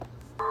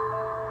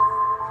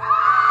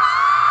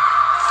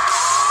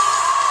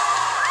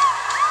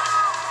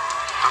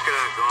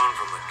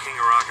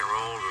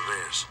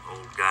Elvis,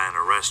 old guy in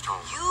a rest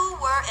home. You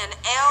were an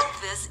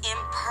Elvis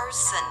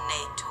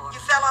impersonator. You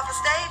fell off a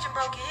stage and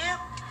broke your hip?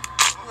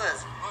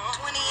 Was it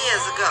 20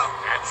 years ago?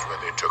 That's when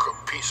they took a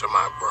piece of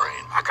my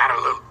brain. I got a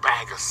little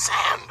bag of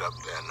sand up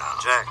there now.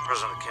 Jack,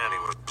 President Kennedy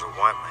was a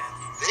white man.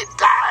 They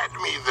dyed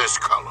me this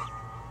color.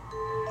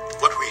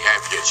 What we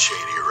have here at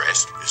Shady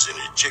Rest is an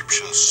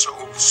Egyptian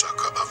soul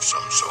sucker of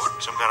some sort.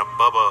 Some kind of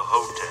Bubba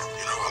Ho-Tep.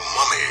 You know, a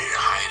mummy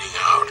hiding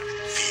out,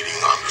 feeding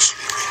on the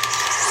sleeping.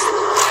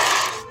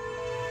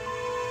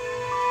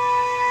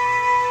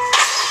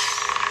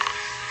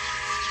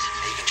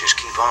 He can just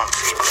keep on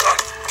feeding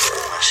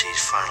unless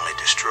he's finally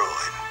destroyed.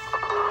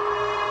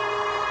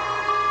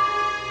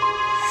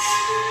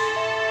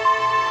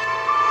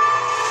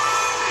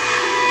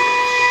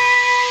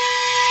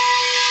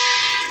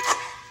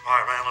 All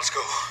right, man, let's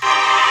go.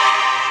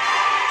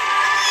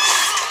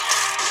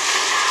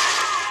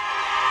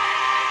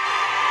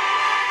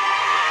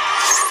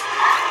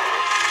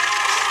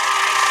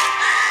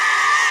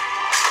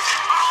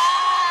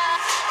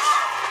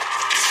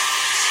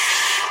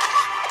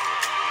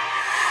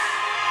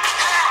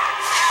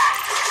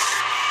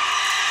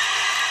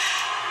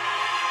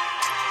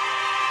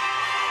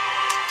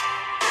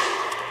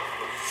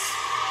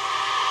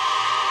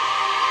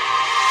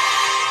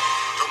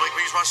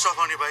 Myself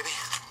on you, baby.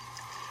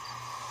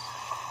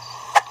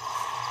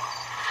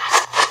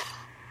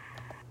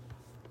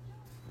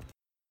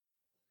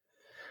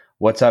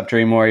 What's up,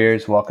 Dream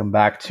Warriors? Welcome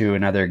back to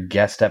another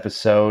guest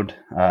episode.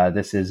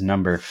 This is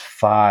number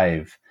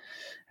 5,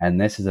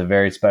 and this is a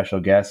very special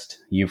guest.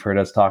 You've heard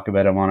us talk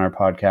about him on our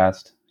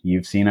podcast.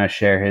 You've seen us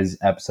share his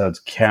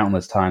episodes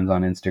countless times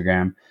on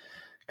Instagram.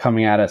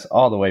 Coming at us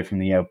all the way from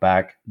the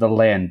outback, the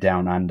land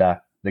down under,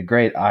 the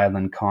great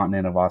island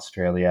continent of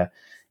Australia.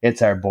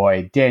 It's our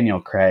boy,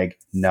 Daniel Craig.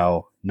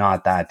 No,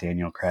 not that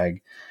Daniel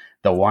Craig.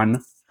 The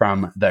one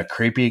from the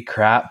Creepy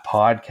Crap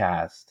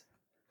podcast.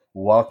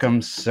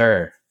 Welcome,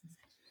 sir.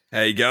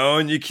 How you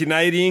going, you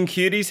Canadian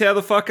cuties? How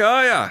the fuck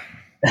are ya?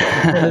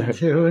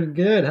 Doing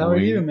good. How are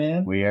you,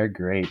 man? We are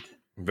great.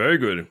 Very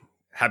good.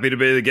 Happy to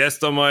be the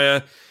guest on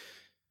my,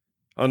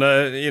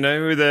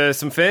 with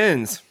some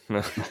fans.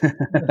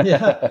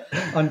 Yeah.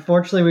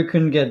 Unfortunately, we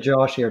couldn't get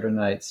Josh here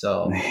tonight,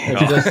 so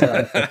it's just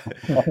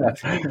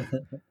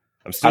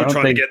I'm still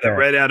trying to get the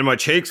red out of my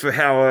cheeks for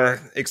how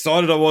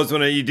excited I was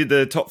when you did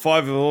the top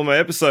 5 of all my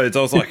episodes.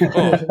 I was like,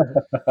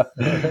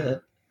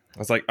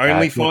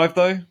 only 5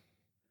 though?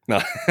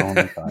 No.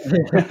 Only 5.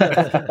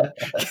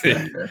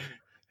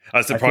 I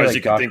was surprised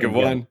you could think of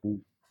one.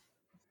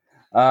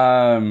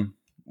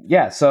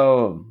 Yeah,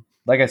 so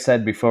like I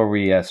said before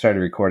we started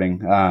recording,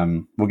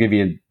 we'll give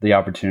you the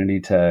opportunity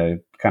to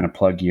kind of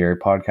plug your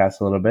podcast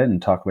a little bit and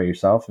talk about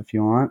yourself if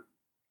you want.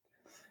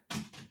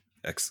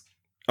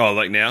 Oh,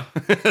 like now?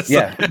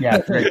 Yeah,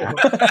 right now.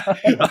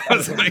 I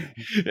was like,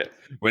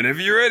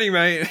 whenever you're ready,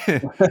 mate.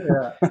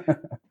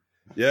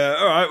 Yeah,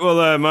 all right.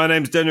 Well, my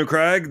name's Daniel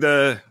Craig,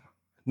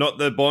 not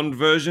the Bond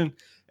version.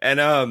 And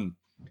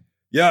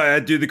I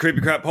do the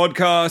Creepy Crap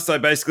podcast. I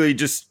basically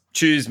just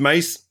choose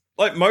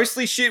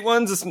mostly shit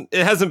ones.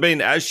 It hasn't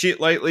been as shit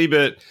lately,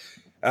 but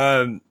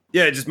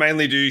just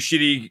mainly do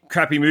shitty,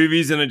 crappy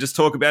movies, and I just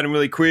talk about them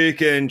really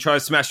quick and try to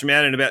smash them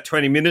out in about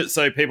 20 minutes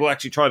so people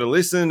actually try to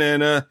listen.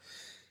 And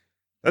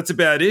that's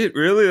about it,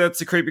 really. That's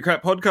the Creepy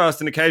Crap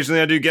podcast, and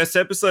occasionally I do guest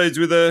episodes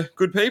with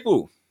good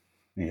people.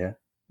 Yeah.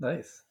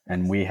 Nice.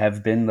 And we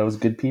have been those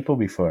good people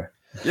before.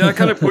 Yeah, I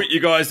kind of put you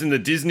guys in the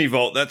Disney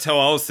vault. That's how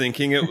I was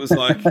thinking. It was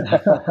like,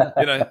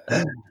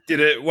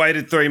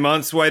 waited 3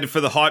 months, waited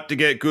for the hype to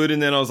get good,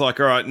 and then I was like,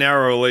 all right, now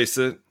I'll release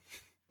it.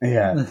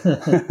 Yeah.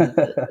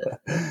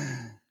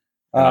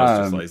 I was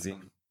just lazy.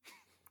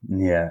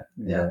 Yeah.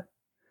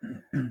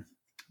 All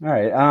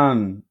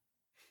right.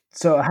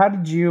 So how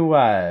did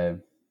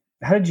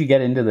you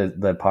get into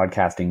the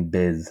podcasting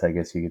biz, I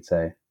guess you could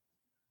say?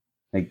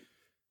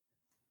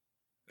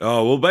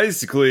 Oh, well,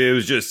 basically it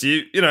was just,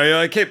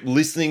 I kept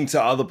listening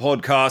to other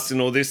podcasts and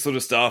all this sort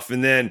of stuff.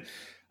 And then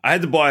I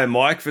had to buy a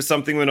mic for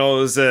something when I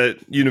was at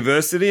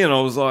university. And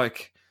I was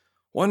like,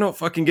 why not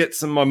fucking get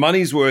my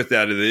money's worth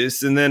out of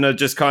this? And then I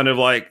just kind of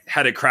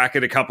had a crack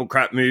at a couple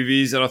crap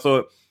movies. And I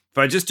thought, if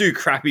I just do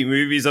crappy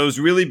movies, I was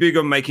really big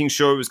on making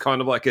sure it was kind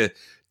of like a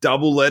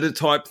double letter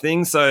type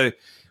thing. So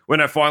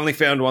when I finally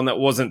found one that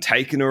wasn't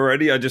taken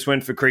already, I just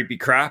went for Creepy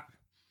Crap.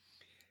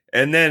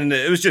 And then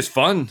it was just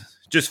fun.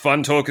 Just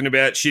fun talking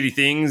about shitty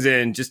things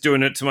and just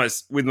doing it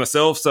with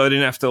myself, so I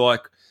didn't have to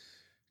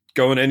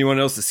go on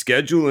anyone else's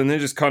schedule, and then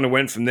just kind of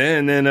went from there.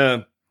 And then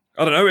I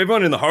don't know,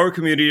 everyone in the horror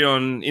community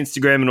on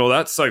Instagram and all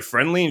that's so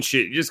friendly and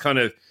shit. It just kind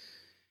of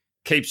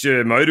keeps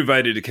you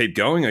motivated to keep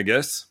going, I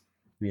guess.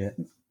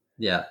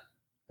 Yeah.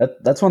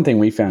 That's one thing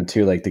we found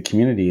too. Like, the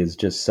community is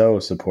just so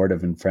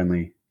supportive and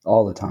friendly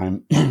all the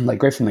time.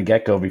 Like, right from the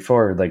get go,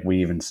 before we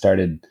even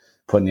started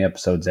putting the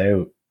episodes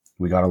out,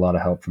 we got a lot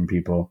of help from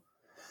people,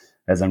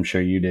 as I'm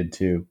sure you did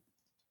too.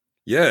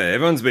 Yeah,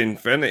 everyone's been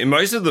friendly. And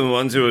most of the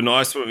ones who are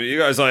nice, you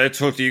guys, I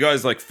talked to you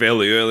guys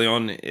fairly early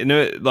on.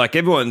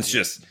 Everyone's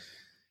just,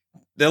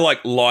 they're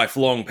like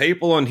lifelong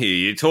people on here.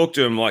 You talk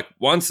to them like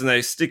once and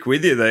they stick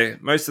with you.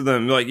 Most of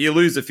them, like, you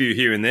lose a few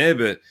here and there,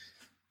 but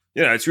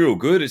you know, it's real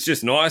good. It's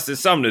just nice. There's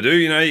something to do.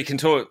 You know, you can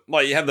talk,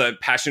 like, you have the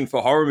passion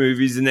for horror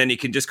movies, and then you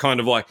can just kind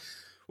of like,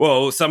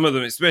 well, some of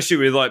them, especially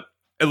with like,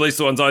 at least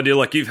the ones I do,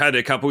 like, you've had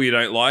a couple you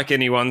don't like,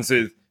 any ones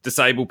with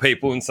disabled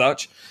people and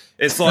such.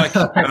 It's like,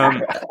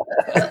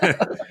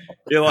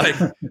 you're like,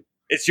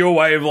 it's your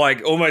way of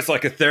like, almost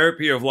like a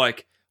therapy of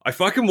like, I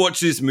fucking watched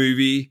this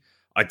movie,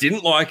 I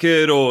didn't like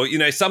it, or, you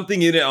know,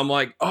 something in it, I'm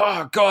like,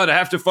 oh God, I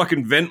have to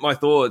fucking vent my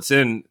thoughts,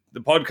 and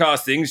the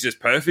podcast thing's just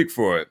perfect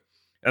for it.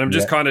 And I'm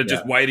just kind of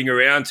just waiting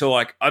around till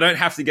like, I don't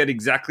have to get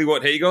exactly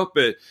what he got,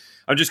 but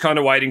I'm just kind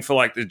of waiting for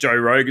like the Joe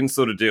Rogan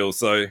sort of deal.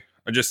 So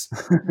I'm just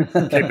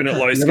keeping it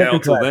low scale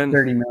till then.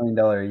 $30 million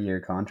a year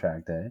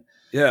contract, eh?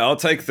 Yeah, I'll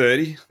take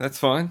 30. That's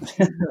fine.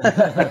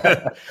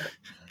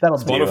 That'll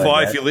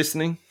Spotify, if you're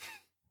listening.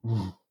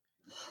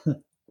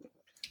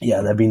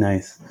 Yeah, that'd be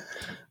nice.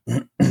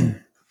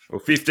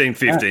 Well,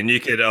 15. You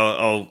could.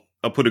 I'll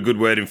put a good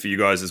word in for you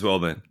guys as well.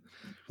 Then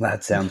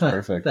that sounds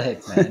perfect.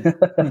 Thanks, man.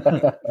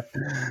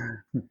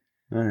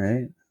 All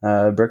right,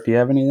 Brooke, do you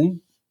have anything?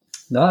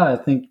 No, I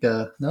think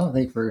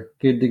we're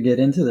good to get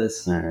into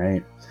this. All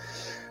right.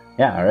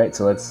 Yeah. All right.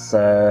 So let's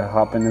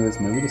hop into this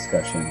movie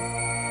discussion.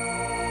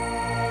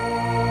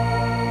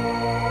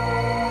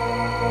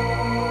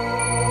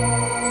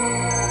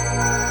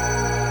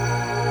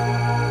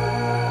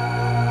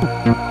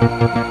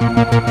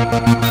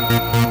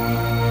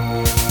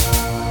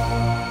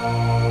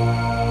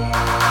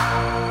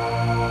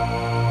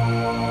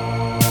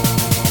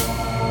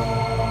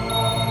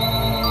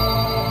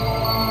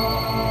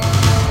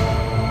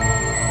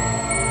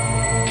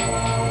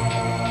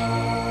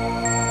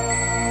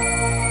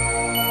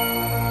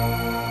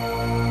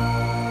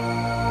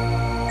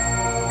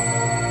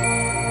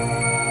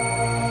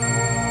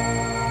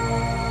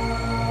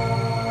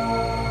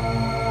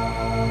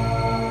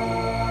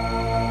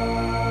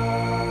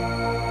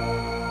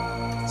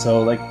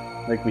 So, like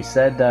we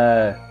said,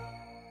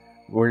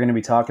 we're going to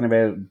be talking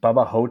about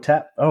Bubba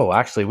Ho-Tep. Oh,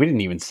 actually, we didn't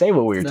even say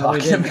what we were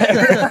talking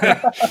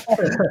about.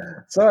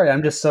 Sorry,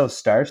 I'm just so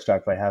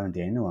starstruck by having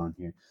Daniel on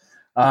here.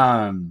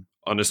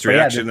 Honest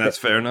reaction, that's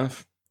fair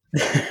enough.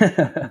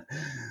 This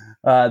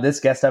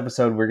guest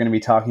episode, we're going to be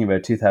talking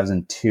about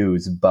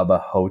 2002's Bubba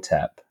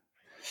Ho-Tep.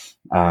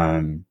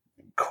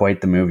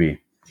 Quite the movie.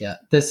 Yeah,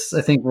 this,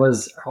 I think,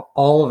 was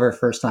all of our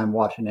first time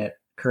watching it,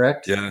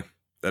 correct? Yeah,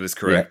 that is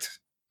correct.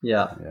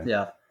 Yeah.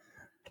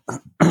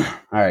 All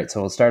right,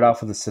 so we'll start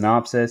off with a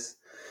synopsis.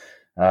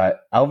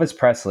 Elvis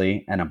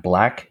Presley and a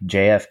black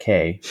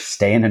JFK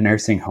stay in a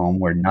nursing home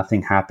where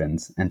nothing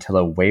happens until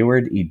a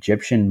wayward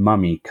Egyptian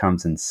mummy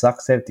comes and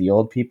sucks out the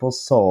old people's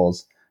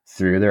souls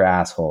through their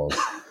assholes.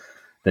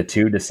 The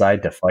two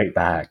decide to fight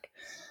back.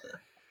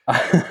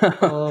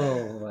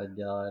 Oh my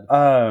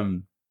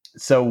God.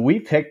 So we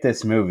picked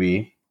this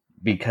movie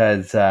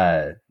because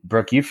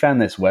Brooke, you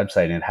found this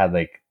website and it had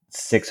like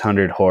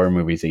 600 horror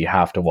movies that you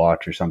have to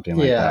watch or something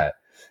like that.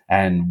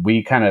 And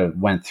we kind of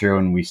went through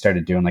and we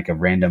started doing like a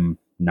random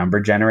number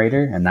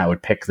generator, and that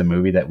would pick the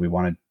movie that we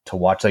wanted to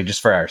watch, like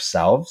just for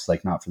ourselves,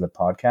 like not for the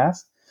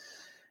podcast.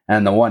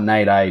 And the one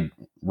night I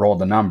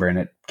rolled a number and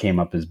it came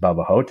up as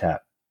Bubba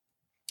Ho-Tep.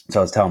 So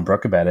I was telling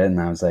Brooke about it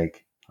and I was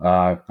like,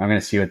 I'm going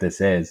to see what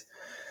this is.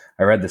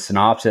 I read the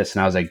synopsis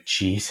and I was like,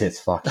 Jesus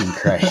fucking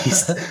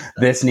Christ.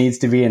 This needs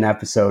to be an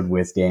episode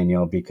with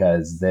Daniel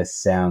because this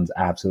sounds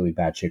absolutely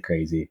batshit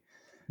crazy.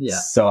 Yeah.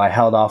 So I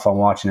held off on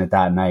watching it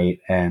that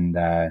night, and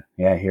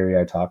here we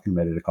are talking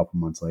about it a couple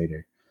months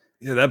later.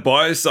 Yeah, that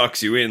bio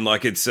sucks you in.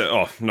 Like it's,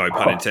 no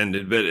pun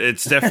intended, but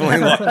it's definitely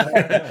like,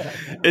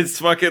 it's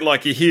fucking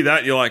like you hear that,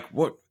 and you're like,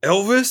 what,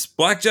 Elvis?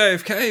 Black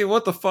JFK?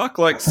 What the fuck?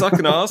 Like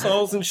sucking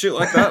assholes and shit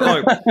like that?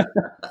 Like,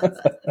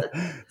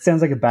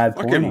 sounds like a bad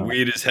fucking porno.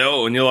 weird as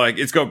hell. And you're like,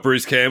 it's got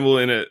Bruce Campbell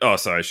in it. Oh,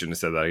 sorry, I shouldn't have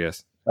said that, I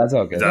guess. That's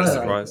okay. Is that a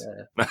surprise?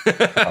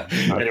 Yeah.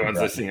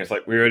 Anyone's listening, it's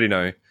like, we already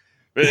know.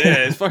 But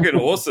yeah, it's fucking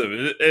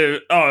awesome.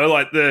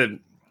 Like the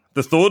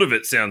thought of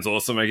it sounds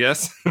awesome, I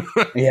guess.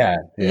 Yeah.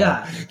 It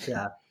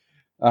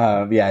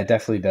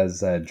definitely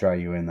does draw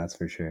you in, that's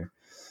for sure.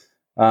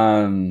 So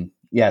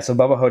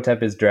Bubba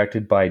Ho-Tep is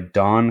directed by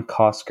Don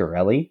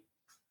Coscarelli,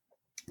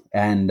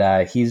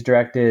 and he's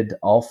directed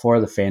all 4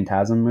 of the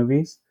Phantasm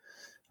movies.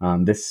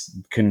 This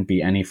couldn't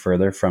be any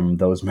further from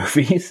those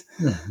movies.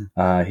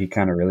 He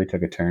kind of really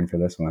took a turn for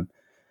this one.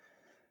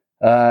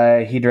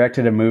 He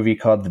directed a movie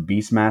called The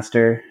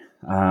Beastmaster.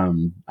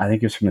 I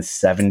think it was from the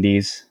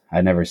 70s.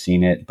 I'd never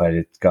seen it, but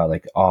it's got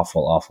like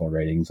awful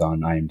ratings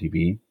on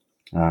IMDb.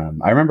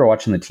 I remember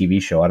watching the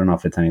TV show. I don't know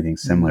if it's anything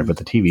similar, but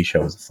the TV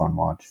show was a fun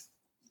watch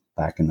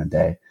back in the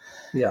day.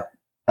 Yeah.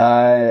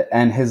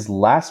 And his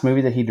last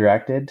movie that he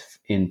directed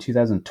in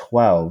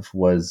 2012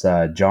 was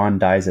John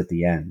Dies at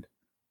the End.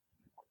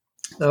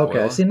 Okay,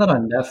 Well, I've seen that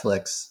on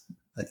Netflix,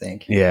 I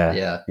think.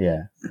 Yeah.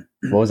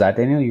 What was that,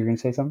 Daniel? You were going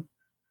to say something?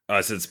 I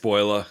said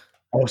spoiler.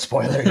 Oh,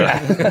 spoiler.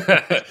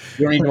 Yeah.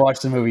 You don't need to watch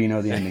the movie. You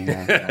know the ending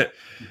now. Yeah.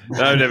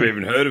 No, I've never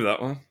even heard of that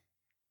one.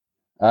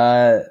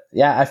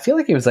 I feel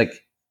like it was like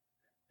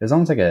was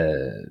almost like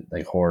a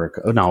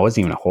horror. Oh, no, it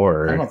wasn't even a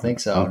horror. I don't think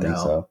so. I don't think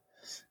so.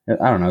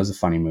 I don't know. It was a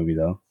funny movie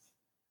though.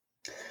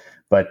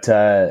 But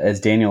as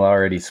Daniel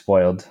already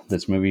spoiled,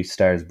 this movie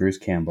stars Bruce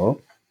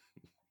Campbell.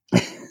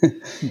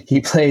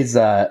 He plays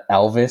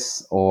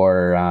Elvis,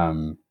 or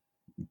an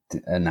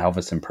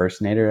Elvis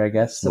impersonator, I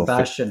guess.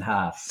 Sebastian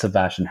Haff.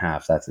 Sebastian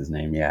Haff, that's his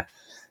name, yeah.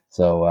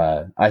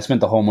 So I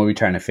spent the whole movie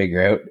trying to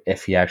figure out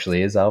if he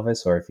actually is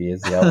Elvis or if he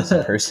is the Elvis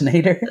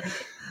impersonator.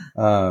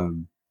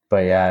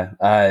 But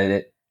yeah,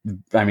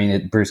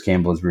 Bruce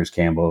Campbell is Bruce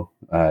Campbell.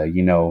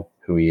 You know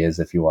who he is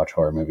if you watch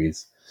horror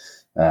movies.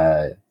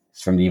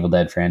 He's from the Evil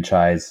Dead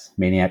franchise,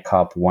 Maniac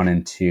Cop 1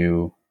 and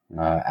 2,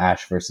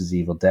 Ash vs.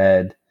 Evil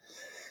Dead.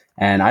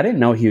 And I didn't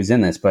know he was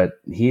in this,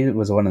 but he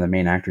was one of the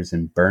main actors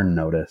in Burn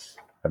Notice.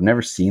 I've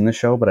never seen the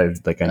show, but I know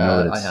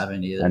that I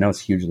haven't either. I know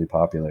it's hugely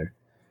popular.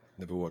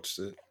 Never watched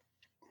it.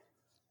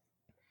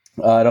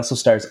 It also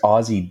stars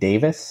Ozzie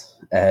Davis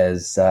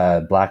as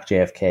Black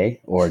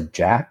JFK, or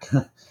Jack,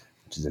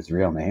 which is his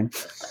real name.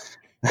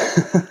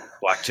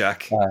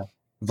 Blackjack.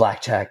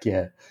 Blackjack,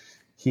 yeah.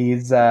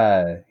 He's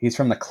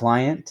from The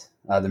Client,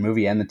 the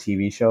movie and the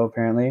TV show,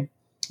 apparently.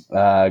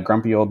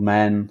 Grumpy Old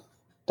Men,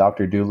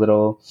 Dr.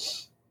 Dolittle,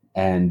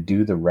 and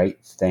Do the Right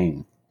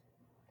Thing.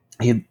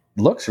 He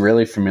looks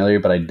really familiar,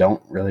 but I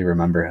don't really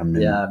remember him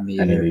in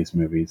any of these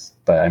movies.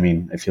 But I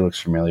mean, if he looks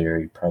familiar,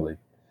 you probably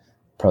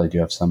do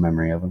have some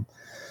memory of him.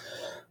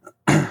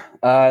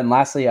 And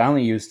lastly, I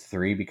only used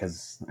 3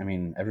 because I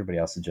mean everybody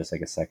else is just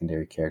like a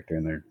secondary character,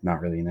 and they're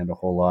not really in it a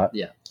whole lot.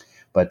 Yeah.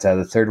 But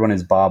the third one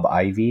is Bob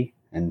Ivy,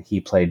 and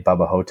he played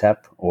Bubba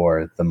Ho-Tep,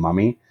 or the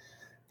Mummy.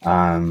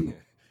 Quite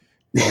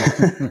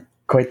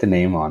the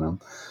name on him.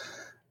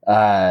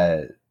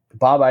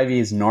 Bob Ivy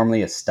is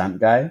normally a stunt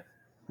guy.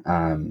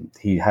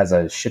 He has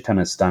a shit ton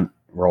of stunt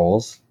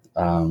roles.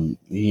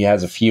 He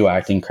has a few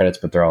acting credits,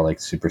 but they're all like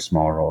super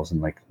small roles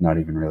and like not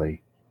even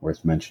really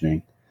worth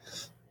mentioning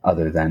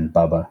other than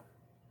Bubba.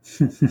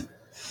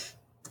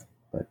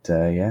 But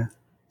yeah,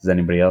 does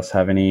anybody else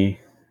have any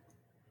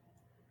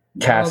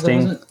casting?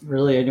 There wasn't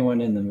really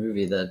anyone in the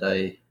movie that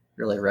I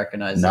really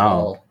recognized No. at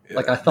all.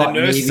 Like I thought the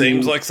nurse maybe,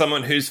 seems like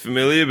someone who's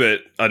familiar,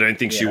 but I don't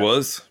think she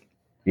was.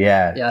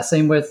 Yeah. Yeah,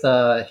 same with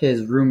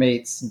his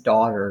roommate's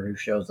daughter who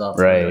shows up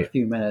for a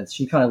few minutes.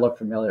 She kind of looked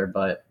familiar,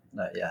 but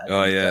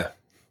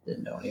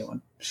didn't know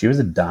anyone. She was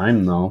a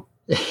dime though.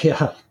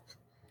 Yeah.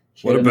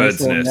 She What had a bird's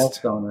nice little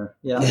nest. on her.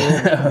 Yeah, a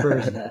little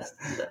bird's nest.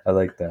 I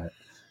like that.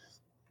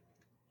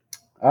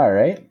 All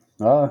right.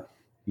 Well,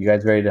 you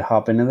guys ready to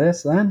hop into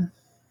this then?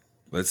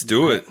 Let's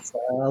do it.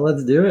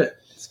 Let's do it.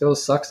 Let's go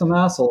suck some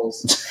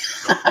assholes.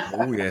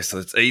 Oh, yes.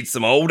 Let's eat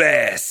some old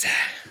ass.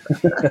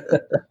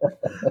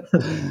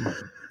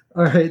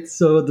 All right.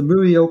 So the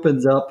movie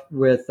opens up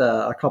with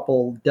a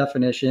couple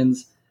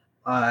definitions.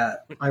 I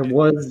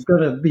was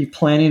going to be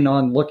planning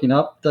on looking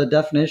up the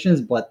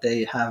definitions, but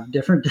they have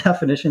different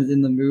definitions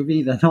in the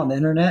movie than on the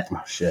internet.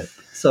 Oh, shit.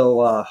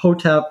 So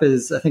Ho-Tep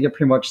is, I think it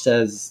pretty much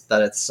says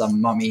that it's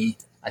some mummy,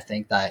 I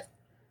think, that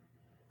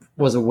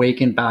was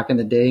awakened back in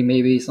the day,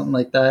 maybe something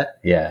like that.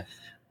 Yeah.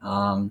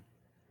 And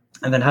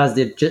then has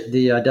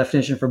the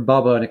definition for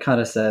Bubba, and it kind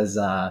of says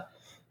a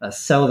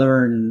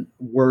southern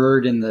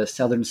word in the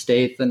southern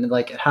states, and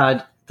like it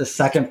had the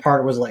second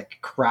part was like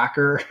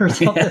cracker or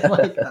something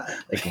like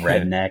that, like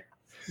redneck.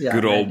 Yeah,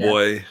 good old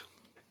boy.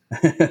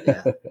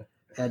 Yeah.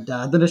 And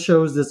then it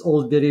shows this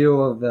old video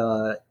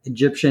of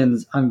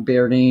Egyptians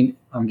unburying,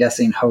 I'm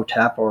guessing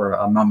Ho-Tep or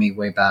a mummy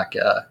way back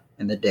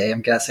in the day.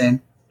 I'm guessing.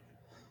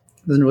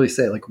 It doesn't really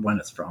say like when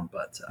it's from,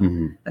 but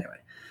anyway.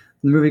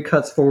 The movie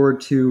cuts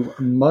forward to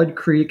Mud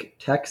Creek,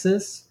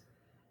 Texas,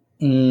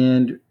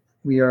 and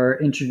we are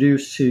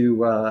introduced to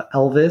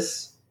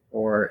Elvis,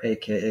 or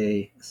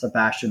AKA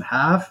Sebastian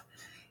Haff,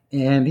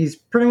 and he's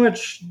pretty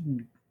much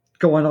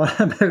going on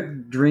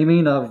about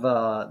dreaming of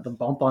the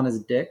bump on his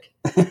dick.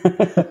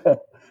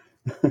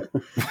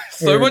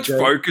 So much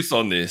focus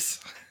on this.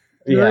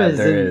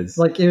 There is.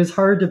 Like, it was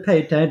hard to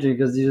pay attention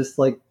because you just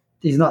like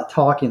he's not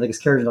talking, like his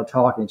character's not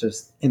talking,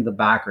 just in the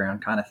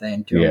background kind of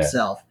thing to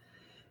himself.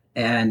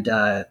 And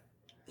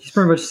he's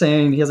pretty much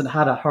saying he hasn't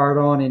had a hard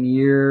on in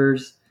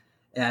years.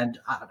 And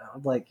I don't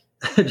know, like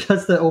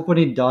just the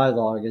opening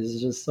dialogue is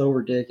just so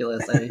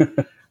ridiculous.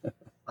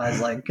 I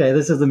was like, okay,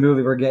 this is the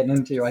movie we're getting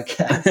into, I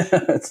guess.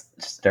 It's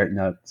starting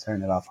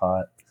it off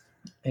hot.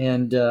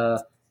 And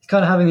he's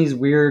kind of having these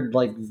weird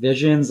like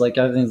visions, like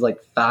everything's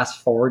like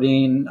fast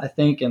forwarding, I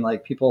think, and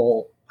like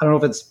people, I don't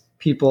know if it's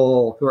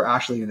people who are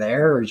actually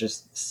there or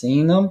just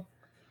seeing them.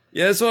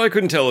 Yeah, so I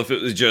couldn't tell if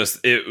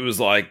it was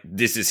like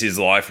this is his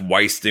life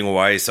wasting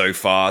away so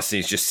fast and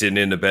he's just sitting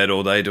in the bed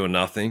all day doing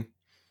nothing.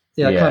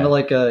 Yeah, kind of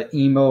like a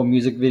emo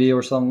music video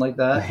or something like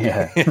that.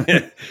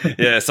 Yeah.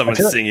 Yeah, someone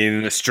singing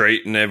in the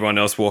street and everyone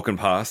else walking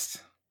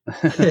past.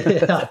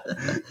 Yeah.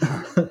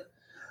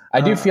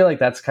 I do feel like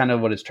that's kind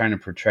of what it's trying to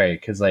portray,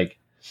 because like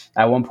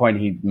at one point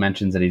he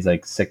mentions that he's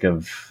like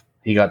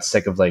he got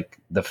sick of like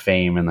the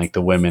fame and like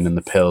the women and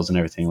the pills and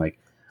everything. Like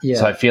Yeah.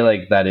 So I feel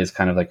like that is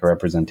kind of like a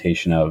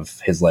representation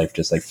of his life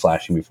just like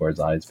flashing before his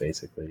eyes,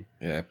 basically.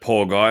 Yeah,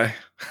 poor guy.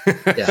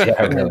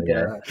 Yeah, really,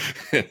 yeah.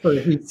 So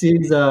he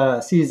sees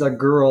a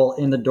girl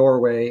in the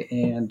doorway,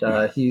 and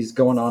he's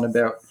going on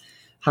about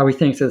how he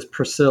thinks it's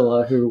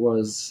Priscilla, who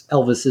was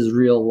Elvis's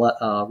real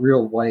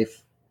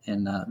wife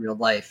in real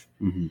life.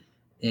 Mm-hmm.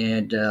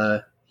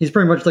 And he's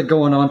pretty much like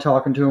going on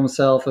talking to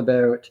himself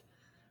about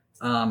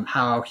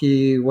how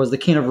he was the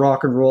king of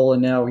rock and roll,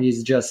 and now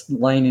he's just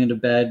laying into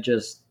bed,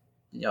 just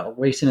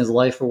wasting his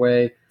life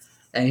away.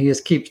 And he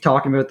just keeps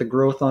talking about the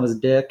growth on his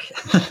dick.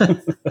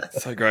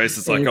 So gross.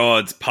 It's like, oh,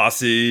 it's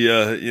pussy,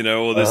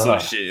 all this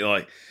sort of shit. You're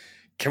like,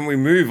 can we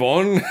move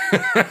on?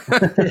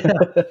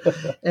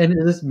 And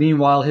just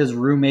meanwhile, his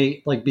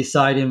roommate, like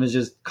beside him, is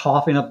just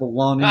coughing up a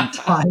lung and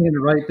dying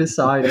right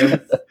beside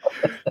him.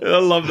 I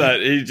love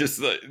that. He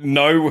just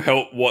no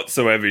help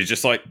whatsoever. He's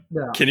just like,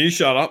 can you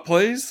shut up,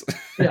 please?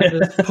 Yeah,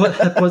 just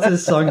puts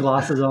his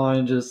sunglasses on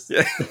and just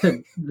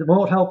it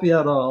won't help you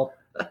at all.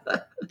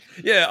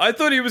 Yeah, I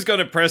thought he was going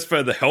to press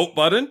for the help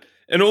button,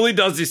 and all he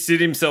does is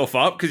sit himself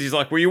up because he's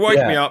like, well, you woke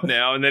me up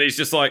now, and then he's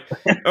just like,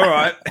 all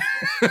right.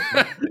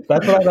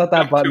 That's what I thought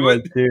that button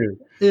was too.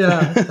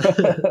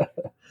 Yeah.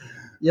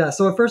 Yeah,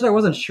 so at first I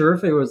wasn't sure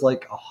if it was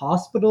like a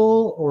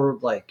hospital or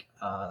like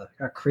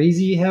a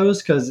crazy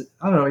house, because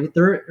I don't know,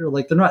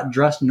 they're not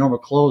dressed in normal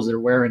clothes, they're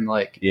wearing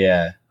like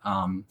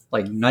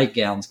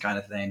nightgowns kind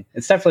of thing.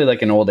 It's definitely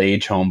like an old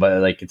age home,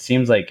 but like it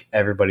seems like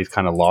everybody's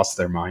kind of lost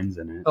their minds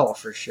in it. Oh,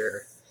 for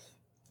sure.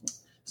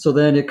 So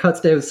then it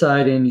cuts to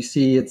outside, and you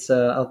see it's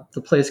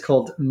the place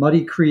called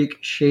Muddy Creek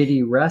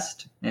Shady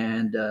Rest,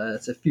 and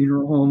it's a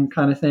funeral home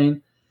kind of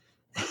thing.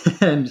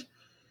 And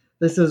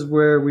this is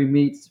where we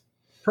meet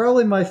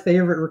probably my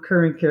favorite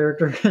recurring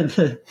character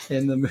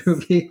in the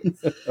movie.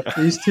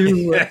 These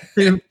two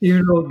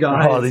funeral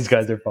guys. Oh, these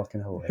guys are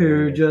fucking hilarious.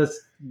 Who just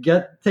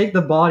take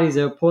the bodies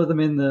out, put them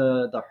in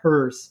the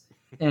hearse,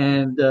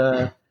 and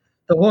the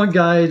one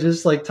guy is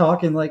just like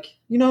talking like,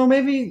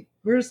 maybe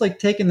we're just like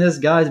taking this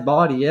guy's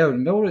body out,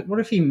 and what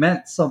if he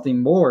meant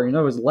something more,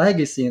 his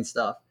legacy and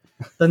stuff.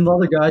 Then the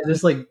other guy's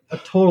just like a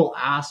total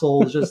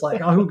asshole, just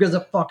like, oh, who gives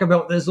a fuck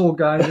about this old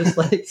guy? Just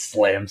like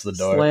slams the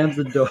door.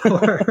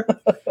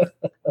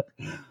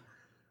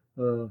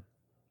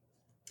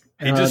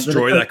 He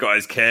destroyed that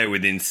guy's care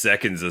within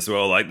seconds as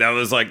well. Like it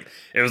was like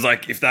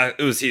if that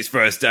it was his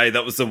first day,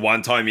 that was the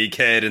one time he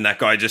cared, and that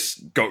guy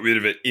just got rid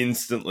of it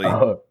instantly.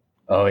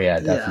 Oh yeah,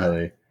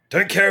 definitely. Yeah.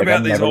 Don't care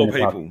about these old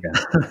people.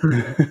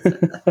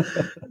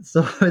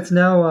 So it's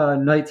now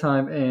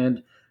nighttime,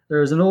 and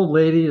there's an old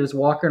lady just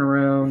walking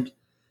around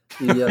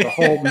the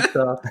hall and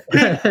stuff.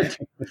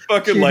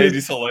 Fucking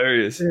lady's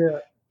hilarious.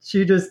 Yeah,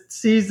 she just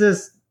sees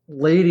this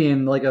lady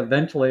in like a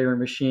ventilator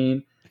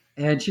machine,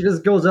 and she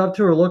just goes up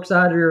to her, looks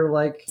at her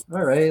like,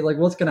 all right, like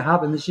what's gonna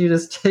happen? And she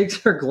just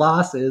takes her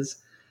glasses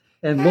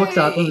and looks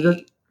at them and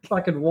just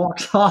fucking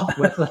walks off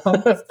with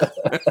them.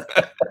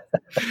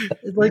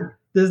 It's like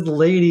this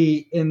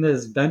lady in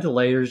this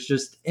ventilator is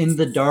just in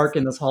the dark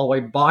in this hallway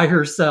by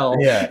herself.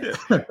 Yeah.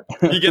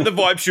 You get the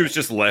vibe she was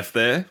just left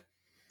there.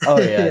 Oh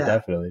yeah,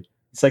 definitely.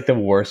 It's like the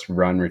worst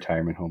run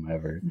retirement home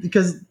ever.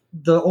 Because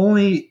the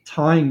only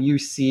time you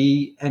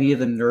see any of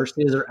the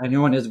nurses or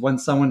anyone is when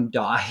someone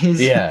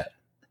dies. Yeah.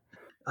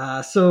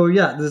 This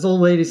old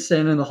lady's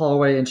standing in the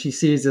hallway, and she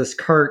sees this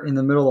cart in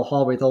the middle of the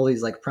hallway with all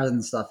these like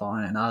present stuff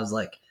on it, and I was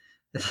like,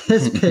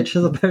 this bitch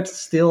is about to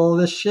steal all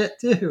this shit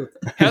too.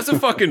 How's her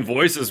fucking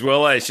voice as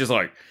well? She's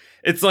like,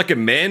 it's like a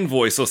man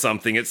voice or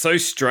something. It's so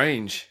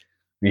strange.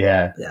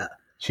 Yeah. Yeah.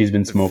 She's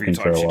been smoking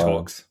for a while.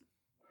 Talks.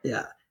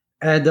 Yeah.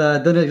 And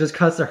then it just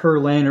cuts to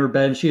her laying in her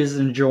bed, and she's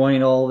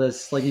enjoying all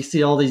this. Like, you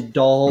see all these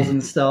dolls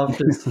and stuff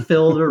just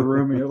filled her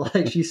room, and you're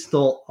like, she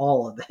stole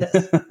all of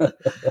this.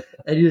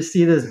 And you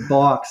see this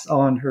box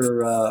on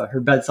her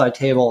bedside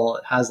table.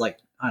 It has like,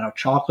 I don't know,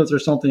 chocolates or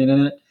something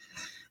in it.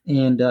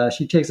 And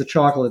she takes a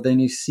chocolate. Then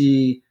you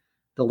see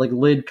the like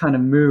lid kind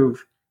of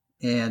move,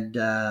 and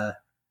then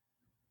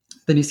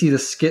you see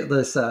this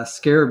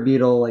scarab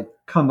beetle like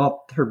come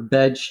up her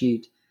bed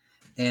sheet,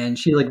 and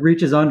she like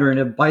reaches under and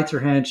it bites her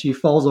hand. She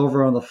falls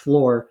over on the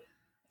floor,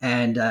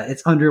 and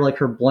it's under like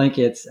her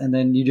blankets. And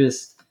then you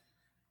just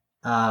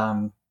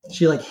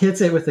she like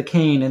hits it with a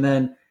cane, and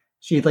then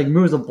she like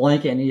moves a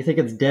blanket, and you think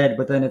it's dead,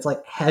 but then it's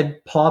like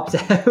head pops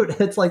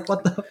out. It's like,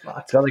 what the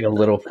fuck? It's got like a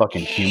little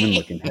fucking human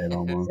looking head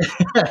almost.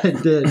 Yeah,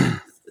 it did.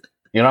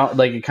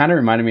 Like it kind of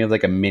reminded me of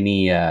like a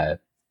mini,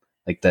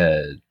 like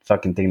the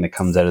fucking thing that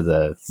comes out of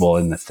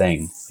in the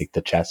thing, like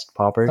the chest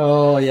popper.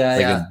 Oh yeah,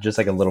 like just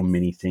like a little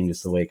mini thing,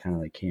 just the way it kind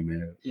of like came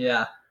out.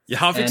 Yeah. You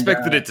half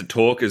expected it to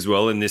talk as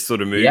well in this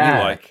sort of movie.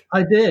 Yeah, like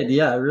I did.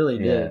 Yeah, I really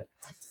did.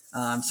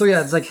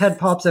 It's like head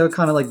pops out,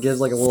 kind of like gives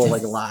like a little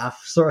like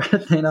laugh sort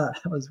of thing. That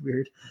was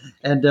weird.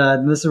 And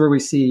this is where we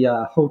see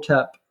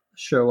Ho-Tep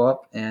show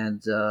up,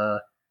 and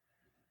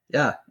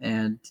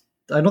and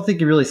I don't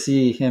think you really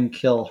see him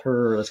kill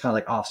her. It's kind of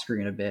like off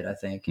screen a bit, I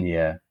think.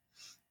 Yeah.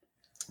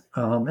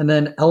 And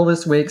then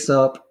Elvis wakes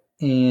up,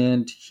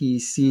 and he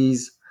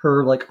sees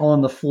her like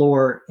on the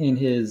floor in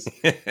his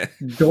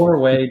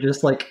doorway,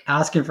 just like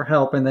asking for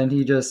help, and then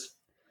he just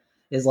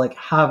is like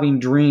having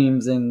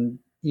dreams, and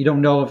you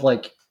don't know if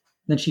like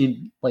then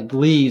she like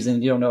leaves,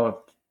 and you don't know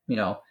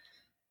if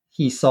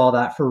he saw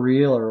that for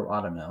real or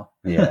I don't know.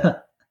 Yeah.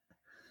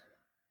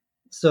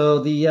 So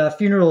the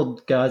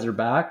funeral guys are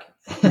back,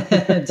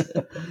 and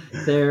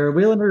they're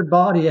wheeling her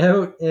body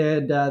out,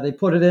 and they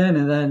put it in,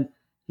 and then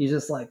he's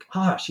just like,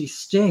 she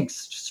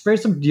stinks. Just spray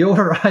some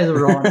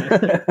deodorizer on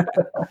her.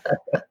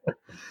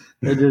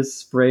 It just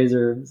sprays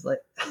her. It's like,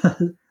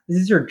 this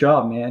is your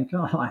job, man.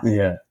 Come on.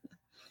 Yeah.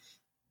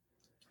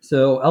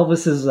 So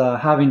Elvis is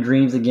having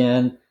dreams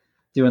again,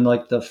 doing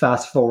like the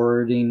fast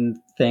forwarding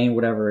thing,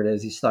 whatever it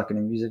is. He's stuck in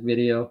a music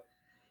video.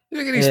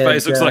 You think his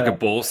face looks like a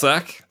ball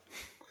sack?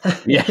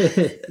 Yeah.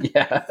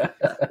 Yeah.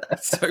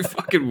 It's so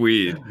fucking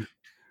weird.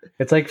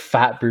 It's like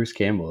fat Bruce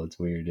Campbell. It's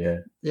weird. Yeah.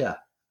 Yeah.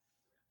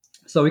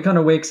 So he kind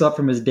of wakes up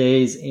from his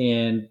daze,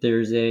 and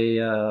there's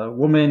a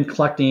woman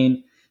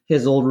collecting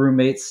his old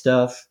roommate's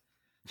stuff.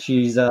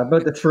 She's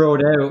about to throw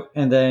it out,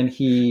 and then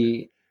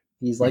he's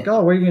like,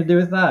 "Oh, what are you gonna do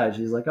with that?"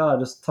 She's like, "Oh,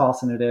 just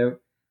tossing it out."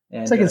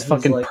 And it's like his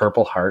fucking like,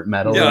 Purple Heart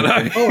medal. Yeah, no.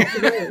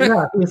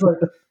 Yeah. He's like,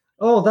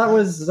 "Oh, that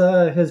was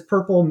his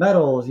purple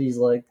medal." He's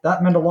like,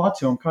 "That meant a lot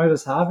to him. Can I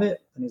just have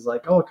it?" And he's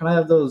like, "Oh, can I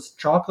have those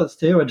chocolates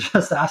too?" And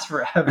just ask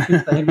for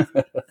everything.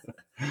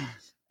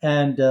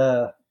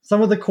 And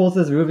some of the quotes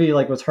in this movie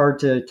like was hard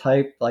to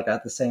type like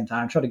at the same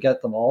time. Try to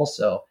get them all.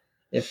 So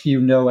if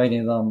you know any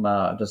of them,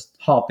 just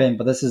hop in.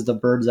 But this is the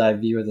bird's eye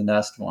view of the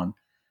nest one.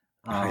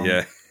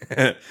 Yeah.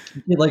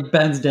 He like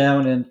bends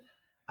down, and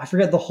I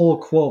forget the whole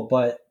quote,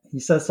 but he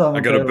says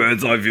something. I got a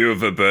bird's eye view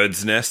of a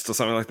bird's nest or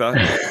something like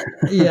that.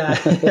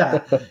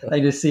 Yeah. I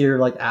just see her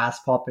like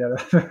ass popping out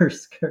of her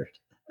skirt.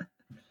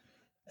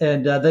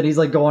 And then he's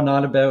like going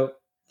on about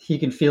he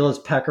can feel his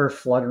pecker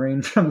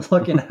fluttering from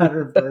looking at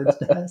her bird's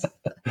nest.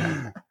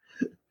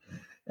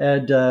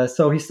 And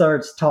so he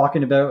starts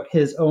talking about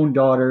his own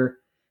daughter,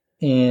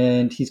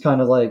 and he's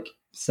kind of like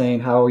saying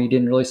how he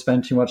didn't really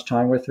spend too much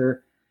time with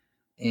her.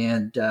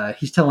 And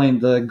he's telling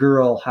the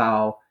girl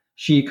how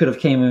she could have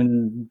came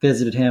and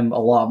visited him a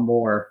lot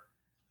more.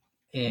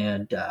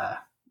 And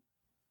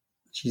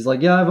she's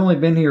like, "Yeah, I've only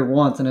been here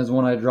once, and it's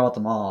when I dropped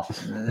them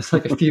off. And it's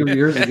like a few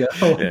years ago."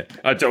 Yeah,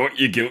 I don't want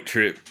your guilt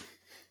trip.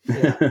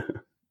 Yeah.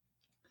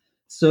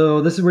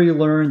 So this is where you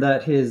learn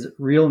that his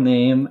real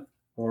name,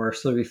 or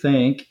so we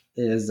think,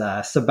 is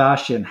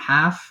Sebastian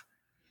Haff.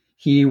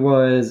 He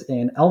was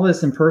an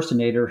Elvis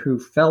impersonator who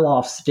fell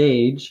off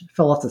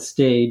the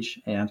stage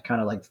and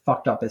kind of like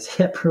fucked up his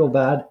hip real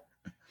bad.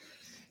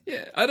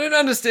 Yeah, I don't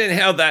understand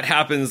how that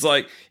happens.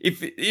 Like,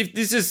 if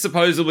this is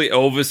supposedly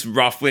Elvis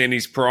roughly in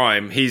his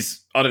prime,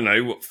 he's, I don't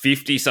know,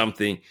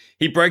 50-something.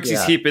 He breaks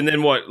his hip and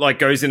then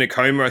goes in a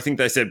coma, I think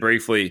they said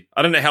briefly.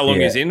 I don't know how long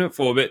he's in it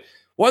for, but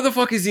why the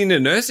fuck is he in a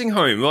nursing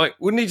home? Like,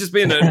 wouldn't he just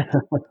be in a,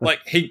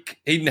 he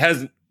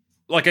has,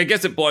 I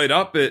guess it blowed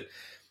up, but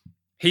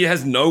he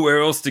has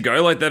nowhere else to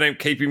go. Like, they don't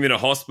keep him in a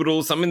hospital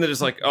or something. They're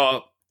just like,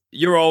 "Oh,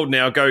 you're old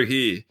now, go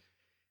here."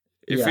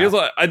 It feels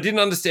like I didn't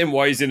understand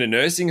why he's in a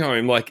nursing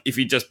home. Like, if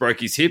he just broke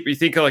his hip, you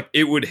think like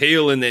it would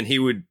heal and then he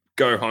would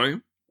go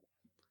home.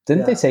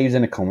 Didn't they say he was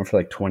in a coma for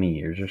like 20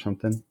 years or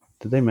something?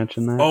 Did they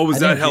mention that? Oh, was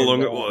that how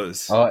long it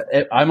was?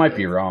 I might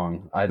be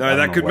wrong. No,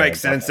 that could make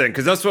sense then,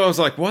 because that's why I was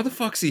like, why the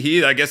fuck's he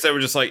here? I guess they were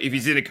just like, if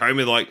he's in a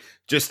coma, like,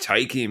 just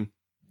take him.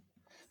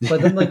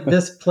 But then, like,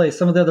 this place,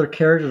 some of the other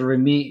characters we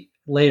meet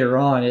later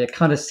on, it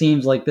kind of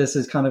seems like this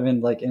is kind of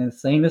in like an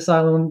insane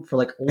asylum for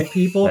like old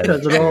people,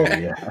 because they're all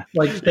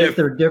like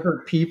they're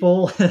different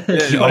people.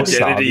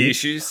 Identity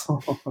issues.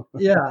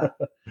 Yeah.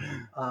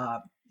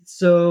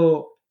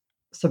 So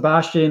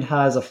Sebastian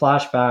has a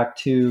flashback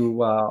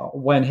to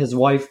when his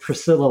wife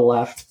Priscilla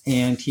left,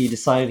 and he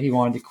decided he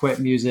wanted to quit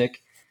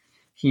music.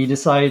 He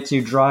decided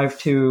to drive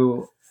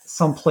to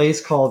some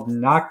place called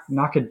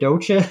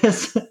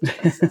Nacogdoches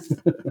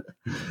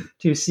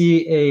to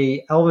see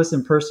a Elvis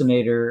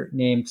impersonator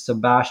named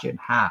Sebastian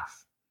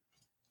Haff.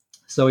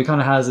 So he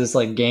kind of has this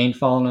like gang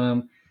following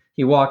him.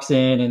 He walks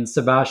in, and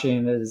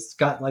Sebastian has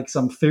got like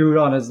some food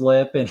on his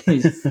lip, and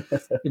he's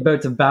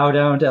about to bow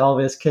down to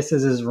Elvis,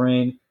 kisses his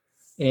ring.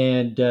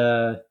 And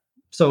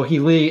so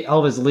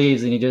Elvis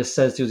leaves, and he just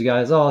says to his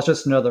guys, "Oh, it's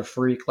just another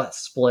freak. Let's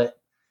split."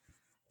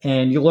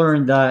 And you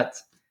learn that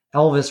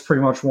Elvis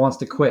pretty much wants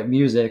to quit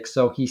music,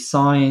 so he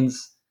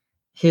signs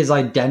his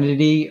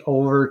identity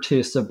over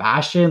to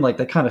Sebastian. Like,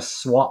 they kind of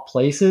swap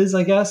places,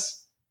 I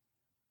guess.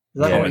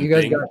 Is that what you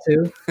guys got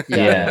too?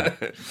 Yeah.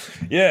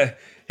 Yeah.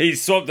 He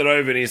swapped it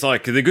over, and he's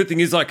like, the good thing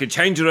is I could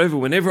change it over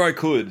whenever I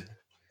could.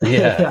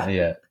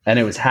 Yeah. And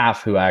it was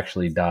Haff who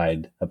actually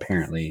died,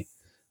 apparently.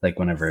 Like,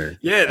 whenever...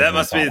 Yeah, that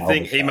must be the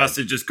thing. He must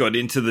have just got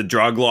into the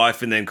drug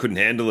life and then couldn't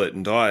handle it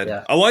and died.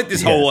 Yeah. I like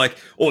this whole, like,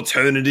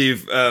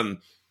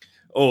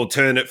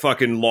 alternate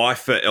fucking life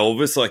for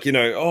Elvis. Like,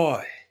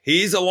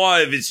 he's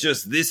alive. It's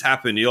just this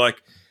happened. You're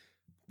like,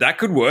 that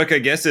could work, I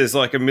guess. There's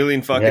like a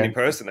million fucking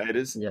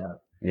impersonators. Yeah.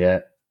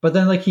 Yeah. But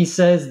then, like, he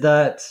says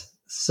that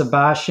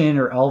Sebastian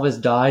or Elvis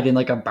died in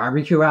like a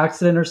barbecue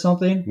accident or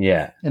something.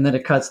 Yeah. And then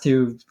it cuts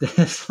to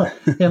this,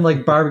 him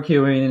like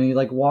barbecuing, and he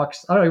like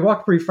walks. I don't know. He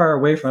walked pretty far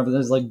away from it, but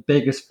there's like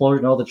big explosion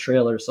in all the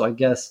trailers. So I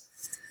guess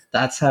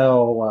that's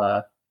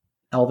how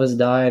Elvis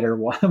died, or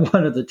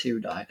one of the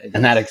two died. I guess.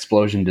 And that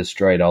explosion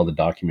destroyed all the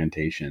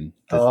documentation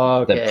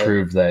that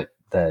proved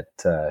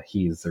that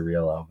he's the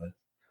real Elvis.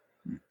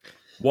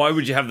 Why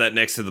would you have that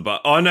next to the bar?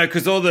 Oh no,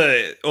 because all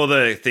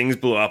the things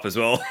blew up as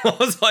well. I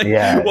was like,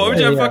 why would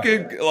you have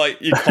fucking like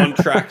your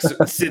contracts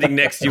sitting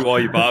next to you while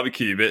you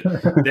barbecue? But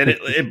then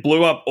it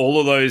blew up all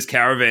of those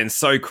caravans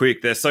so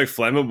quick. They're so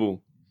flammable.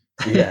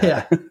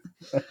 Yeah.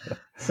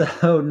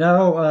 So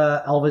now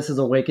Elvis is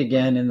awake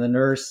again, and the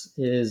nurse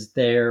is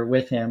there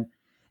with him,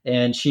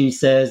 and she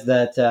says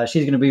that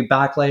she's going to be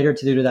back later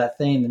to do that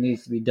thing that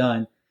needs to be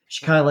done.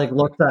 She kind of like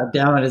looks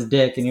down at his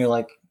dick, and you're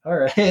like, all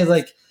right,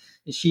 like.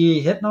 Is she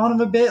hitting on him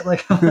a bit?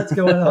 Like, what's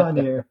going on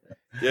here?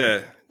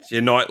 Yeah.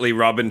 Your nightly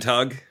rub and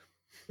tug.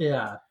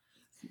 Yeah.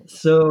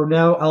 So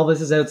now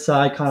Elvis is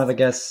outside, kind of, I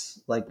guess,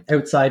 like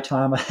outside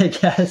time, I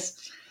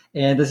guess.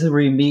 And this is where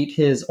you meet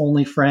his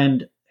only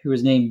friend, who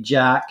is named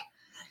Jack.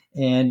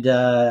 And,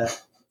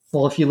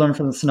 well, if you learn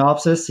from the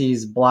synopsis,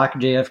 he's Black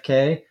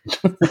JFK.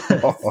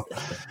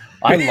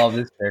 I love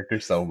this character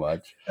so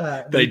much.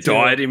 They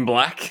dyed in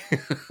black.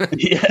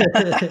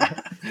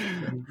 Yeah.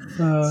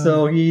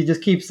 So he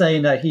just keeps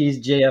saying that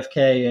he's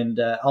JFK, and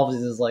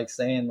Elvis is like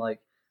saying, like,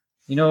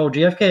 you know,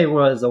 JFK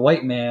was a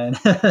white man.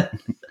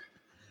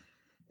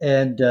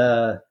 And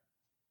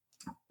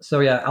so,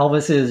 yeah,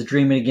 Elvis is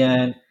dreaming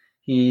again.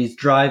 He's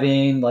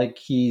driving, like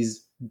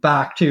he's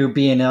back to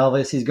being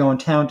Elvis. He's going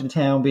town to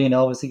town being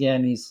Elvis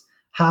again. He's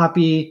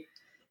happy.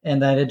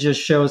 And then it just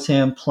shows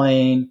him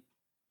playing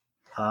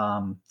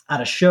at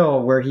a show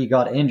where he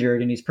got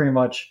injured, and he's pretty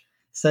much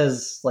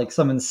says like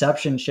some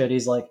Inception shit.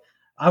 He's like,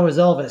 I was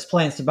Elvis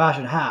playing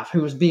Sebastian Haff,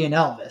 who was being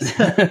Elvis.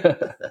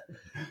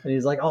 And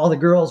he's like, all the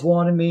girls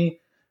wanted me.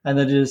 And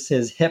then just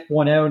his hip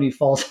went out and he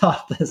falls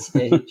off the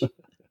stage.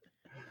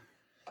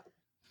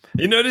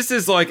 You notice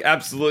there's like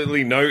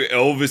absolutely no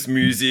Elvis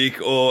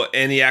music or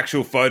any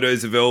actual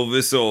photos of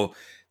Elvis, or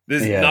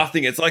there's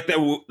nothing. It's like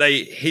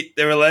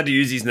they're allowed to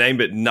use his name,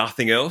 but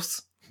nothing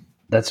else.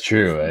 That's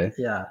true, eh?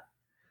 Yeah.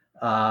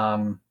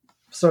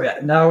 So yeah,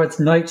 now it's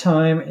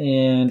nighttime,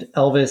 and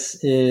Elvis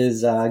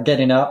is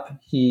getting up.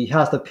 He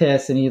has to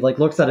piss, and he like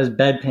looks at his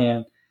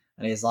bedpan,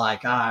 and he's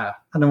like, I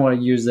don't want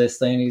to use this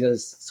thing. He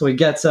says, so he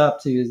gets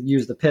up to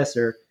use the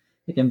pisser.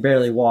 He can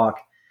barely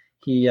walk.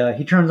 He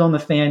turns on the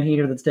fan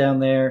heater that's down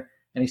there,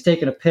 and he's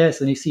taking a piss,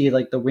 and you see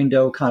like the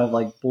window kind of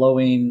like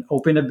blowing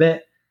open a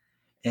bit,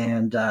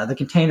 and the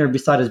container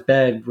beside his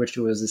bed, which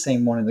was the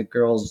same one in the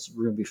girl's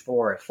room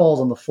before, it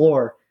falls on the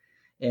floor,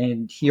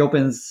 and he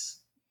opens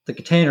the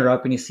container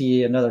up, and you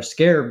see another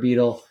scarab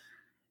beetle,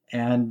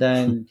 and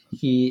then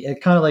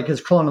it kind of like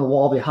is crawling to the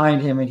wall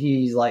behind him, and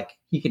he's like,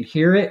 he can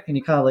hear it, and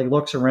he kind of like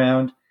looks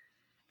around,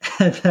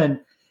 and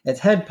then its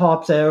head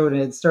pops out, and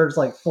it starts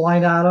like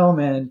flying at him,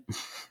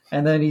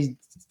 and then he's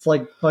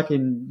like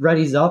fucking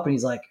readies up, and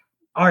he's like,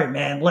 all right,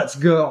 man, let's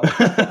go.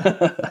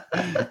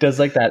 Does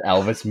like that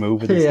Elvis move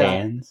with his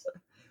hands,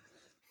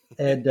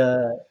 and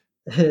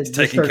he's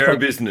taking care of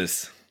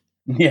business.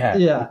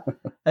 Yeah.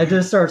 It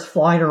just starts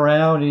flying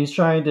around, and he's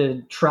trying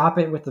to trap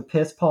it with the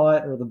piss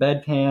pot or the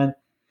bedpan,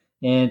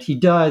 and he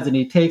does, and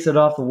he takes it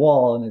off the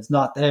wall, and it's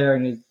not there,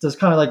 and it's just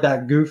kind of like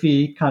that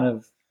goofy kind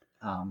of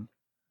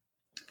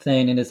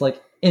thing, and it's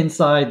like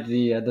inside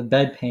the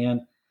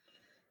bedpan,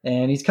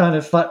 and he's kind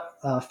of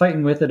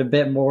fighting with it a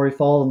bit more. He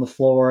falls on the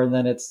floor, and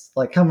then it's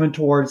like coming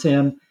towards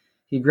him.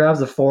 He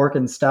grabs a fork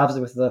and stabs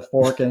it with the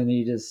fork, and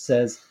he just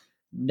says,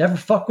 never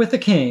fuck with the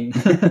king.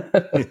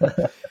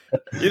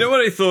 You know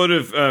what I thought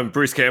of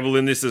Bruce Campbell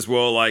in this as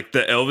well? Like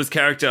the Elvis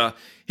character,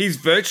 he's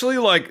virtually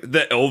like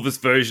the Elvis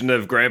version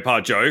of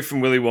Grandpa Joe from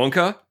Willy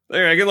Wonka. I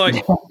reckon, like,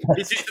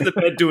 he sits in the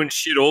bed doing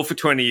shit all for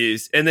 20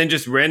 years and then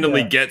just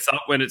randomly gets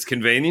up when it's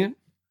convenient.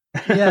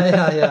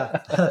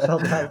 Yeah. I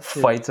felt that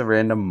too. Fights a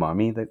random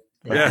mummy.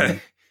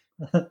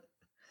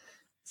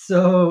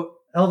 So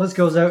Elvis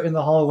goes out in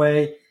the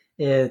hallway.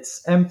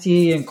 It's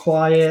empty and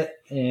quiet,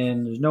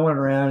 and there's no one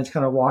around. He's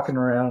kind of walking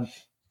around.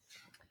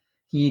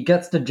 He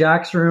gets to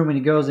Jack's room, and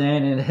he goes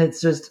in, and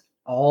it's just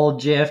all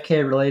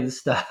JFK related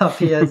stuff.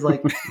 He has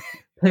like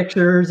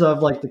pictures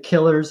of like the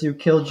killers who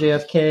killed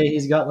JFK.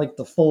 He's got like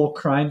the full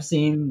crime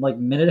scene, like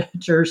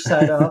miniature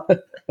set up.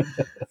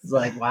 It's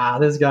like, wow,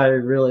 this guy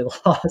really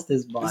lost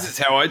his mind. This is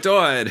how I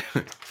died.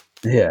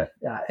 Yeah.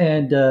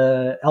 And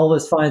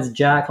Elvis finds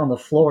Jack on the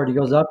floor, and he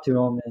goes up to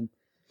him, and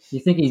you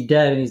think he's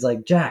dead, and he's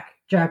like, Jack,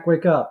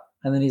 wake up.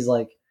 And then he's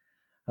like,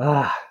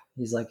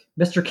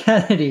 Mr.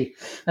 Kennedy.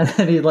 And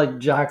then he like,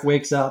 Jack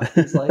wakes up.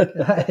 He's like,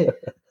 hey.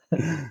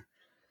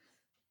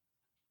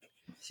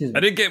 Excuse me. I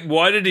didn't get,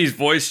 why did his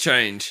voice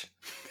change?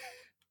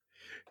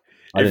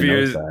 If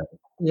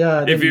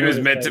he was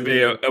meant to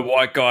be a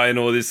white guy and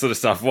all this sort of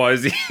stuff, why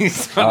is he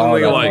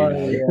suddenly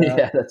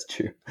yeah, that's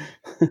true.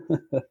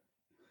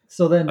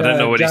 So then I don't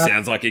know what he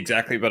sounds like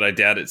exactly, but I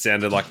doubt it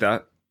sounded like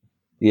that.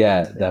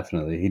 Yeah,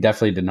 definitely. He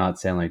definitely did not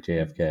sound like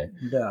JFK.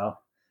 No.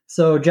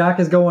 So Jack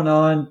is going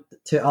on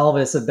to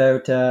Elvis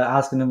about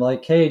asking him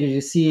like, "Hey, did you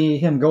see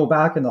him go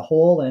back in the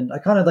hole?" And I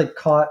kind of like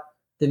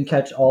didn't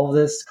catch all of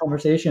this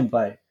conversation,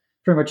 but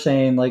pretty much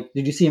saying like,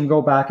 "Did you see him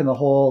go back in the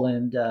hole?"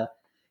 And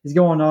he's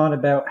going on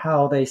about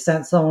how they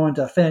sent someone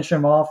to finish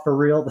him off for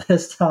real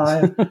this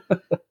time,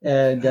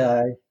 and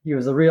he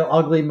was a real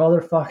ugly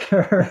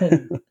motherfucker.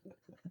 And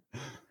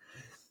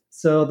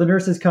so the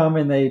nurses come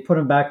and they put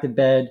him back to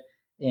bed,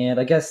 and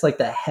I guess like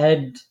the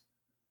head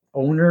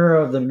owner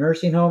of the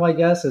nursing home, I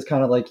guess, is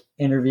kind of like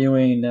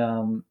interviewing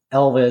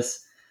Elvis,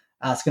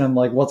 asking him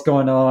like what's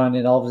going on,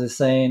 and Elvis is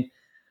saying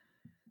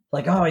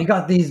like, "Oh, you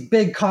got these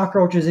big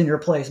cockroaches in your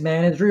place,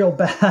 man. It's real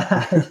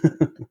bad."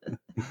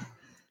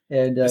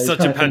 And it's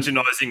such a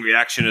patronizing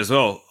reaction as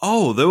well.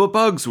 Oh, there were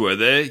bugs, were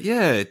there?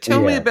 Yeah,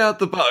 tell me about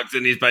the bugs.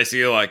 And he's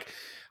basically like,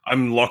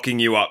 "I'm locking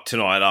you up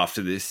tonight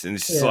after this." And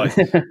it's just like,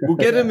 "We'll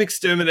get them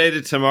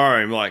exterminated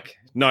tomorrow." I'm like,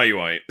 "No, you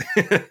won't."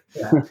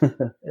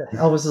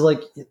 Elvis is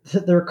like,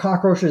 "There are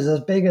cockroaches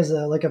as big as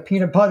like a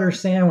peanut butter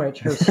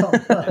sandwich or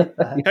something like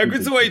that. How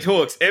good's the way he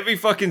talks? Every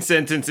fucking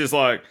sentence is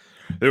like,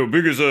 "They were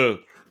big as a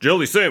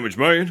jelly sandwich,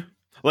 man."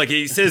 Like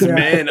he says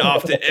 "man"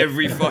 after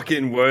every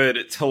fucking word.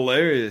 It's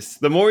hilarious.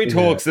 The more he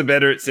talks, the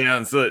better it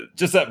sounds.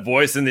 Just that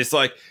voice and this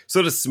like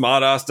sort of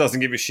smart ass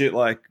doesn't give a shit.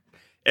 Like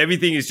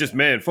everything is just,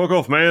 "Man, fuck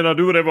off, man. I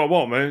do whatever I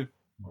want, man."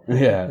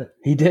 Yeah,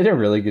 he did a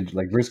really good.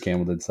 Like Bruce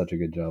Campbell did such a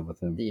good job with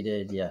him. He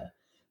did, yeah.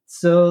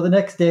 So the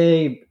next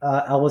day,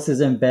 Elvis is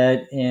in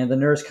bed, and the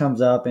nurse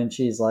comes up, and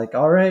she's like,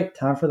 "All right,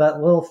 time for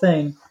that little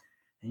thing."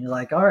 And you're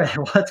like, "All right,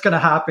 what's gonna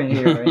happen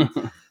here?"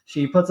 And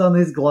she puts on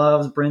these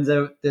gloves, brings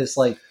out this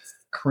like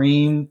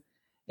cream,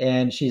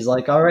 and she's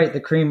like, "All right, the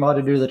cream ought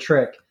to do the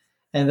trick."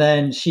 And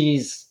then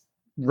she's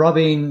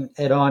rubbing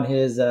it on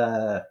his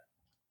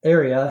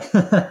area,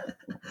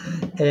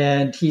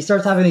 and he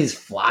starts having these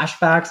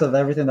flashbacks of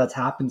everything that's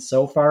happened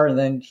so far, and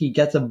then he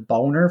gets a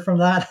boner from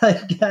that, I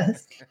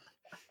guess.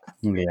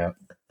 Yeah.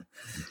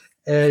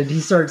 And he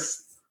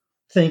starts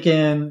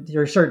thinking,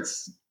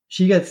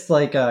 she gets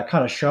like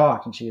kind of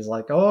shocked, and she's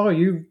like, "Oh,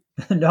 you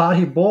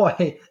naughty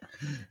boy."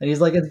 And he's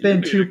like, "It's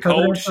been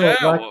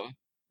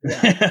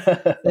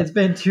it's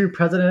been 2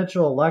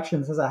 presidential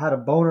elections since I had a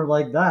boner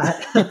like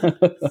that."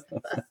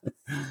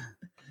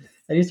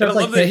 And he starts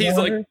like, he's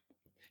like,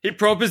 he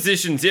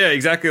propositions, yeah,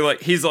 exactly. Like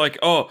he's like,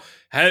 "Oh,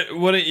 why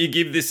don't you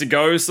give this a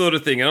go," sort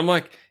of thing. And I'm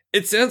like,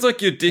 it sounds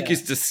like your dick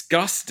is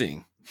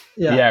disgusting.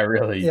 Yeah,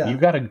 really. Yeah. You've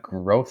got a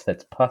growth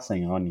that's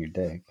pussing on your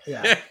dick.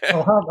 Yeah,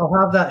 I'll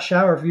have that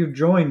shower if you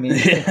join me.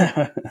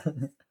 Yeah.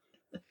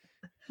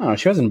 Oh,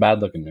 she wasn't a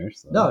bad looking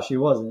nurse, though. No, she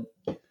wasn't.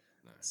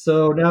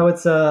 So now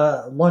it's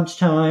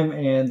lunchtime,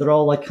 and they're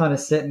all like kind of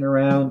sitting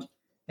around,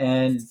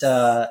 and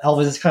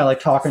Elvis is kind of like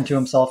talking to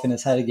himself in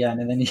his head again,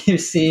 and then you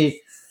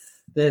see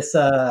this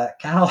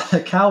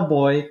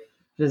cowboy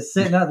just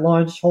sitting at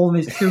lunch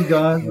holding these 2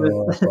 guns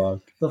with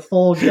the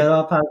full get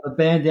up, has the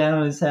bandana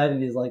on his head,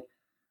 and he's like,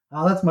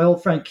 "Oh, that's my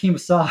old friend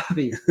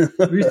Kemosabe.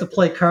 We used to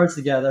play cards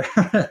together."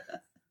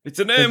 It's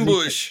an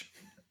ambush.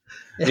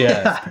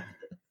 Yeah.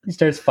 He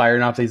starts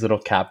firing off these little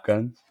cap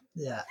guns.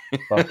 Yeah.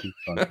 Fucking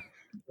fun.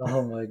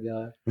 Oh my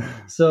god.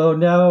 So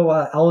now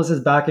Elvis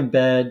is back in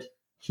bed.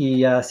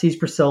 He sees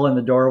Priscilla in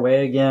the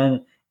doorway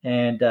again,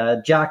 and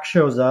Jack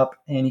shows up,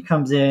 and he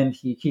comes in.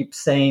 He keeps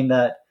saying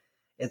that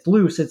it's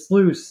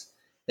loose.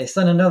 They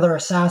sent another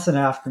assassin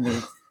after me.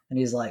 And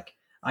he's like,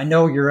 "I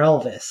know you're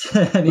Elvis."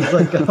 And he's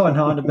like going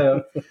on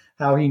about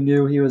how he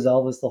knew he was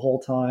Elvis the whole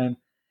time.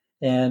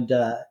 And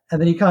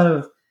then he kind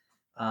of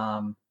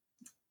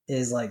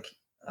is like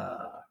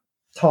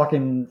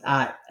talking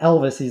at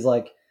Elvis. He's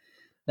like,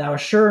 "Now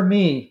assure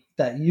me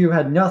that you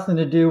had nothing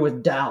to do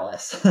with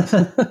Dallas."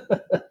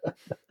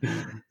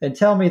 "And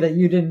tell me that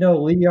you didn't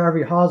know Lee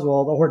Harvey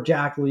Oswald or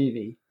Jack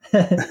Levy."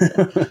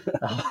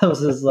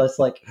 Elvis is just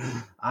like,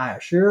 "I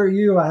assure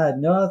you I had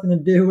nothing to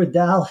do with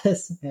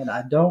Dallas, and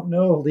I don't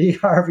know Lee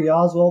Harvey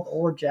Oswald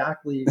or Jack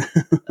Levy."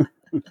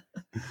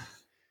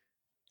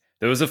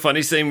 There was a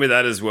funny scene with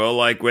that as well,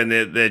 like when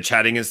they're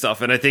chatting and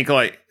stuff. And I think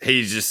like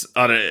he's just,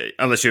 I don't,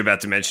 unless you're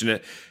about to mention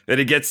it, that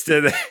he gets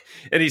to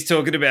and he's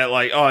talking about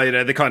like, oh, you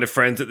know, the kind of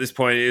friends at this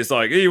point is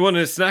like, "Oh, you want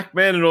a snack,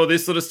 man?" and all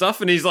this sort of stuff.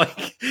 And he's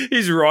like,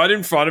 he's right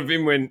in front of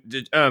him when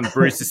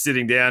Bruce is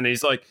sitting down. And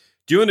he's like,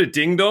 "Do you want a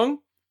ding dong?"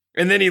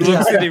 And then he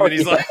looks at him and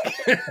he's like,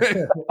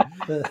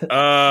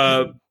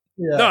 no,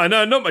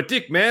 not my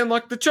dick, man,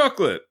 like the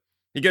chocolate.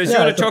 He goes, "You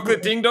want a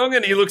chocolate ding dong?"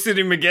 And he looks at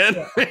him again.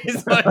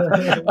 He's like,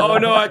 "Oh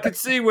no, I could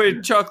see where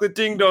chocolate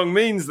ding dong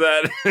means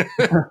that."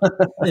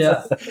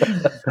 Yeah.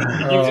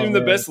 Gives him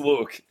the best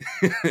look.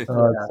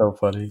 Oh, it's so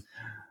funny.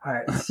 All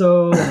right.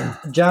 So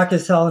Jack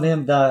is telling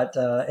him that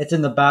it's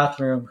in the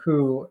bathroom.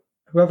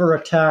 Whoever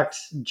attacked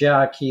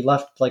Jack, he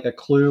left like a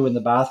clue in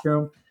the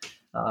bathroom.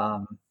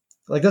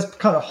 Like this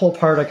kind of whole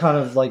part, I kind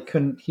of like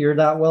couldn't hear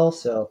that well.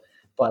 So,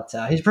 but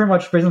he's pretty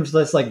much brings him to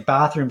this like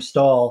bathroom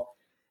stall.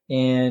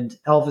 And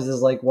Elvis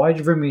is like, "Why'd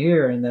you bring me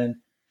here?" And then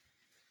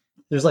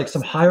there's like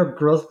some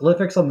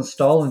hieroglyphics on the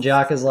stall, and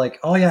Jack is like,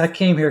 "Oh yeah, I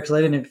came here because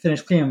I didn't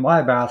finish cleaning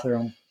my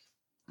bathroom.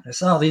 I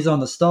saw these on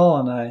the stall,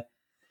 and I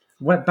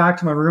went back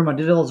to my room. I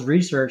did all this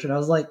research, and I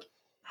was like,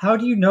 how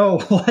do you know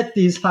what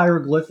these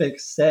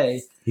hieroglyphics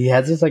say?" He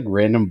has this like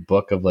random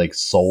book of like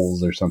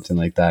souls or something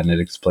like that, and it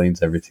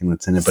explains everything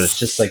that's in it. But it's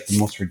just like the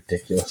most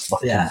ridiculous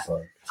fucking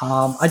book.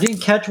 I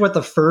didn't catch what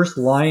the first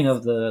line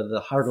of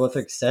the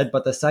hieroglyphics said,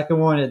 but the second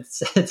one it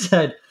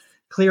said,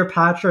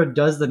 "Cleopatra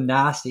does the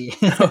nasty."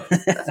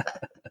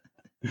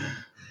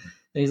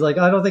 And he's like,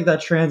 I don't think that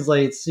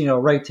translates,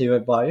 right to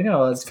it, but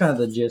it's kind of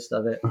the gist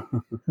of it.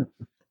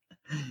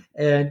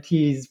 And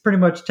he's pretty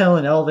much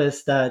telling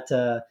Elvis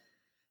that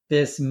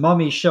this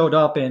mummy showed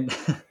up and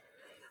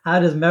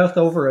had his mouth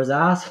over his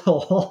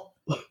asshole.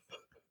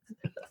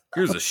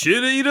 He was a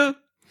shit eater?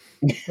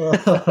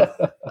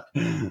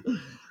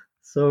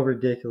 So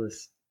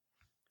ridiculous.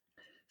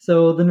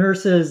 So the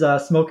nurse is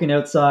smoking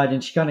outside,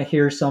 and she kind of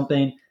hears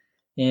something,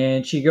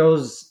 and she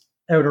goes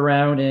out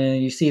around,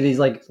 and you see these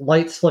like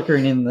lights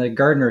flickering in the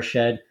gardener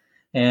shed,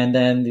 and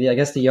then I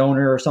guess the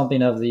owner or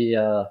something of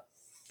the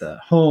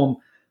home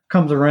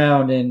comes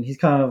around, and he's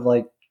kind of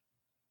like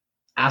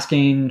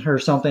asking her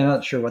something. I'm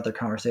not sure what their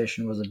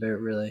conversation was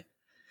about really,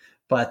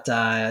 but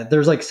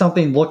there's like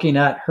something looking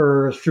at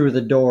her through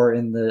the door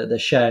in the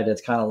shed.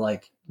 It's kind of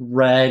like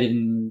red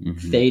and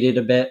faded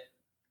a bit.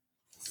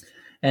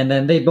 And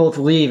then they both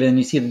leave, and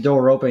you see the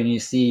door open, and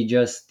you see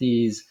just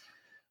these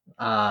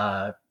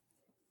like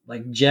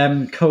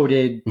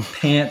gem-coated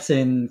pants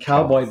and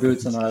cowboy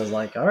boots. And I was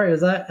like, all right,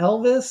 is that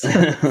Elvis?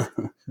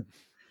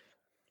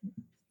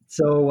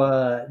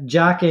 So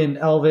Jack and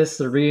Elvis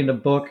are reading a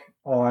book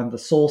on the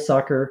soul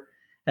sucker.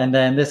 And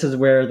then this is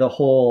where the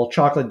whole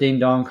chocolate ding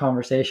dong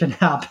conversation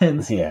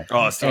happens. Yeah.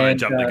 Oh, sorry, I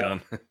jumped the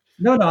gun.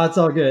 No, it's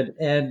all good.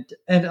 And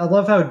I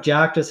love how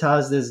Jack just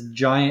has this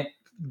giant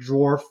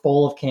drawer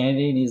full of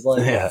candy, and he's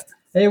like,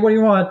 "Hey, what do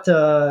you want?"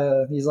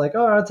 He's like,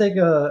 "Oh, I'll take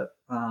a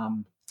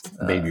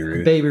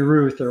Baby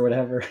Ruth or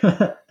whatever."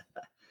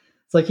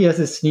 It's like he has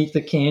to sneak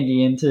the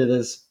candy into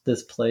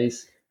this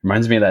place.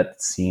 Reminds me of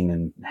that scene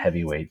in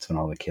Heavyweights when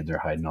all the kids are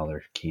hiding all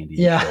their candy.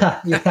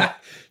 Yeah.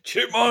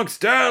 Chipmunks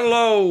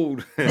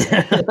download.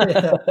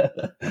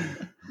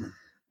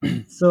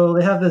 So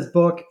they have this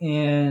book,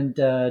 and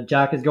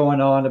Jack is going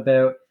on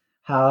about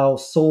how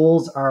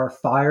souls are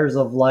fires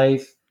of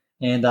life,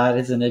 and that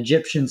is an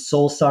Egyptian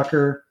soul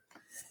sucker.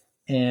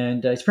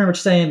 And he's pretty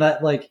much saying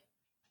that like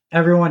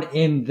everyone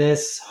in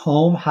this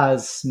home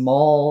has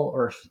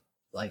small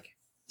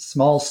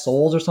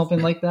souls or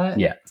something like that.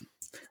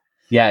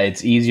 Yeah,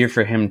 it's easier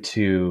for him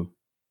to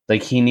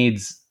like he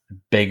needs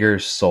bigger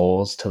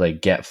souls to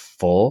like get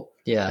full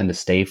and to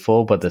stay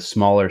full, but the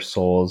smaller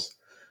souls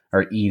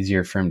are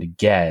easier for him to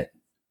get,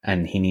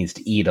 and he needs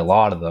to eat a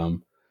lot of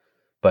them.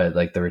 But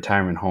like the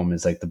retirement home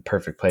is like the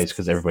perfect place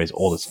because everybody's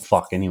old as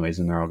fuck anyways,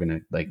 and they're all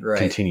gonna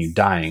continue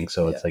dying.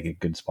 So it's like a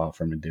good spot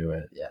for him to do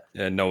it.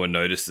 Yeah, no one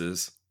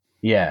notices.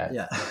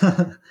 Yeah.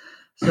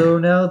 So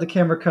now the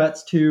camera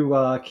cuts to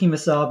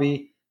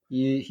Kemosabe.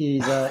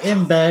 He's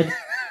in bed,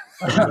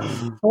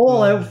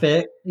 full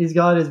outfit. He's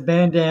got his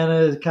bandana,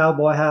 his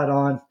cowboy hat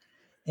on,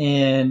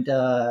 and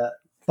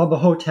Bubba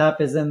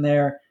Ho-Tep is in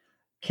there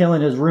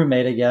killing his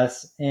roommate, I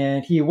guess.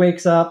 And he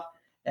wakes up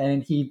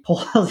and he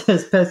pulls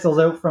his pistols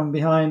out from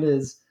behind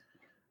his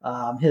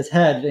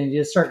head, and he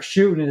just starts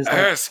shooting, and it's like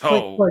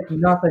asshole. Click,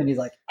 nothing. He's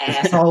like,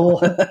 asshole.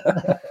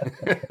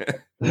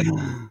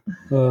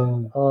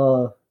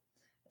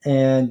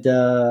 And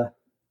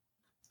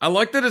I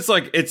like that it's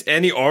like it's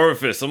any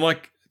orifice. I'm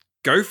like,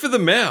 go for the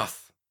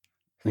mouth.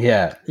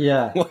 Yeah.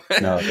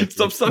 No,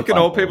 stop sucking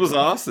old people's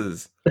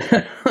asses.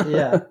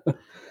 Yeah.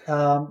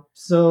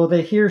 So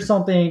they hear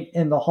something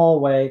in the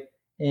hallway,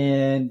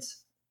 and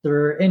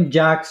they're in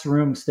Jack's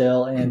room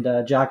still,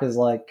 and Jack is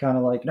like kind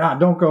of like, nah,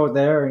 don't go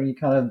there, and he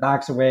kind of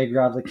backs away,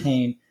 grabs a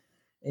cane,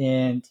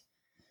 and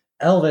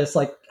Elvis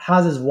like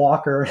has his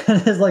walker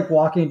and is like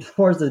walking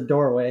towards the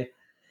doorway,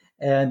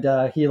 and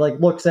he like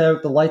looks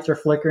out, the lights are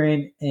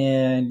flickering,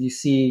 and you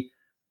see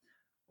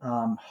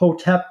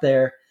Ho-Tep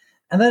there,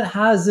 and then it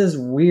has this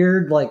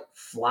weird like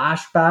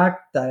flashback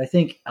that I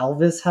think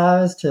Elvis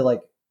has to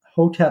like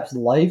Ho-Tep's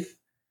life.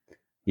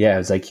 Yeah, it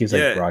was like he was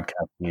like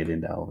broadcasting it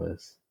into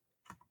Elvis.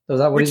 So is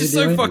that what Which is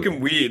so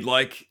fucking weird.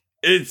 Like,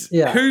 it's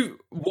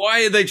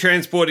why are they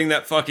transporting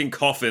that fucking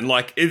coffin?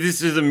 Like, if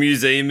this is a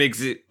museum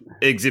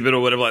exhibit or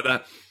whatever like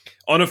that,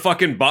 on a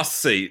fucking bus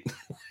seat.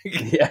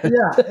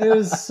 It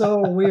was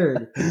so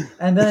weird.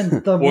 And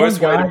then the worst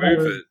one guy way to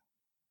move it.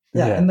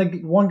 And the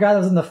one guy that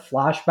was in the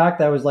flashback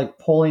that was like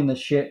pulling the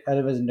shit out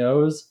of his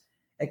nose,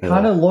 it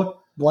kind of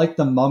looked like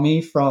the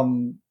mummy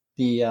from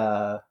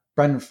the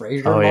Brendan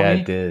Fraser mummy. Yeah,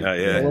 it did. Oh,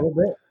 yeah. A little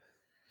bit.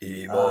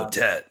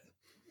 Emotet.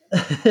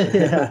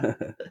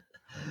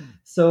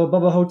 So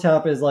Bubba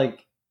Ho-Tep is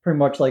like pretty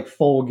much like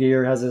full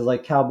gear, has his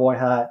like cowboy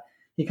hat.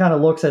 He kind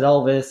of looks at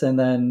Elvis and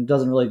then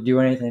doesn't really do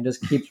anything,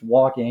 just keeps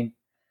walking.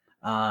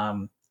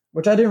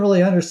 Which I didn't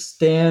really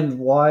understand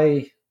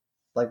why,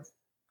 like,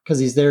 because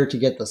he's there to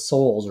get the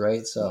souls,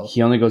 right? So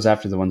he only goes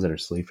after the ones that are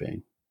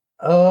sleeping.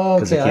 Oh,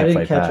 'Cause they okay. I can't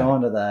didn't fight catch back.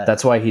 on to that.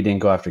 That's why he didn't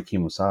go after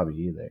Kemosabe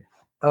either.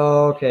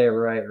 Oh, okay,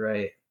 right.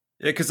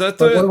 Yeah, because I But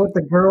what thought, about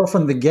the girl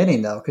from the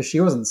beginning though? Because she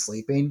wasn't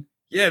sleeping.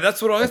 yeah,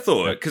 that's what I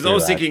thought. that's Because I true,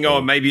 was thinking, actually.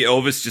 oh, maybe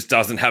Elvis just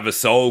doesn't have a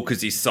soul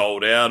because he's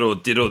sold out or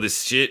did all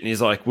this shit, and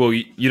he's like, well,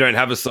 you don't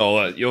have a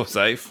soul, you're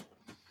safe.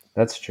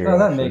 That's true. Oh,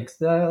 that actually.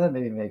 that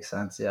maybe makes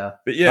sense. Yeah.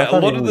 But I yeah, a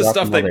thought lot he of was the up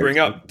stuff they while bring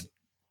were up,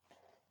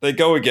 they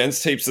go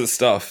against heaps of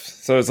stuff.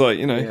 So it's like,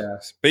 Yeah.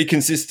 be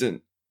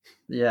consistent.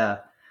 Yeah.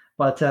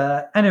 But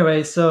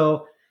anyway,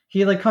 so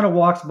he like kind of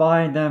walks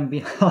by, and then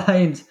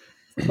behind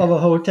Bubba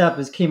Ho-Tep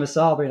is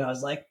Kemosabe, and I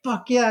was like,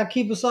 "Fuck yeah,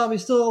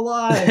 Kemosabe's still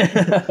alive!"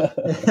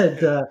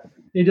 And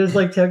he just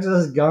like takes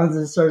his guns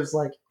and starts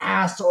like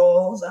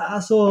assholes.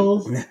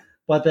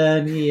 But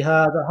then he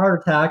has a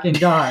heart attack and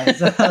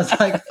dies. I was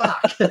like,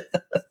 "Fuck!"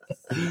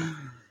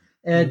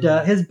 And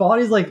his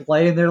body's like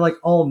laying there like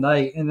all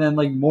night, and then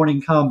like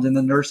morning comes, and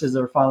the nurses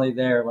are finally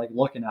there, like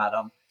looking at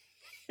him.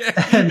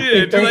 Yeah, they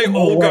do take they him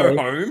all go away.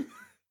 home?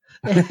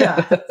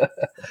 Yeah.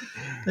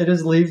 They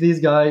just leave these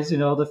guys,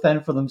 to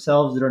fend for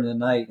themselves during the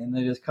night, and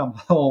they just come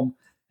home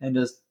and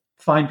just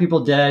find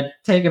people dead,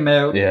 take them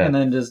out, Yeah. and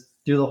then just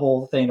do the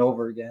whole thing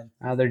over again.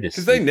 They're just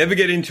Because they never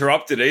get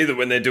interrupted either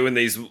when they're doing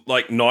these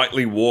like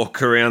nightly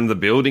walk around the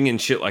building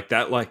and shit like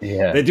that. Like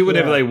Yeah. they do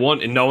whatever Yeah. they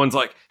want, and no one's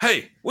like,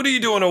 "Hey, what are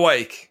you doing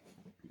awake?"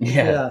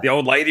 Yeah. The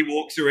old lady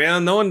walks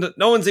around. No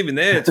one's even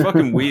there. It's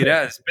fucking weird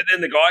as. But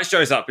then the guy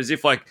shows up as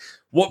if like,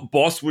 what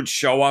boss would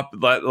show up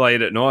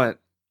late at night?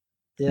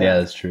 Yeah,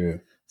 that's true.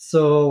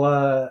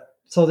 So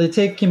they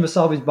take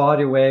Kemosabe's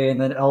body away,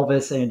 and then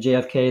Elvis and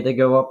JFK, they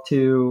go up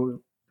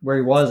to where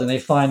he was, and they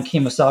find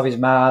Kemosabe's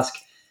mask,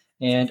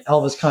 and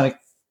Elvis kind of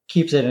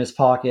keeps it in his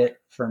pocket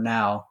for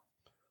now.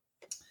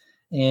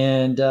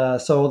 And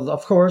so,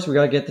 of course, we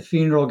got to get the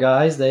funeral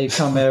guys. They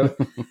come out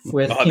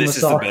with Oh, this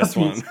is the best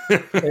one.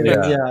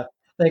 Yeah.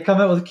 They come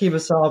out with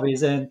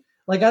Kemosabe's, and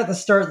like at the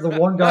start, the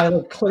one guy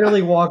like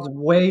clearly walks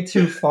way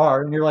too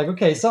far, and you're like,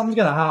 okay, something's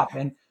gonna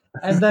happen.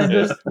 And then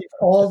just he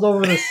falls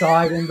over the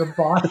side, and the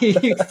body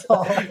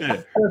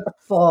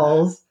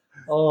falls.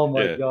 Oh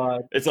my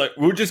god! It's like,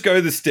 we'll just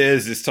go the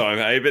stairs this time,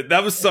 hey? But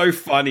that was so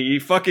funny. He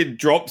fucking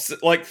drops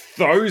it, like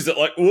throws it,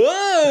 like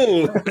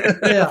whoa!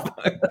 Yeah.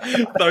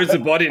 Throws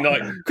the body and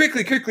like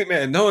quickly,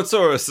 man! No one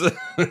saw us.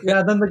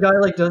 Yeah. Then the guy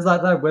like does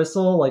that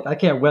whistle. Like I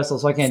can't whistle,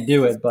 so I can't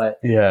do it. But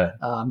Yeah.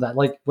 that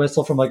like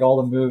whistle from like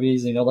all the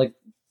movies, like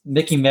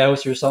Mickey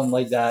Mouse or something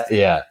like that.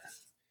 Yeah.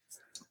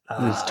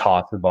 Just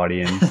toss the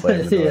body in.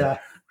 Slam the door.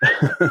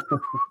 Yeah.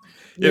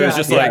 It was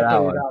just yeah, like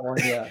that one,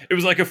 yeah. it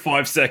was like a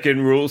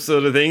 5-second rule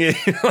sort of thing.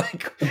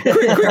 Like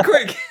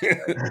quick.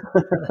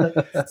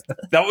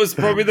 That was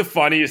probably the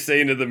funniest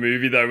scene of the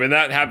movie, though, when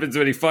that happens,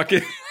 when he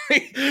fucking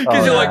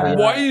because you're like,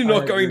 why are you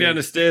not going down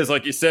the stairs?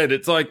 Like you said,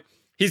 it's like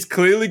he's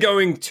clearly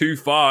going too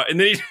far, and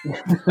then he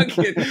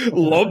fucking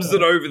lobs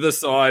it over the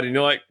side, and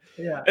you're like,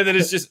 Yeah. and then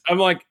it's just, I'm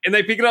like, and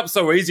they pick it up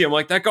so easy. I'm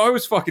like, that guy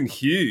was fucking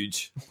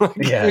huge.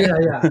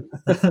 Yeah.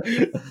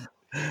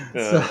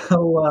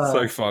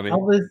 So funny.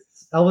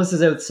 Elvis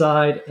is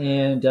outside,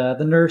 and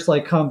the nurse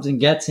like comes and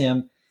gets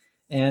him,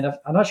 and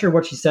I'm not sure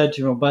what she said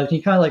to him, but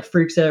he kind of like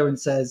freaks out and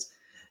says,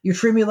 "You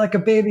treat me like a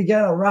baby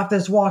again, I'll wrap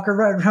this walker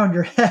right around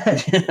your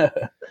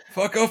head."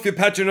 Fuck off, you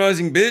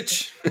patronizing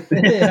bitch.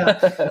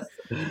 Yeah.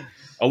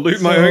 I'll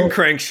loot my own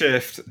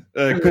crankshaft.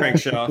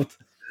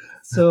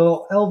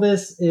 So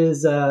Elvis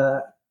is,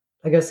 I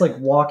guess, like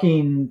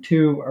walking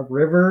to a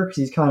river because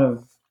he's kind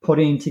of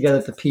putting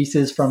together the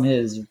pieces from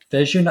his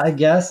vision, I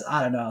guess.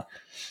 I don't know.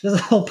 This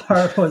whole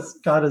part was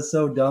kind of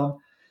so dumb.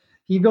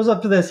 He goes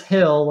up to this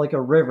hill, like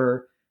a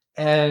river,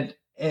 and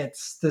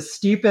it's the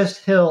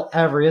steepest hill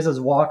ever. He has his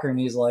walker, and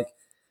he's like,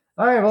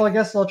 all right, well, I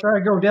guess I'll try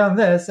to go down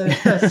this. And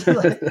he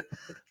like,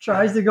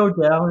 tries to go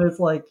down. It's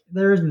like,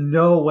 there's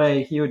no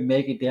way he would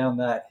make it down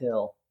that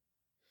hill.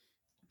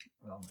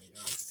 Oh, my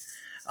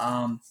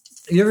God.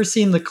 Have you ever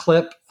seen the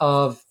clip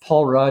of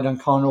Paul Rudd on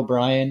Conan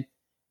O'Brien?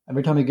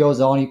 Every time he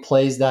goes on, he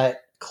plays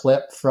that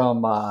clip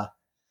from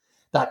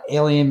that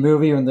Alien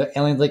movie when the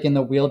alien's like in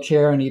the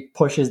wheelchair and he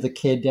pushes the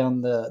kid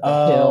down the hill.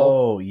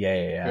 Oh,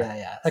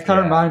 yeah. That kind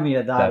of reminded me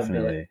of that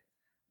Definitely.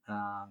 a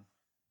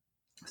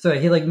bit. So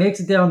he like makes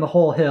it down the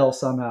whole hill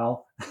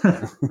somehow.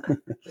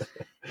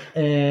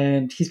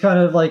 And he's kind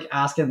of like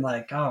asking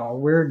like, oh,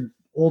 where'd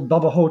old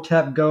Bubba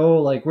Ho-Tep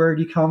go? Like, where'd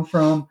he come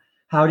from?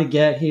 How'd he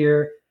get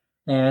here?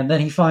 And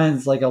then he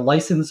finds like a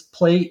license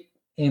plate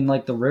in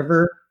like the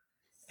river.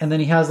 And then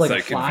he has like So a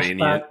flashback.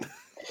 convenient.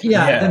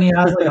 Yeah, then he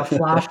has like a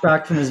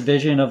flashback from his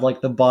vision of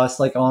like the bus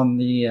like on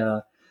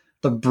the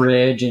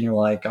bridge, and you're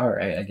like, all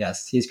right, I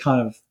guess he's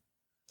kind of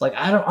like,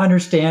 I don't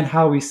understand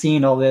how he's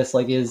seeing all this.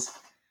 Like, is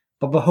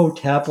Bubba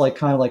Ho-Tep like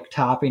kind of like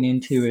tapping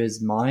into his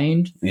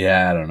mind?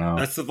 Yeah, I don't know.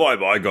 That's the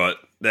vibe I got,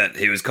 that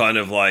he was kind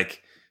of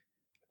like,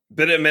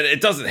 but I mean, it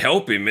doesn't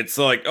help him. It's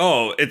like,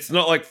 oh, it's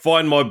not like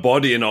find my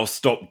body and I'll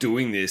stop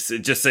doing this.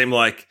 It just seemed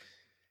like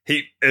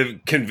a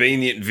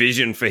convenient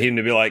vision for him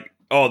to be like,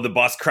 oh, the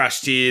bus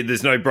crashed here,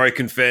 there's no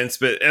broken fence.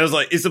 But I was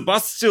like, is the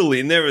bus still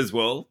in there as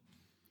well?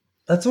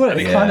 That's what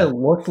it Yeah. kind of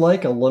looked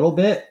like a little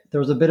bit. There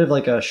was a bit of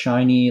like a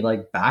shiny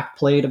like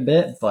backplate a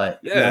bit, but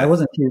Yeah. I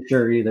wasn't too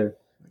sure either.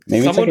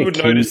 Maybe Someone it's like would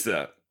a king, notice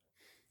that.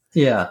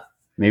 Yeah.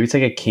 maybe it's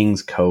like a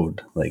king's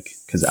code, like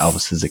because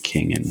Elvis is a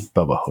king and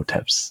Bubba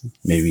Ho-Tep's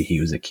maybe he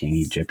was a king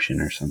Egyptian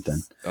or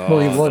something. Well,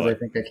 he was, like, I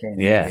think, a king.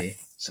 Yeah. Maybe.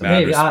 So Mad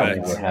Maybe, I don't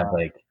respect. know. they have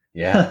like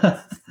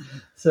yeah.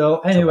 So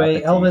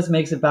anyway, Telepathy. Elvis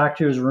makes it back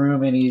to his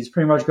room and he's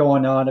pretty much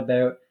going on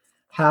about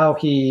how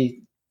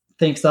he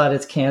thinks that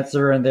it's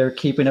cancer and they're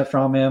keeping it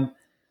from him,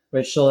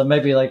 which so it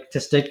might be like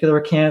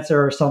testicular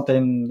cancer or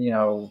something,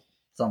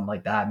 something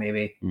like that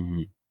maybe.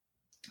 Mm-hmm.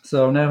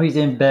 So now he's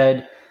in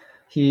bed.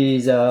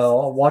 He's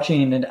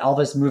watching an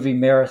Elvis movie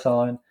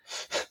marathon,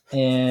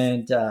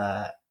 and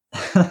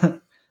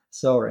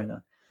so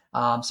random.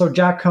 So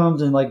Jack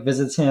comes and like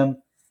visits him,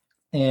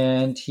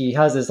 and he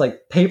has this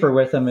like paper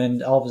with him,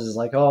 and Elvis is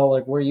like, "Oh,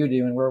 like what are you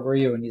doing? Where were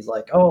you?" And he's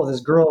like, "Oh, this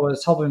girl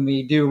was helping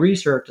me do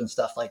research and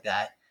stuff like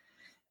that."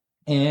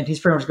 And he's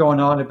pretty much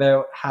going on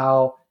about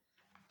how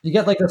you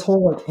get like this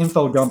whole like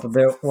info dump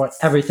about what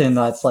everything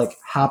that's like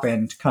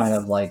happened, kind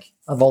of like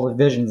of all the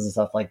visions and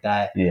stuff like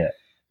that. Yeah.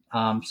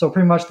 So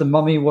pretty much the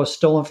mummy was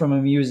stolen from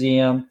a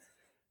museum,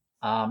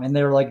 and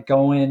they were like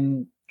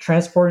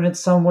transporting it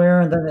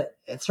somewhere, and then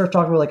it started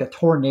talking about like a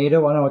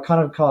tornado. I know I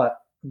kind of got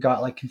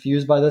like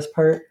confused by this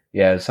part.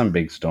 Yeah, it's some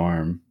big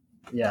storm.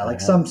 Yeah,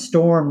 like some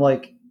storm,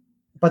 like,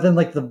 but then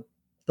like the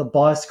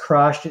bus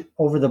crashed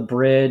over the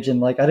bridge, and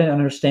like I didn't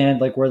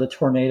understand like where the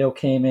tornado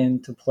came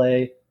into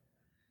play.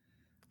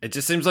 It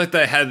just seems like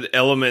they had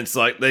elements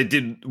like they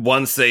did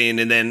one scene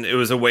and then it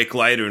was a week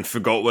later and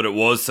forgot what it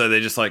was. So they're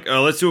just like,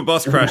 oh, let's do a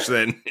bus crash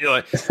then. You're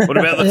like, what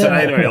about the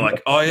tornado? You're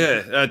like, oh,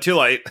 yeah, too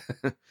late.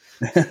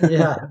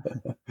 Yeah.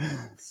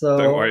 So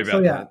Don't worry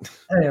about that.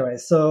 Anyway,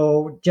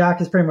 so Jack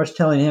is pretty much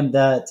telling him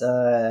that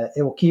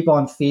it will keep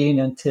on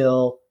feeding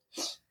until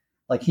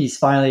like he's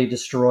finally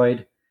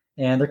destroyed.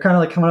 And they're kind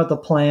of like coming up with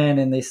the plan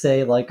and they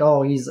say like,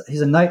 oh, he's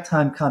a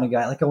nighttime kind of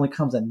guy, like only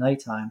comes at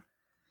nighttime.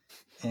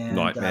 And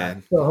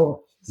Nightman.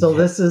 So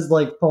this is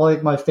like probably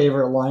my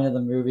favorite line of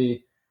the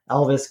movie.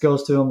 Elvis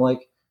goes to him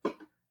like,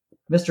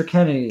 Mr.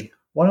 Kennedy,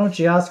 why don't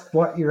you ask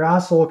what your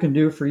asshole can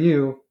do for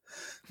you?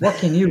 What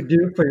can you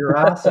do for your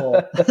asshole?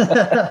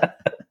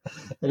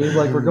 And he's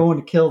like, we're going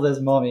to kill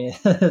this mummy.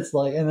 It's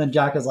like, and then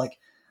Jack is like,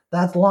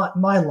 that's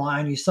my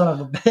line, you son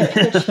of a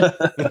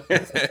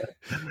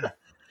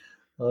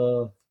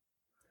bitch.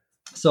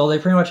 So they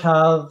pretty much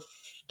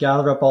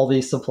gather up all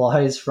these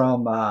supplies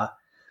from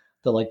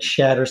the like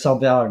shed or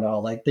something. I don't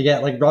know. Like they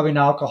get like rubbing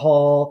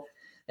alcohol.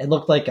 It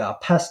looked like a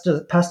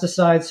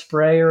pesticide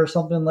spray or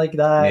something like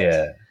that.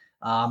 Yeah.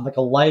 Like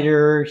a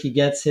lighter. He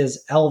gets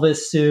his Elvis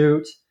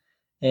suit,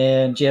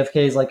 and JFK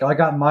is like, oh, I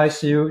got my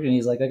suit, and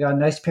he's like, I got a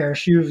nice pair of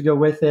shoes to go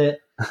with it.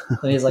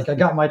 And he's like, I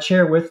got my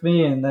chair with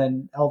me, and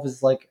then Elvis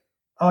is like,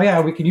 oh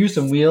yeah, we can use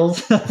some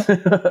wheels.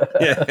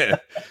 Yeah.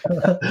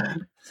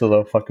 It's a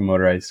little fucking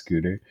motorized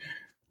scooter.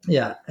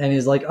 Yeah, and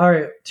he's like, all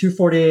right,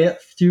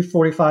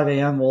 2:45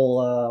 a.m.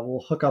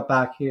 We'll hook up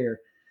back here,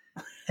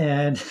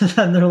 and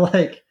then they're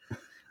like,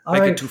 all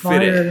Make it right, 250.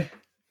 fire,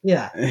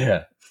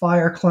 Yeah.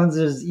 fire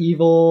cleanses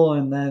evil,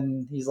 and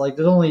then he's like,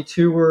 there's only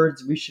 2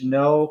 words we should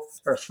know,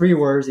 or 3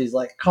 words. He's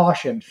like,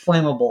 caution,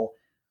 flammable,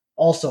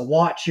 also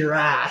watch your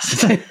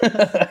ass.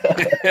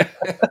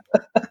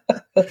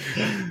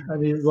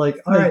 And he's like,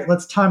 all right,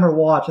 let's time our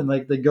watch, and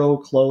like they go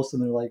close,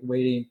 and they're like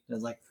waiting, and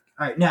it's like,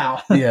 all right,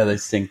 now. Yeah, they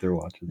sync their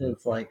watches.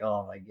 It's like,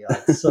 oh my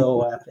god, it's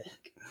so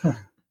epic.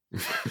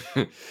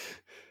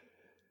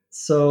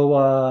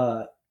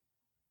 So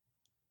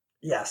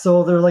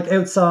so they're like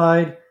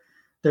outside.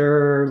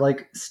 They're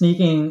like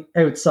sneaking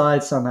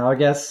outside somehow, I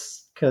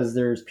guess, because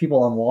there's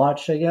people on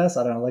watch, I guess.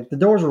 I don't know. Like the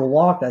doors were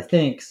locked, I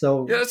think.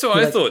 So Yeah, that's what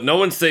I thought. No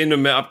one's seen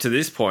them up to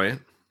this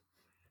point.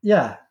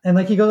 Yeah. And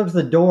like he goes up to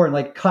the door and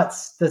like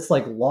cuts this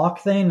like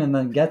lock thing and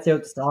then gets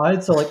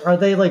outside. So like are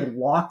they like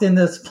locked in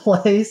this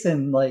place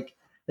and like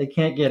they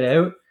can't get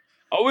out?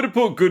 I would have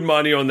put good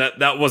money on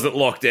that wasn't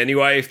locked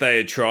anyway if they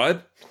had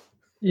tried.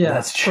 Yeah,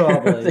 That's true.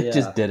 probably. They Yeah.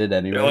 just did it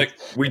anyway. They're like,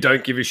 we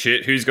don't give a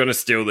shit. Who's going to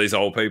steal these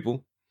old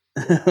people?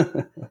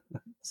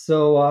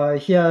 So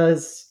he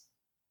has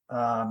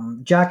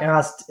Jack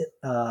asked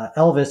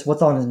Elvis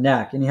what's on his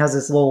neck, and he has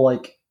this little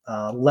like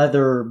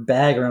leather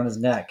bag around his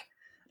neck.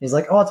 He's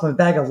like, "Oh, it's my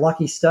bag of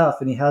lucky stuff,"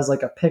 and he has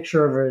like a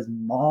picture of his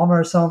mom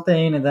or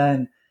something, and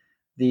then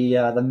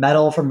the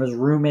medal from his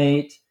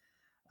roommate.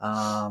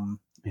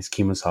 His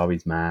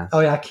Kemosabe's mask.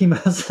 Oh yeah,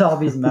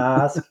 Kemosabe's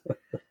mask,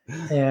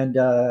 and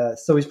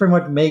so he's pretty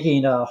much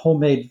making a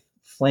homemade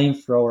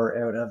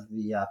flamethrower out of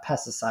the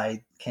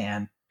pesticide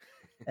can.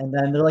 And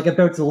then they're like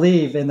about to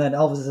leave, and then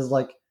Elvis is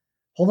like,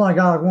 "Hold on, I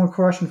got one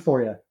question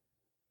for you,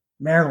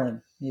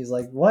 Marilyn." He's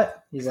like,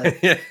 "What?" He's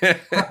like,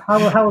 "How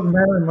was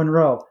Marilyn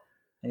Monroe?"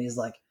 And he's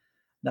like,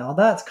 "Now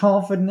that's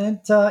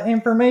confident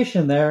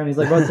information there." And he's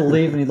like about to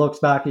leave, and he looks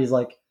back. And he's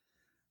like,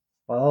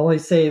 "Well, I'll only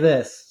say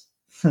this: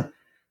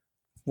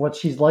 what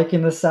she's like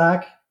in the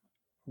sack,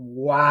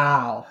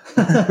 wow."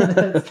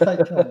 It's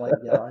like, oh my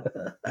god.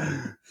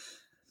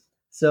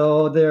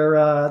 So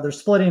they're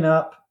splitting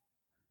up.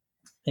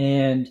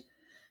 And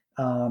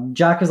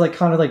Jack is like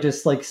kind of like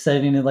just like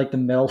sitting in like the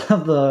middle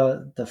of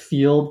the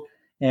field,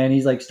 and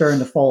he's like starting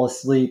to fall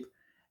asleep.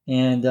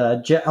 And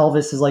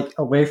Elvis is like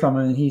away from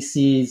him, and he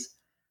sees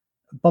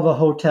Bubba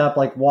Ho-Tep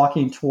like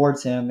walking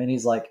towards him, and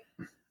he's like,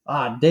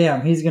 "Ah,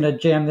 damn, he's gonna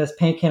jam this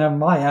paint can up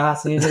my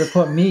ass, and he's gonna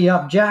put me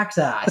up Jack's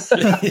ass."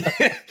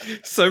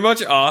 So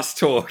much ass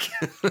talk.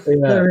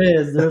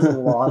 There's a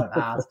lot of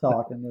ass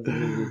talk in this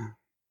movie.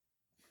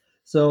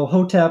 So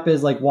Ho-Tep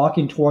is like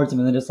walking towards him,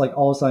 and then just like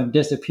all of a sudden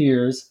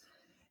disappears.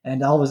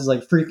 And Elvis is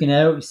like freaking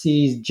out. He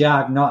sees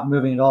Jack not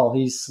moving at all.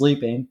 He's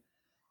sleeping.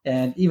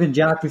 And even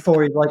Jack,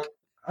 before he's like,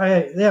 all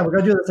right, yeah, we're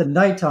going to do this at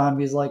nighttime.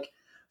 He's like,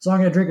 so I'm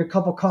going to drink a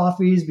couple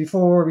coffees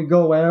before we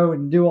go out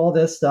and do all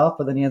this stuff.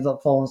 But then he ends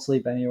up falling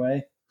asleep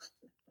anyway.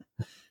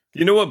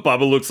 You know what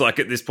Bubba looks like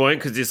at this point?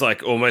 Because he's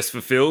like almost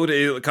fulfilled.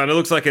 He kind of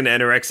looks like an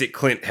anorexic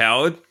Clint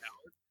Howard.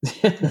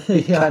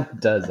 Yeah,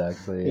 It does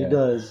actually. he Yeah.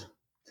 does.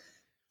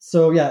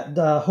 So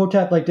yeah,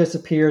 Ho-Tep like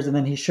disappears, and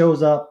then he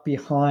shows up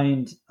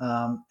behind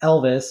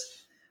Elvis.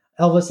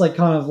 Elvis like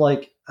kind of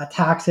like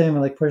attacks him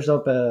and like pushes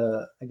up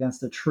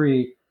against a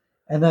tree,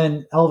 and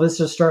then Elvis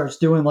just starts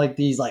doing like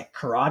these like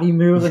karate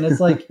moves, and it's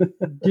like,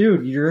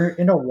 dude, you're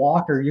in a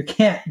walker, you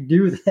can't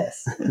do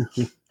this.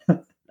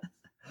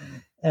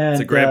 And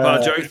It's a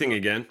grandpa joke thing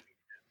again.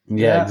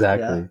 Yeah,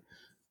 exactly. Yeah.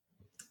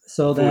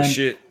 So then,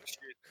 Bullshit.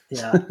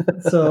 yeah.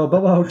 So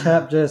Bubba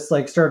Ho-Tep just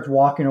like starts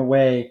walking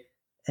away,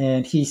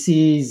 and he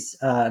sees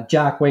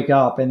Jack wake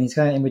up, and he's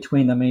kind of in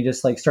between them, and he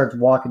just like starts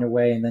walking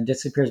away, and then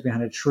disappears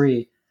behind a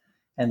tree.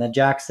 And then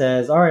Jack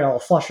says, "All right, I'll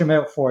flush him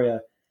out for you."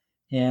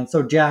 And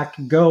so Jack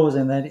goes,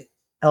 and then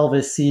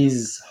Elvis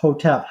sees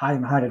Ho-Tep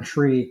hiding behind a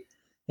tree,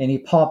 and he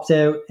pops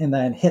out and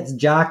then hits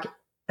Jack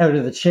out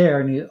of the chair,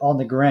 and he's on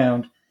the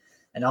ground.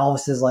 And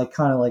Elvis is like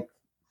kind of like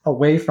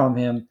away from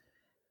him,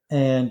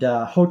 and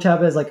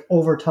Ho-Tep is like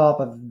over top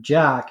of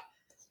Jack.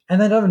 And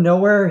then out of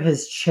nowhere,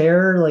 his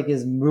chair like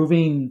is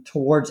moving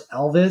towards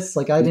Elvis.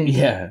 Like I didn't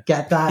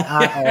get that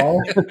at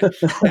all.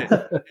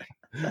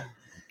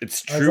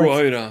 It's true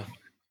odor.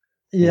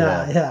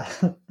 Yeah.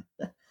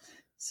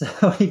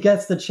 So he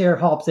gets the chair,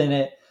 hops in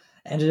it,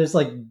 and just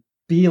like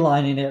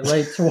beelining it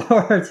right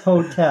towards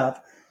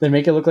Ho-Tep. They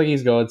make it look like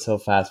he's going so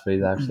fast, but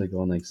he's actually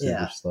going like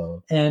super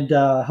slow. And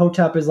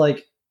Ho-Tep is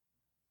like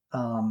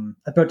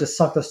about to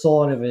suck the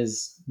soul out of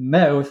his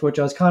mouth, which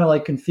I was kind of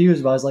like confused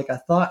about. I was like, I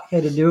thought he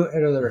had to do it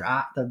out of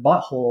their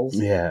buttholes.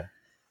 Yeah.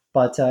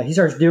 But he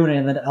starts doing it,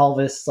 and then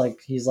Elvis, like,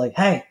 he's like,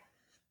 "Hey!"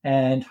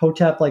 And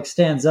Ho-Tep like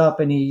stands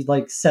up, and he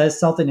like says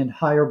something in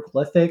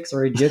hieroglyphics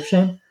or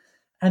Egyptian,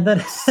 and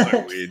then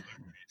So weird.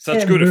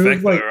 Such good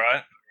effect, like, though,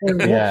 right?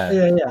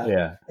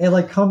 Yeah. It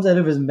like comes out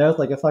of his mouth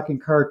like a fucking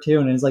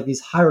cartoon, and it's like these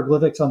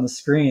hieroglyphics on the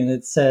screen.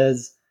 It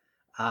says,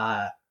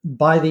 "By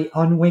the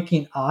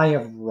unwinking eye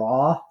of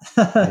Ra."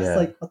 It's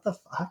like, what the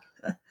fuck?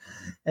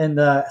 And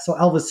so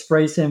Elvis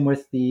sprays him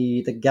with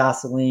the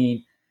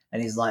gasoline,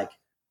 and he's like,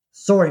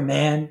 "Sorry,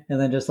 man," and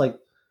then just like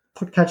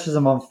catches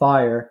him on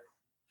fire.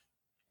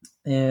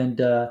 And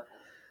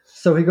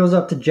so he goes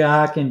up to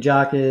Jack, and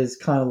Jack is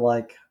kind of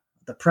like,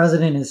 "The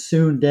president is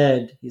soon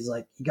dead." He's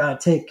like, "You got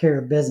to take care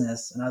of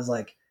business." And I was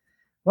like,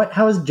 what?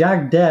 How is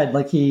Jack dead?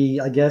 Like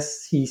I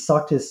guess he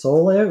sucked his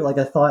soul out? Like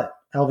I thought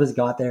Elvis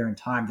got there in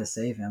time to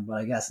save him, but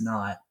I guess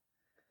not.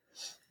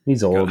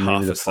 He's old. Got Maybe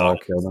half the a fall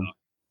suck. killed him.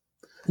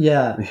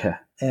 Yeah.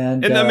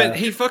 And I mean,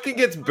 he fucking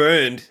gets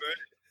burned,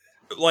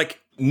 like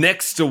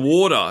next to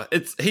water.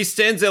 He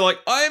stands there like,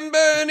 "I'm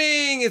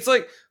burning." It's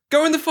like,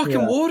 go in the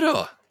fucking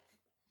water.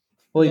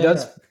 Well, he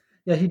does.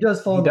 Yeah, he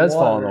does fall. He does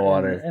fall in the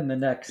water in the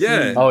next.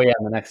 Yeah. Scene. Oh yeah,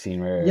 in the next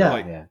scene, right? Yeah.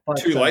 Like, But,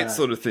 Too late,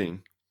 sort of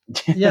thing.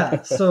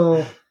 Yeah.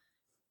 So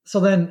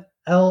then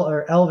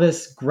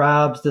Elvis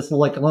grabs this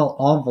like little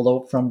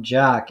envelope from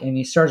Jack, and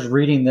he starts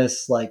reading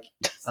this like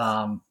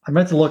I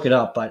meant to look it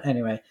up, but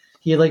anyway,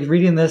 he like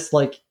reading this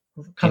like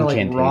kind of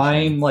like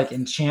rhyme like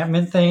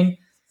enchantment thing.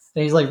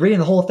 And he's like reading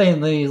the whole thing,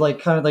 and then he like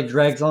kind of like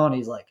drags on.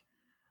 He's like,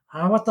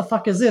 "What the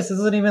fuck is this? This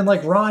isn't even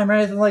like rhyme or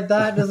anything like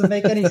that. It doesn't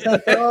make any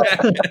sense at all."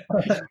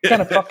 what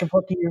kind of fucking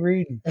book are you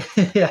reading?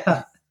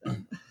 Yeah.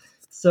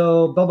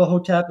 So Bubba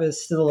Ho-Tep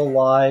is still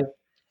alive.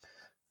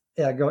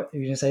 Yeah, go.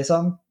 You gonna say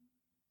something?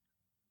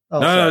 Oh,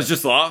 No, it's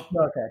just laugh.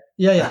 Okay.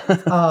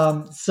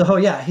 Yeah. So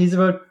yeah, he's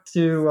about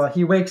to.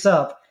 He wakes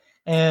up,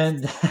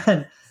 and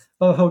then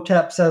Bubba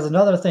Ho-Tep says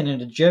another thing in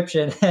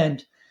Egyptian,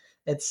 and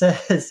it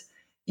says,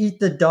 "Eat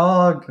the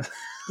dog."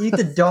 Eat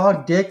the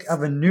dog dick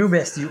of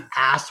Anubis, you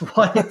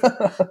asswipe.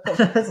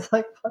 It's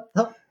like, what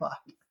the fuck?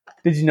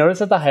 Did you notice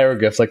that the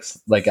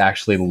hieroglyphs like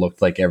actually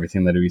looked like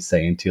everything that he was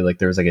saying too? Like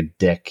there was like a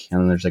dick,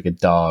 and then there's like a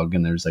dog,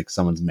 and there's like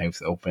someone's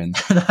mouth open.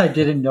 I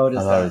didn't notice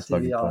I thought it that, was to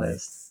be fucking funny.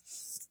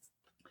 honest.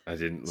 I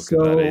didn't look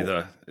at that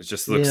either. It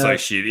just looks so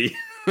shitty.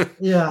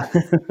 Yeah.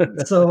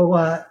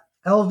 So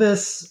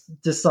Elvis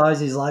decides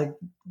he's like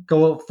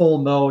go full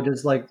mode,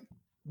 just like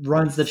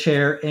runs the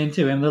chair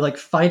into him. They're like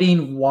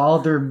fighting while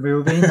they're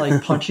moving,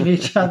 like punching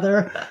each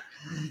other.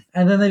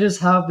 And then they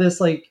just have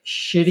this like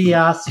shitty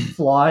ass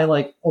fly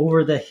like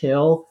over the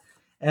hill.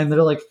 and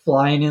they're like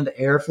flying in the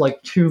air for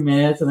like 2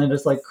 minutes and then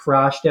just like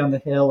crash down the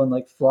hill and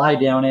like fly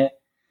down it.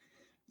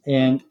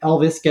 And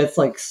Elvis gets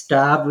like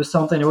stabbed with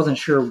something. I wasn't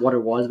sure what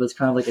it was, but it's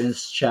kind of like in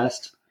his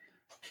chest.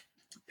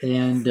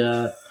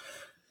 And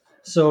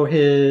so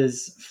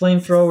his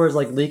flamethrower is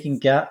like leaking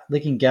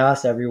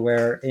gas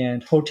everywhere.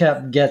 And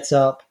Ho-Tep gets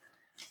up,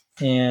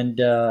 and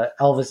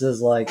Elvis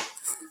is like,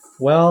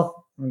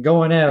 "Well, I'm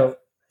going out."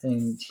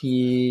 And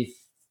he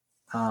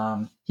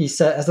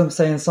said, as I'm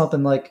saying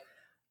something like,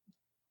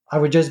 "I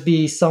would just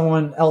be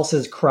someone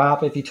else's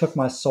crap if you took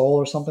my soul,"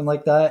 or something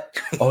like that.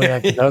 Oh yeah,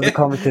 that was a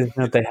conversation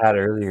that they had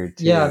earlier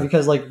too. Yeah,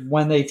 because like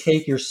when they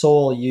take your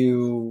soul,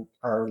 you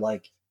are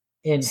like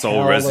in Soul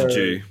hell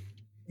residue.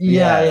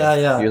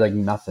 Yeah. You're like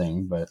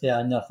nothing, but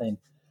Yeah, nothing.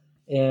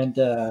 And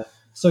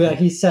so yeah,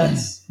 he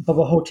sets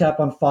Bubba Ho-Tep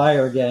on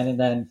fire again, and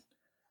then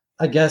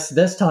I guess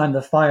this time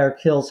the fire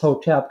kills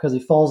Ho-Tep because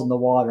he falls in the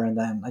water, and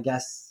then I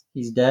guess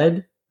he's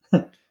dead.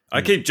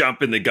 I keep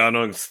jumping the gun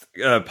on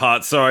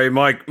parts. Sorry,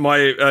 my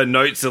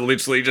notes are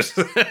literally just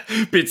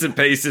bits and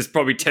pieces,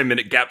 probably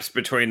 10-minute gaps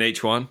between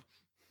each one.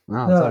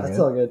 no, It's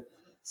all good.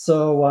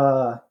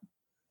 So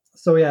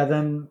yeah,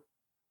 then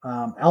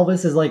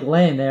Elvis is like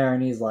laying there,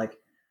 and he's like,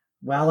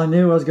 "Well, I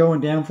knew I was going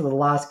down for the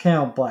last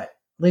count, but at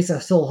least I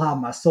still have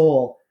my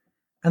soul."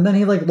 And then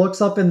he like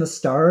looks up in the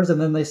stars, and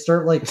then they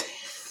start like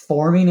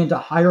forming into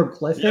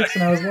hieroglyphics,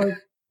 and I was like,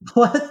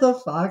 "What the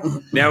fuck?"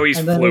 Now he's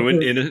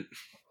fluent in it.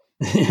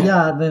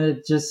 Yeah, and then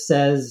it just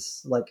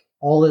says like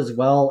all is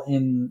well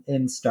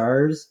in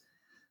stars.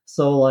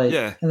 So like,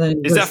 Yeah, and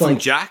then is that from like,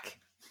 Jack?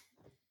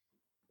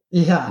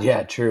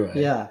 Yeah, true.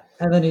 yeah,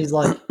 and then he's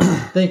like,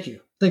 thank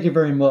you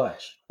very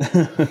much."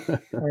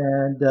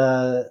 And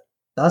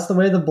that's the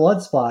way the blood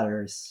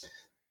splatters.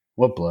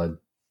 What blood?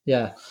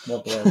 Yeah,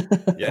 what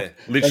blood? Yeah,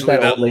 literally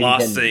that that old lady last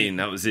getting- scene.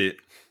 That was it.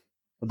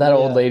 That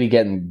old lady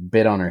getting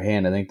bit on her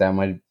hand. I think that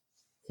might.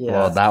 Yeah.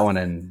 Well, that one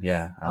and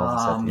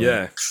Elvis.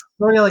 Yeah,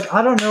 So yeah, like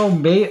I don't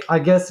know. I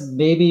guess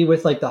maybe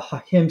with like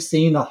him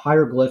seeing the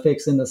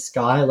hieroglyphics in the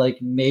sky, like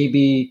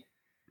maybe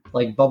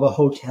like Bubba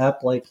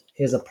Ho-Tep like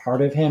is a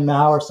part of him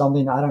now or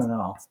something. I don't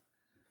know.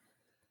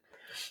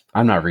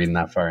 I'm not reading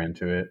that far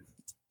into it.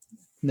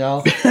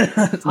 No,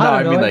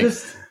 I mean, like,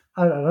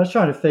 I don't know. I was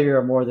trying to figure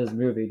out more of this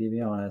movie, to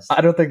be honest.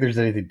 I don't think there's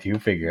anything to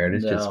figure out.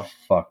 It's No. just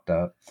fucked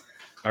up.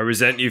 I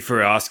resent you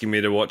for asking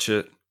me to watch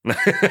it.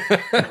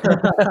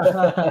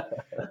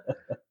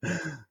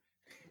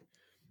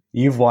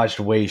 You've watched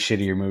way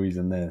shittier movies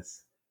than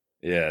this.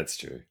 Yeah, it's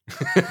true.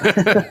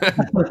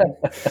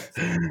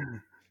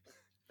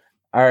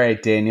 All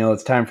right, Daniel,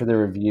 it's time for the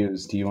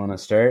reviews. Do you want to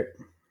start?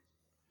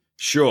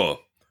 Sure.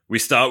 We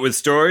start with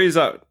stories.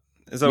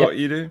 Is that what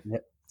you do?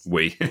 Yep.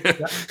 We.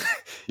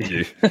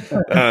 You.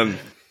 All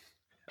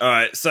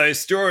right. So,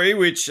 story,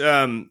 which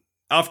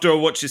after I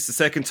watched this the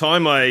second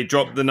time, I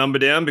dropped the number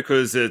down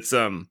because it's,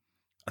 I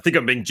think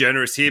I'm being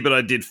generous here, but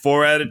I did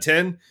 4 out of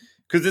 10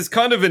 because it's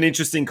kind of an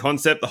interesting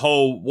concept, the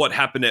whole what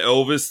happened to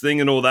Elvis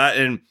thing and all that.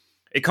 And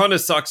it kind of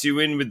sucks you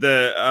in with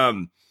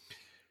the,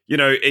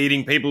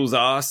 eating people's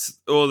ass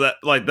or that,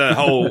 like the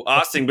whole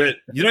ass thing, but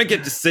you don't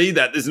get to see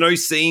that. There's no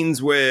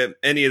scenes where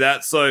any of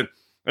that. So,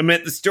 I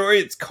mean, the story,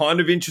 it's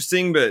kind of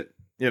interesting, but,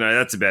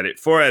 that's about it.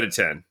 4 out of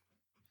 10.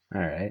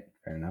 All right,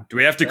 fair enough. Do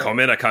we have to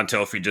comment? I can't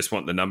tell if we just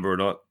want the number or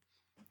not.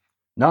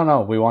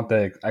 No, we want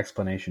the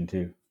explanation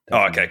too.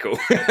 Oh, okay, cool.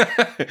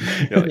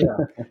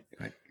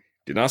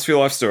 Didn't ask for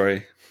your life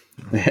story.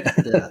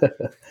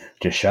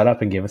 Just shut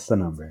up and give us the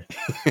number.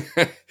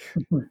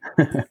 All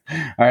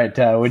right,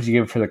 what'd you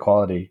give for the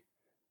quality?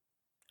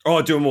 Oh,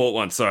 I'll do them all at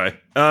once. Sorry.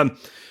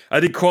 I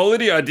did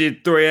quality. I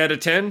did 3 out of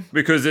 10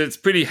 because it's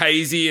pretty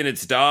hazy and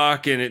it's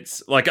dark and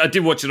it's like I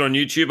did watch it on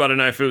YouTube. I don't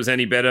know if it was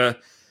any better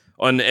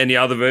on any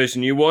other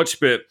version you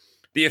watched, but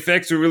the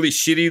effects were really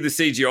shitty. The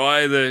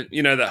CGI,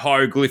 the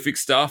hieroglyphic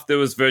stuff. There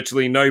was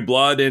virtually no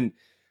blood and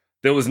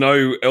there was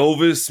no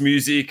Elvis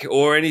music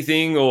or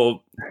anything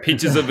or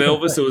pictures of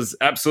Elvis. There was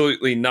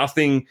absolutely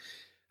nothing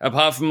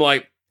apart from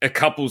like a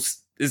couple.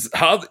 It's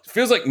hard. It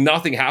feels like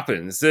nothing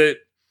happens.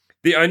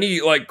 The only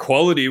like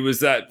quality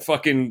was that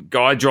fucking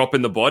guy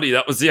dropping the body.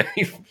 That was the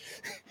only,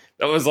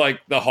 that was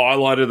like the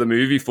highlight of the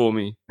movie for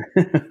me.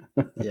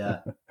 Yeah.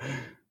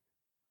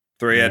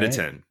 3 out of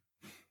 10.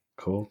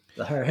 Cool.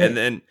 All right. And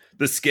then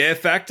the scare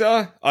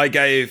factor, I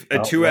gave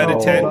a 2 out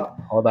of 10.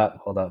 Hold up.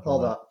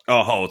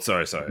 Oh, hold.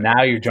 Sorry.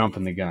 Now you're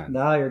jumping the gun.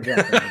 Now you're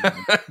jumping.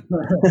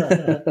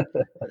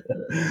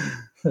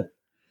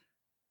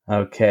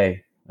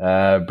 Okay.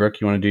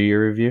 Brooke, you want to do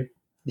your review?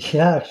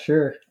 Yeah,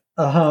 sure.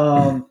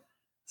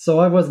 So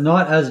I was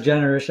not as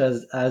generous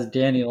as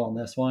Daniel on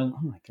this one.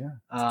 Oh my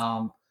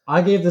god.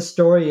 I gave the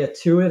story a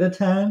 2 out of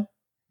 10.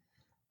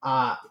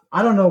 I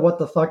don't know what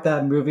the fuck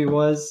that movie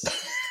was.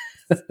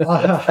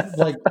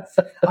 Like,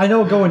 I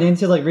know going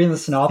into like reading the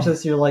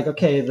synopsis, you're like,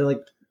 okay, they're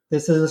like,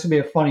 this gonna be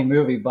a funny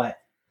movie, but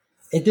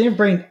it didn't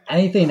bring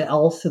anything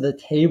else to the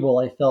table.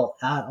 I felt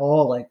at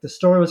all. Like the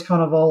story was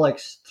kind of all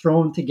like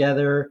thrown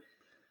together.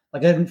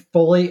 Like I didn't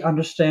fully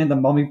understand the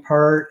mummy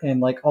part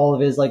and like all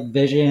of his like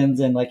visions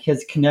and like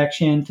his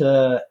connection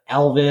to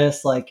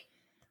Elvis. Like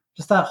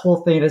just that whole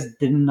thing, I just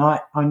did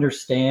not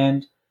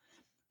understand.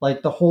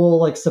 Like the whole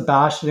like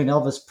Sebastian and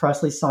Elvis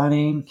Presley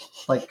sign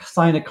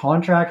a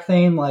contract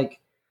thing. Like,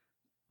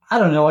 I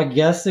don't know. I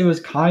guess it was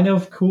kind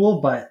of cool,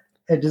 but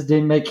it just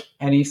didn't make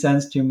any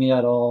sense to me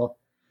at all.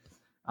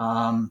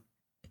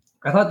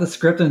 I thought the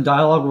script and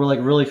dialogue were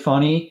like really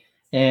funny,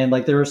 and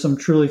like there were some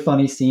truly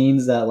funny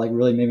scenes that like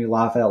really made me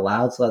laugh out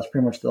loud. So that's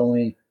pretty much the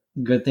only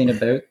good thing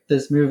about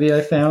this movie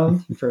I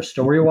found for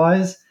story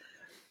wise.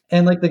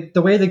 And like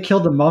the way they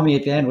killed the mummy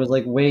at the end was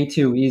like way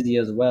too easy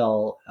as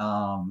well.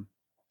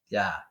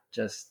 Yeah,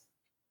 just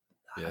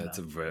it's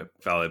a very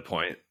valid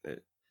point.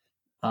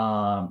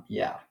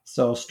 Yeah.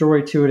 So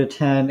story 2 out of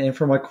 10, and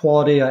for my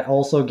quality, I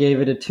also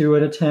gave it a 2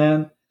 out of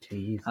 10.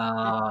 Jeez.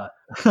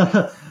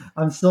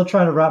 I'm still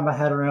trying to wrap my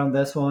head around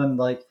this one.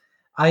 Like,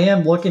 I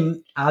am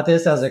looking at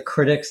this as a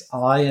critic's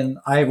eye, and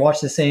I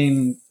watched the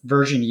same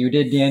version you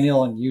did,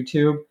 Daniel, on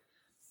YouTube.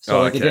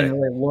 So like, it didn't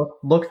really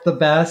look the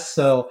best.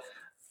 So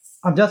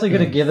I'm definitely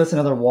going to give this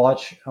another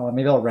watch.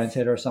 Maybe I'll rent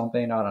it or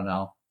something. I don't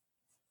know.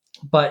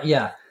 But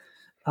yeah,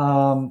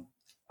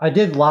 I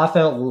did laugh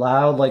out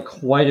loud like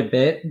quite a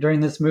bit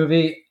during this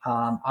movie.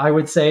 I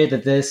would say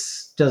that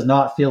this does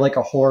not feel like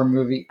a horror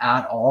movie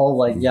at all.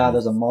 Like, yeah,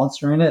 there's a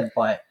monster in it,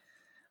 but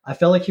I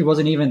felt like he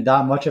wasn't even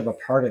that much of a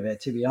part of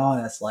it, to be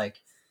honest. Like,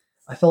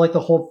 I felt like the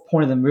whole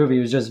point of the movie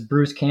was just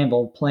Bruce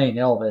Campbell playing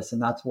Elvis,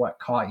 and that's what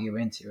caught you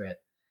into it.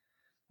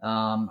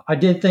 I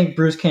did think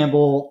Bruce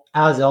Campbell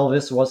as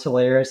Elvis was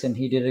hilarious, and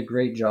he did a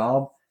great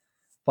job.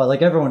 But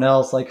like everyone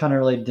else, like kind of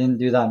really didn't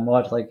do that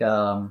much. Like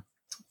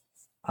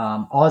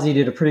Ozzy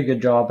did a pretty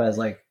good job as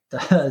like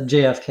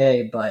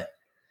JFK, but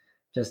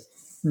just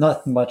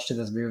not much to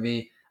this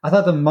movie. I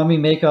thought the mummy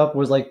makeup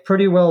was like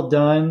pretty well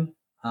done,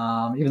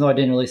 even though I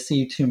didn't really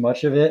see too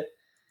much of it.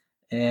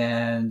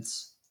 And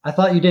I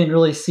thought you didn't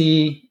really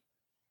see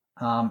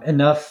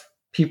enough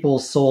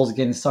people's souls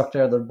getting sucked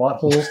out of their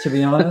buttholes, to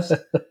be honest.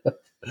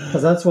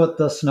 Because that's what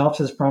the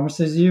synopsis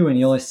promises you, and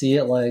you only see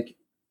it like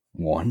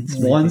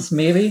once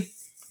maybe.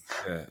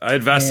 Yeah. I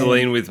had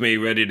Vaseline with me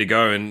ready to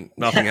go, and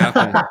nothing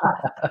happened.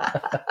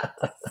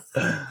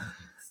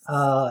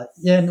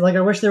 Yeah, and like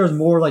I wish there was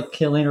more like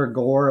killing or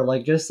gore, or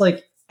like just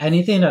like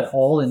anything at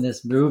all in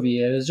this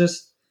movie. It was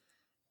just,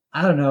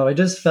 I don't know. It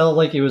just felt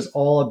like it was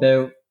all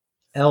about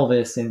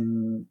Elvis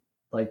and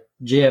like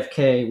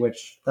JFK,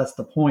 which that's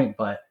the point.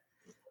 But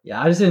yeah,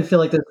 I just didn't feel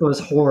like this was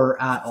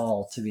horror at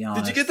all, to be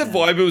honest. Did you get the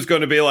vibe it was going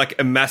to be like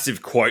a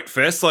massive quote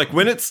fest? Like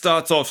when it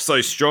starts off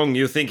so strong,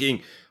 you're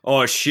thinking,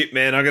 oh shit,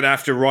 man, I'm going to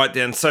have to write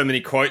down so many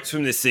quotes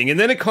from this thing. And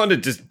then it kind of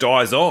just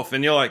dies off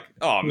and you're like,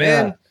 oh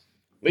man, at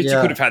least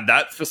you could have had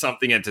that for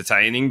something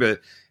entertaining,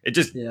 but it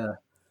just, I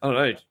don't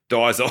know,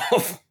 dies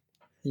off.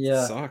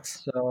 Yeah.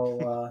 Sucks.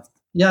 So,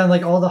 yeah, and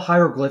like all the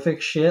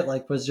hieroglyphic shit,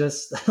 like was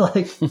just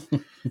like,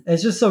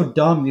 it's just so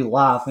dumb you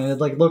laugh, and it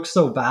like looks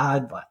so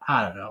bad, but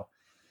I don't know.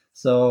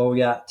 So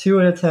yeah, 2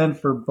 out of 10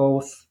 for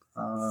both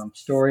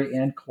story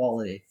and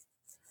quality.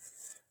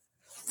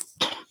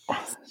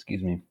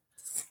 Excuse me.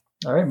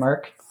 All right,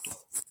 Mark.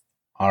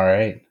 All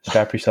right,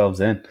 strap yourselves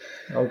in.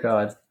 Oh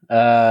God.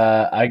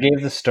 I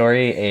gave the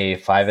story a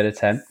 5 out of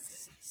 10.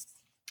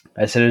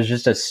 I said it was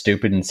just a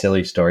stupid and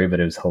silly story, but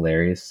it was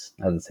hilarious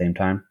at the same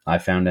time. I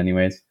found,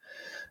 anyways.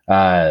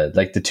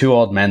 Like the two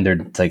old men, they're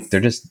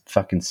just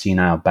fucking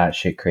senile,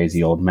 batshit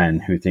crazy old men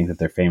who think that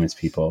they're famous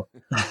people.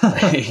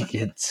 Like,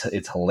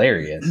 it's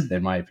hilarious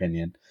in my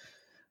opinion.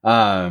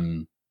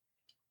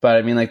 But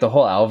I mean, like the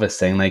whole Elvis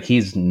thing, like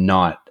he's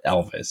not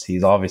Elvis.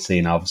 He's obviously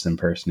an Elvis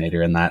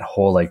impersonator, and that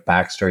whole like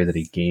backstory that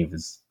he gave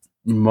is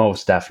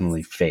most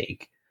definitely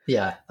fake.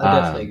 Yeah, I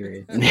definitely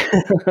agree.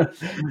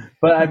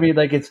 But I mean,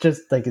 like it's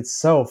just like it's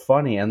so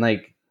funny, and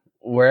like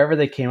wherever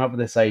they came up with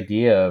this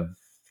idea of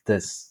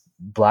this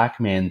black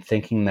man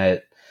thinking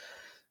that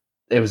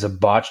it was a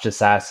botched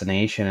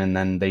assassination and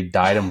then they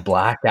dyed him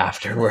black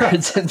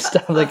afterwards and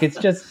stuff, like it's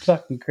just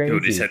fucking crazy.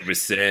 Filled his head with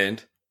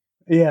sand.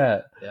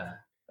 Yeah.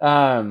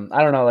 I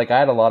don't know, like I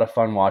had a lot of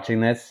fun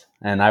watching this,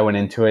 and I went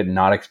into it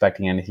not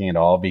expecting anything at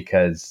all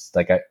because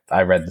like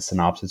I read the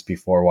synopsis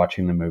before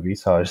watching the movie,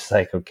 so I was just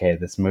like, okay,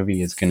 this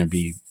movie is going to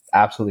be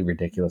absolutely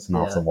ridiculous and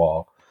off the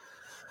wall.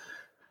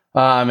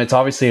 It's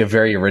obviously a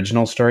very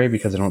original story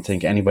because I don't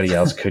think anybody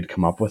else could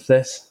come up with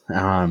this.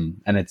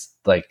 And it's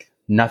like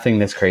nothing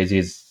this crazy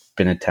has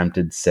been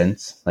attempted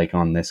since, like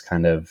on this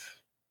kind of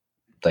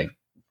like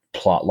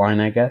plot line,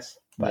 I guess.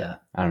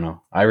 But I don't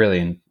know. I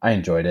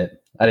enjoyed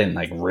it. I didn't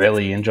like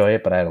really enjoy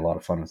it, but I had a lot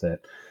of fun with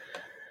it.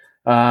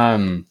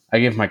 I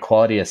give my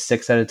quality a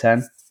 6 out of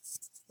 10.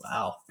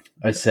 Wow.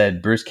 I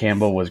said Bruce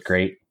Campbell was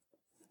great.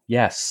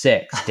 Yeah,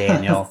 6,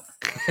 Daniel.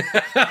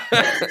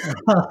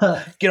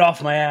 Get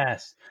off my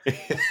ass.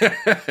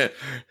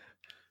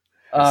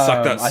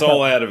 Suck that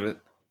soul out of it.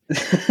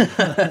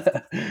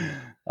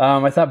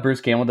 I thought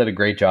Bruce Campbell did a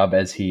great job,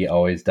 as he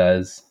always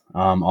does.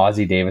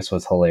 Ozzie Davis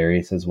was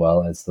hilarious as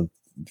well as the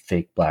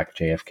fake black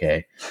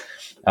JFK.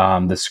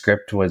 The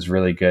script was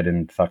really good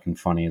and fucking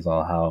funny as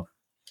all hell.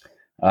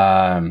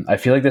 I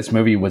feel like this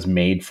movie was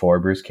made for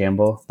Bruce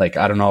Campbell. Like,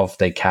 I don't know if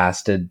they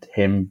casted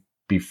him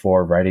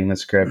before writing the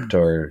script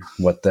or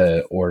what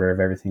the order of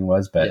everything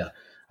was, but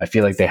I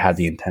feel like they had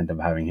the intent of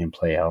having him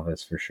play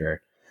Elvis for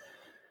sure.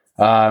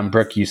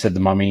 Brooke, you said the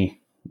Mummy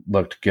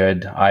looked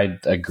good. I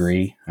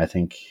agree. I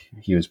think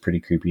he was pretty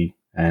creepy,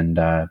 and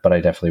but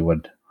I definitely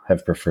would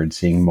have preferred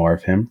seeing more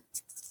of him.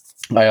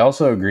 I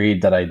also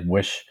agreed that I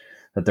wish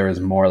that there was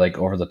more like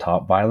over the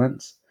top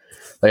violence.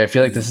 Like I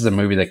feel like this is a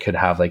movie that could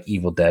have like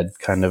Evil Dead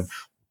kind of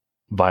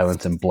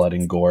violence and blood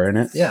and gore in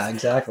it. Yeah,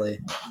 exactly.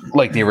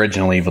 Like the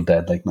original Evil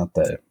Dead, like not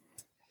the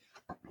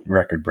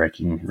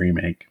record-breaking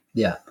remake.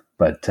 Yeah.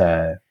 But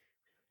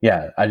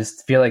yeah, I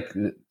just feel like,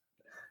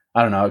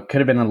 I don't know, it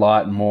could have been a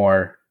lot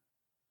more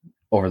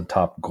over the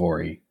top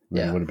gory.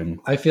 Yeah. It would have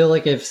been. I feel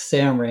like if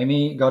Sam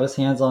Raimi got his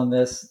hands on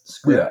this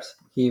script,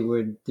 he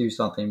would do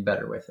something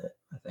better with it,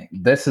 I think.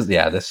 This is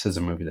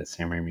a movie that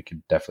Sam Raimi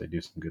could definitely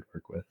do some good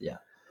work with. Yeah.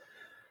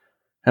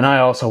 And I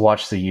also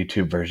watched the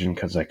YouTube version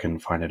because I couldn't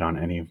find it on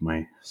any of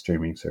my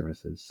streaming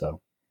services.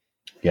 So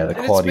yeah, the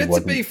quality it's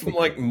meant to be from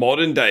like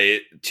modern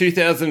day,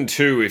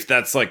 2002. If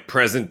that's like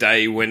present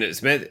day when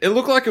it's meant, it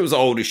looked like it was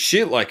old as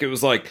shit. Like it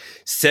was like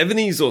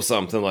 70s or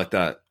something like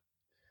that.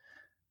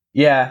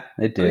 Yeah,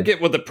 it I did. don't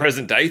get what the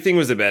present day thing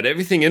was about.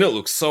 Everything in it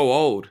looks so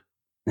old.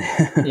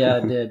 Yeah,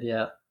 it did.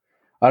 Yeah.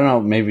 I don't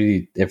know.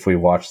 Maybe if we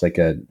watched like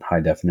a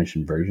high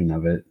definition version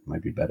of it, it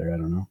might be better. I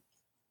don't know.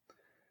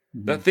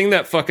 That thing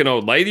that fucking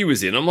old lady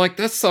was in, I'm like,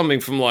 that's something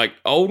from like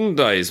olden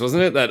days,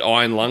 wasn't it? That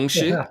iron lung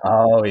shit. Yeah.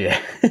 Oh yeah.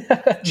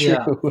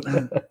 True.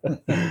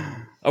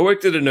 I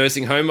worked at a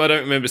nursing home. I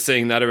don't remember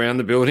seeing that around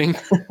the building.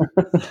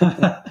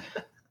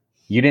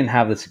 You didn't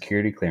have the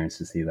security clearance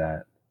to see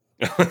that.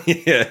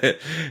 Yeah,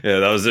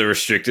 that was a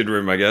restricted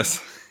room, I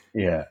guess.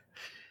 Yeah.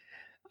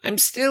 I'm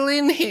still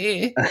in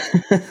here.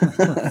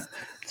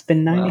 It's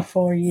been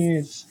 94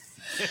 years.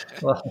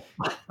 Well,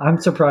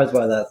 I'm surprised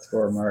by that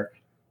score, Mark.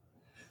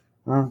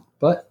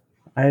 But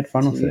I had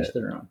fun with to each it.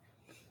 their own.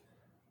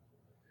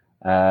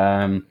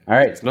 All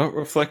right. It's not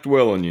reflect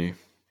well on you.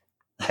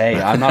 Hey,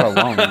 I'm not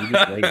alone. You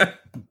just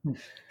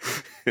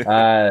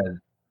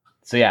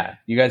so yeah,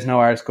 you guys know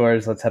our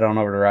scores. Let's head on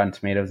over to Rotten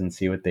Tomatoes and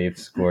see what they've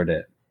scored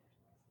it.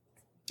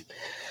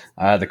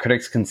 The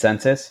critics'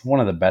 consensus, one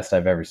of the best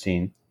I've ever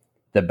seen.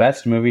 The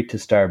best movie to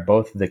star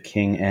both the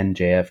King and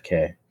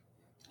JFK.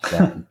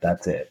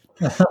 That's it.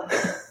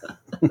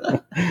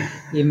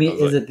 You mean,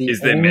 is it the Is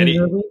there only many?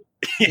 movie?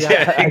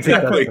 Yeah, I think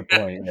exactly. that's the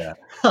point, yeah.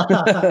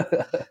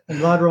 I'm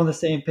glad we're on the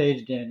same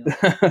page, Daniel.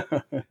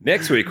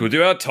 Next week, we'll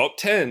do our top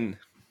 10.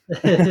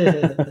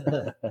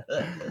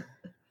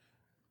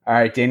 All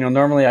right, Daniel,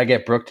 normally I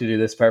get Brooke to do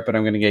this part, but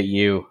I'm going to get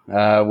you.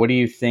 What do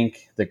you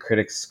think the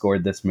critics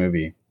scored this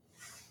movie?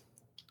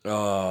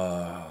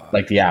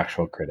 Like the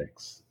actual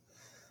critics.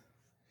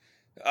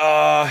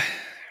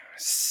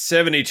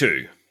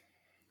 72.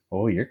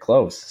 Oh, you're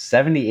close.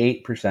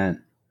 78%.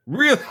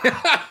 Really?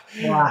 Wow.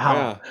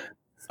 Yeah.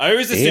 I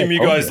always assume you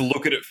told guys you.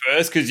 look at it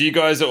first because you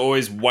guys are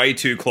always way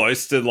too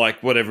close to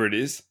like whatever it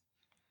is.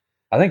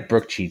 I think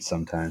Brooke cheats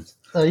sometimes.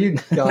 Oh, you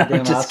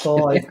goddamn Just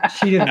asshole. I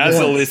cheated As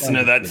a once.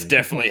 listener, that's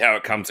definitely how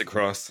it comes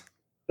across.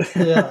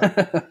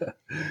 Yeah.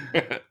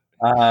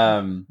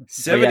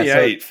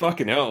 78,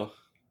 fucking hell.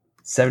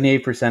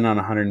 78% on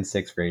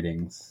 106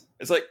 ratings.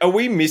 It's like, are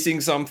we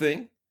missing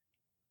something?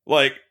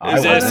 Like, I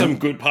is there wasn't. some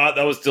good part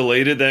that was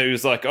deleted that it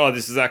was like, oh,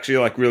 this is actually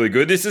like really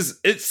good?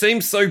 It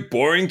seems so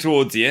boring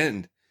towards the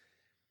end.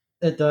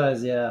 It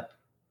does, yeah.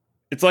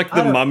 It's like I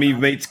the don't- Mummy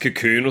meets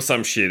Cocoon or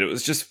some shit. It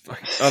was just, I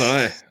don't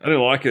know. I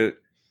didn't like it.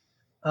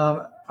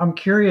 I'm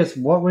curious,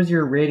 what was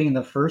your rating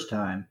the first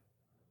time?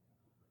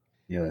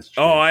 Yeah, that's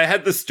true. Oh, I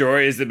had the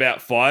story as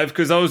about 5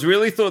 because I was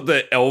really thought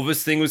the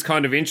Elvis thing was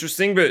kind of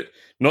interesting, but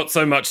not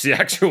so much the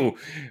actual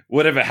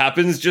whatever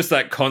happens, just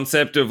that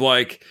concept of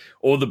like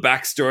all the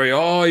backstory.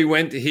 Oh, he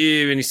went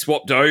here and he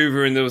swapped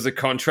over and there was a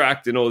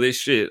contract and all this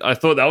shit. I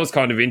thought that was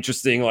kind of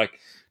interesting, like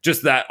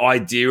just that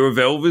idea of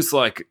Elvis,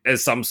 like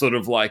as some sort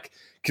of like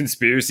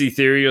conspiracy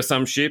theory or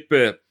some shit.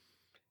 But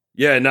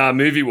yeah,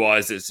 movie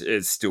wise,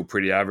 it's still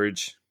pretty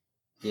average.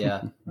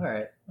 Yeah. All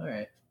right. All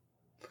right.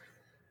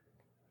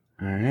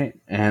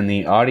 And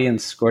the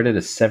audience scored it a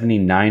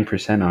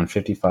 79% on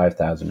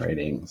 55,000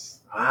 ratings.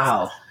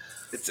 Wow.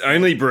 It's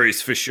only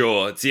Bruce for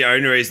sure. It's the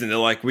only reason they're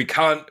like, we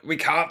can't,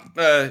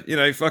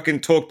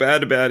 fucking talk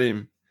bad about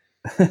him.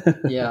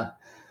 Yeah.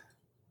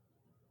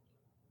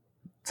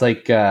 It's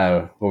like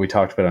what we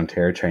talked about on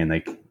Terror Train,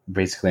 like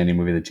basically any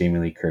movie that Jamie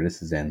Lee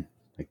Curtis is in.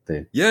 Like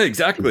Yeah,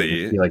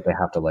 exactly. feel like they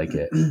have to like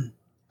it.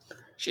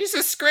 She's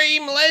a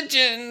Scream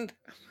legend.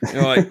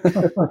 You're like,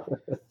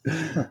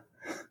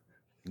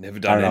 never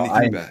done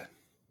anything bad.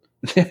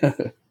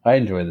 I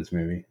enjoy this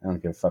movie. I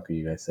don't give a fuck what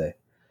you guys say.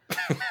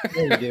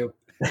 Yeah, you do.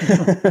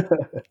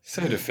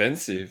 So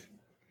defensive.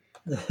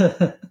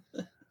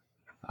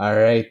 All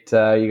right.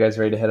 You guys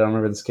ready to head on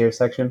over to the scare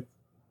section?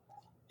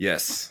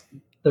 Yes.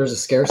 There's a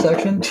scare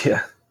section?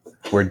 Yeah.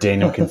 Where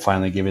Daniel can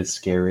finally give his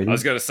scare rating. I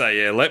was going to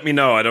say, yeah, let me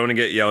know. I don't want to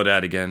get yelled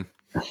at again.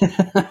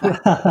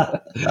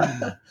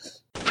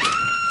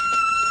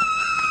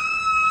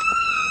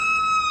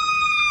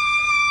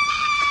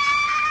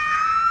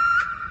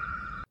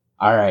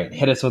 All right,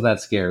 hit us with that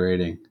scare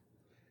rating.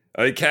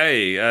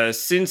 Okay,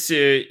 since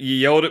you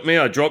yelled at me,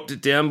 I dropped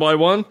it down by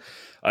 1.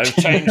 I've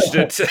changed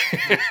it,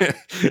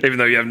 even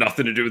though you have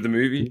nothing to do with the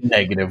movie.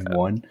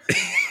 -1.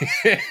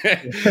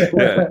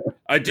 Yeah.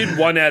 I did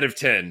 1 out of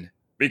 10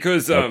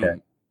 because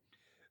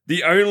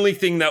the only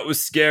thing that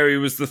was scary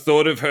was the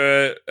thought of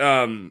her,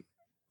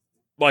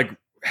 like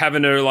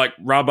having her like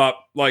rub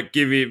up, like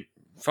give you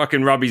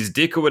fucking rub his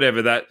dick or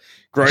whatever. That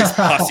gross,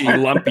 pussy,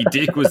 lumpy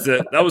dick was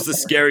that was the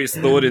scariest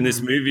thought in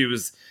this movie.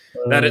 Was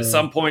that at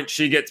some point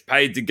she gets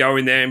paid to go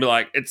in there and be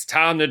like, it's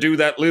time to do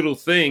that little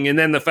thing, and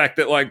then the fact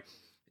that like.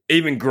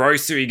 Even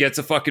grosser, he gets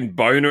a fucking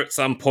boner at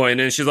some point,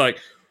 and she's like,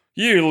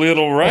 "You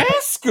little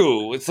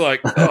rascal!" It's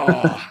like,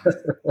 oh,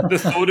 the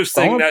thought of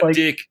seeing that like,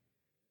 dick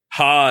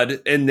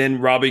hard and then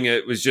rubbing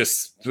it was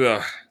just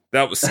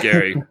that was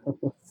scary.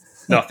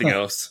 Nothing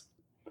else.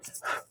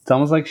 It's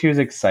almost like she was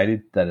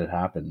excited that it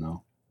happened,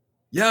 though.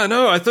 Yeah, I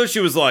know. I thought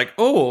she was like,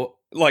 oh,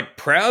 like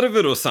proud of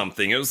it or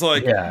something. It was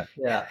like, yeah.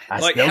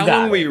 Like, how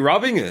long were you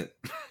rubbing it?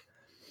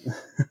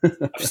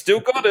 I've still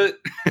got it.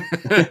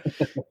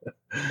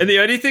 And the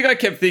only thing I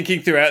kept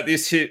thinking throughout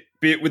this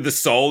bit with the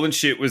soul and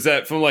shit was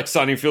that from like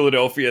Sunny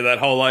Philadelphia, that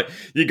whole like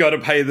you got to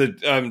pay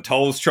the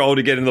tolls troll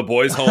to get in the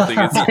boys' hole thing.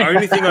 It's the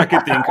only thing I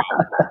could think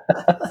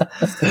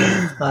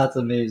of. That's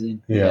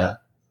amazing. Yeah.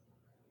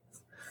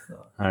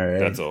 All right.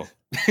 That's all.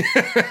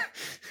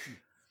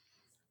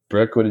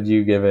 Brooke, what did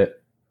you give it?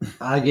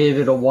 I gave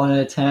it a 1 out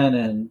of 10,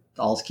 and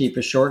I'll keep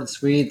it short and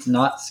sweet. It's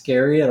not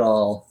scary at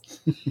all.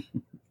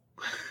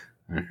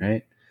 All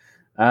right.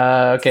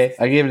 Okay,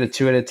 I gave it a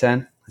 2 out of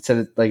 10. I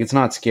said it's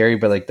not scary,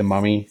 but like the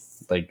mummy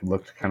like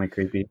looked kind of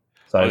creepy.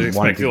 So I was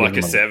expecting like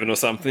a 7 or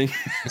something.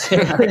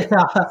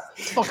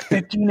 It's fucking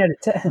 15 out of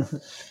 10.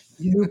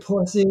 You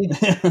pussy.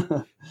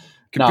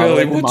 Can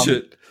barely watch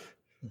it.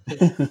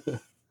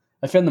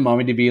 I found the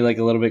mummy to be like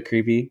a little bit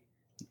creepy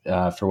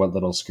for what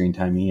little screen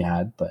time he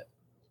had, but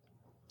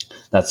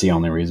that's the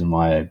only reason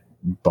why I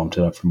bumped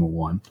it up from a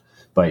 1.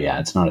 But yeah,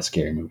 it's not a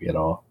scary movie at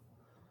all.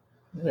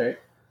 All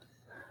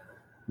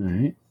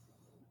right.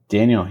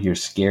 Daniel, your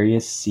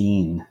scariest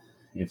scene,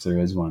 if there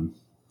is one.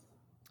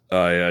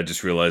 I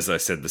just realized I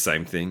said the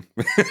same thing.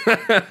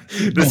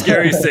 The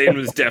scariest scene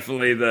was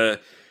definitely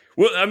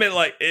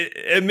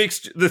it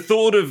mixed the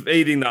thought of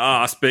eating the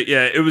ass, but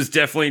yeah, it was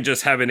definitely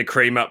just having to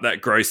cream up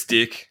that gross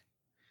dick.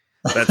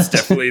 That's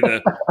definitely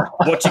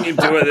watching him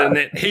do it, and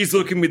then he's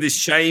looking with this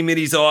shame in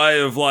his eye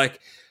of like,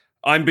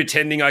 I'm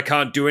pretending I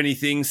can't do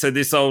anything, so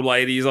this old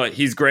lady's like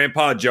his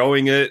grandpa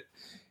Joeing it.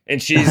 And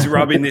she's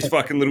rubbing this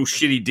fucking little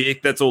shitty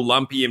dick that's all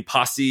lumpy and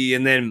pussy.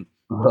 And then,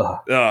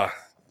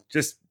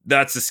 just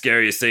that's the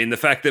scariest scene. The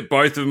fact that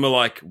both of them are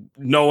like,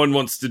 no one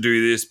wants to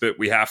do this, but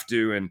we have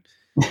to. And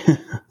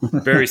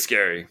very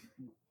scary.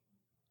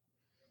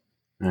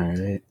 All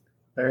right.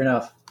 Fair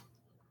enough.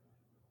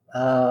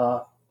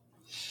 Well,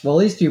 at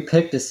least you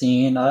picked a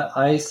scene.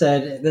 I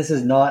said this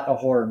is not a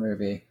horror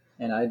movie.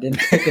 And I didn't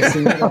pick a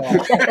scene at all.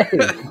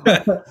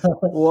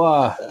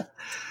 Wow.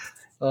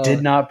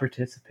 Did not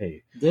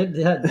participate.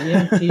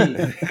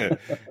 DMT.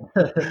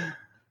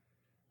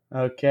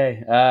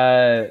 Okay.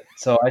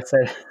 So I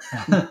said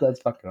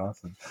that's fucking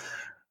awesome.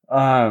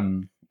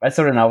 I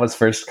said when Elvis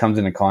first comes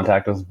into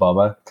contact with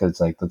Bubba, because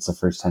like that's the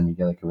first time you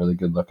get like a really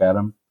good look at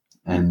him,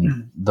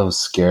 and those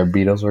scarab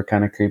beetles were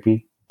kind of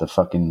creepy. The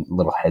fucking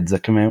little heads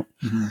that come out.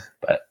 Mm-hmm.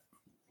 But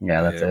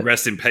yeah, that's it.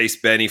 Rest in peace,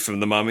 Benny from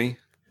The Mummy.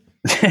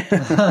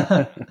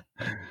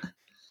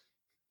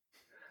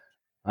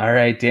 All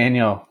right,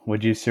 Daniel,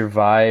 would you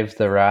survive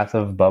the wrath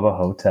of Bubba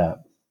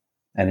Ho-Tep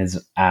and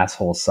his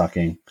asshole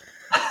sucking?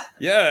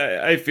 Yeah,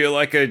 I feel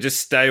like I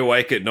just stay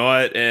awake at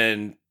night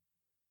and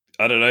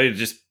I don't know,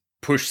 just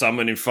push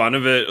someone in front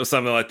of it or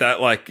something like that.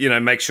 Like, you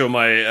know, make sure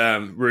my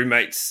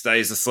roommate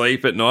stays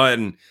asleep at night,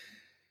 and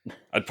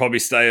I'd probably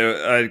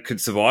I could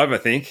survive, I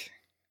think.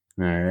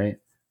 All right.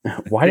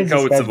 Why does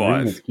this guy's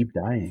roommates keep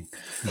dying?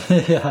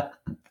 Yeah.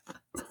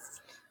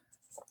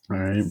 All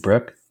right,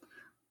 Brooke?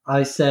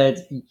 I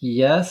said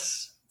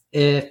yes.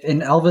 If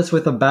an Elvis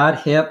with a bad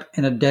hip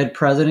and a dead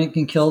president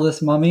can kill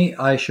this mummy,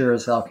 I sure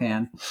as hell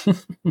can. All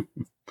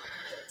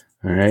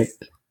right.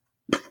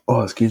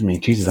 Oh, excuse me.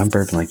 Jesus, I'm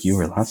burping like you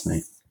were last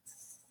night.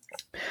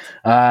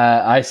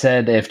 I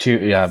said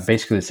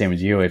basically the same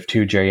as you. If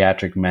 2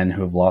 geriatric men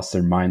who have lost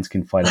their minds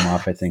can fight him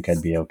off, I think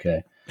I'd be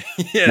okay.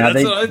 Yeah, now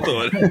that's what I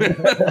thought.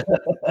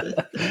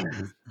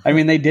 I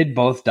mean, they did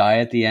both die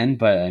at the end,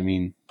 but I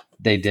mean,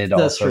 they did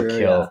also kill.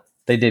 Yeah.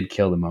 They did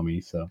kill the mummy,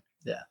 so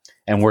yeah.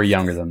 And we're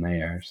younger than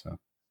they are, so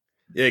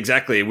yeah,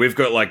 exactly. We've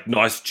got like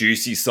nice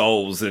juicy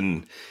souls,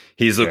 and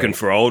he's looking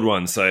for old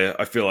ones. So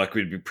I feel like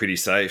we'd be pretty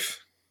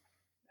safe.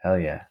 Hell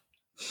yeah.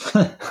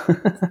 But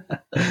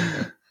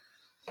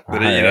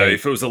you know,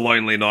 if it was a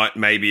lonely night,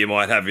 maybe you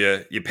might have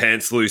your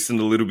pants loosened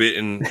a little bit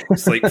and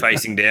sleep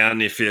facing down.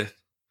 If you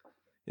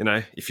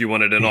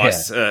wanted a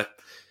nice,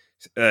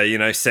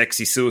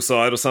 sexy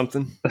suicide or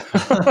something.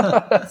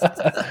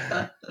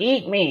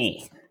 Eat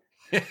me.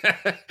 Yeah,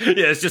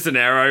 it's just an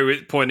arrow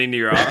pointing to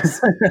your ass.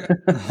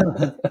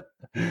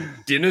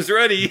 Dinner's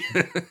ready.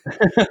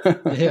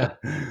 Yeah.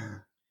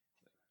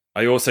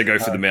 I also go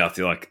for the mouth.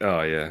 You're like,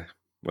 oh yeah,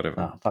 whatever.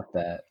 Oh, fuck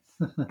that.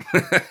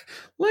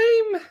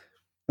 Lame.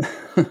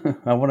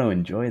 I want to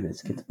enjoy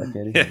this. Get the fuck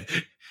out of Yeah.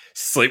 here.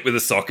 Sleep with a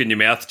sock in your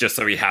mouth just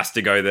so he has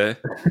to go there.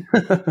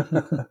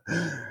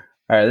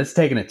 All right, this is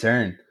taking a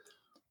turn.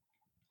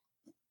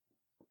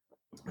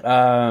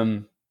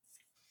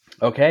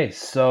 Okay,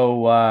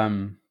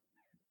 so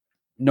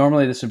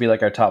normally this would be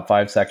like our top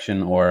 5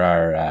 section or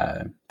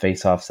our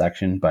face-off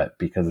section, but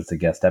because it's a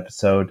guest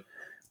episode,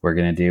 we're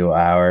gonna do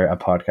a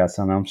podcast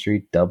on Elm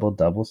Street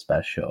double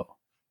special.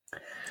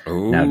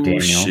 Oh, Now,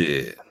 Daniel,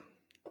 shit.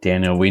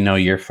 Daniel, we know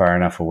you're far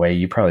enough away.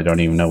 You probably don't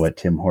even know what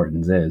Tim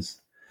Hortons is,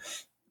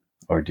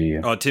 or do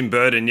you? Oh, Tim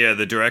Burton, yeah,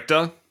 the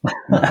director.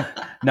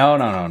 No,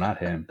 not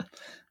him.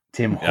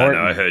 Tim Yeah, Hortons.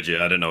 no, I heard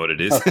you. I don't know what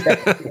it is.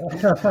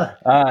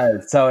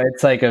 So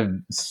it's like a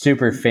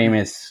super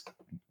famous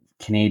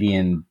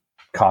Canadian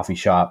coffee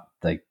shop,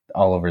 like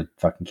all over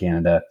fucking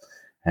Canada.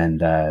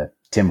 And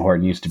Tim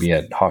Horton used to be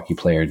a hockey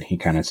player, and he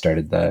kind of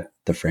started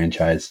the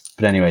franchise.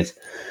 But anyways,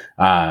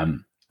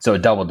 so a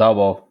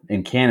double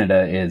in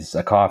Canada is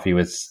a coffee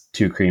with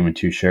 2 cream and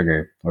 2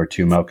 sugar, or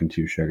 2 milk and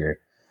 2 sugar.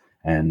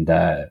 And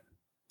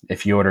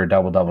if you order a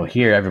double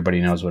here, everybody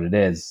knows what it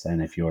is.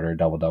 And if you order a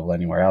double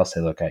anywhere else,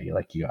 they look at you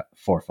like you got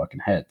 4 fucking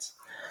heads,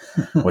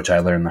 which I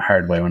learned the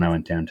hard way when I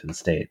went down to the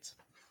States.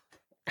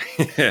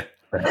 Yeah.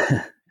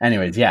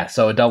 Anyways, yeah.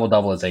 So a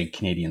double is a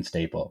Canadian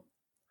staple.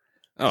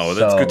 Oh, well,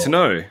 that's good to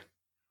know.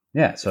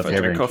 Yeah. So if I you're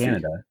ever drink in coffee.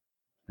 Canada,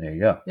 there you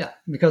go. Yeah,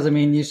 because I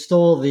mean, you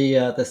stole the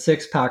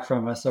 6-pack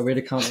from us, so we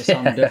had to come up with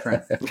something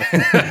different.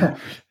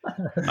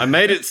 I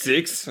made it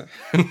 6.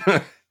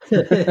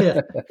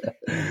 Yeah.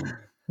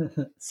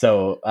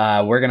 So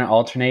we're going to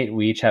alternate.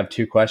 We each have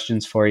 2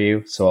 questions for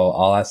you. So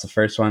I'll ask the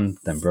first one,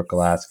 then Brooke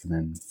will ask, and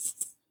then...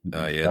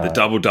 Oh, yeah.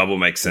 The double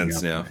makes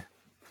sense now.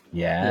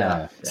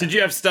 Yeah. So did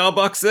you have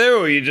Starbucks there,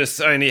 or you just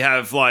only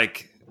have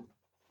like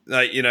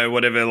you know,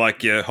 whatever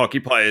like your hockey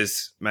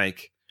players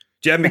make?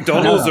 Do you have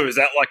McDonald's, or is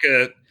that like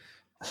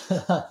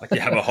you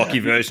have a hockey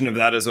version of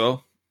that as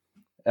well?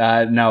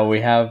 No,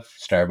 we have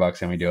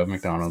Starbucks and we do have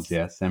McDonald's,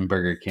 yes, and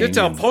Burger King. Get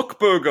our Pock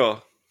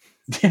Burger.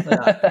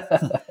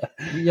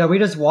 Yeah, we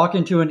just walk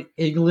into an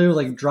igloo,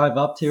 like drive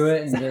up to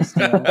it, and just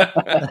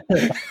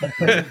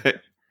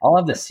I'll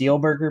have the seal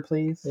burger,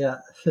 please. yeah.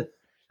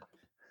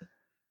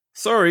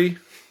 Sorry.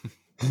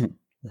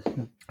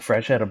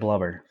 Fresh out of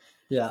blubber.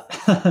 Yeah.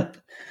 All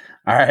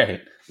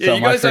right. Yeah, So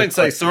you my guys don't first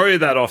say question- sorry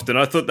that often.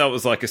 I thought that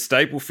was like a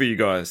staple for you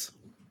guys.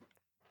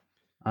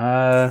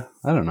 I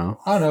don't know.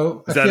 I don't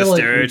know. Is I that a feel like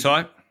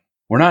stereotype?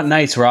 We're not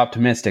nice. We're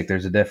optimistic.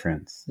 There's a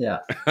difference. yeah.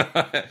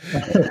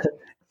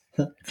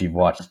 If you've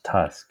watched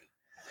Tusk.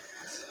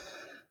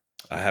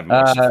 I haven't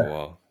watched it for a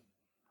while.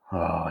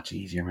 Oh,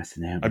 geez, you're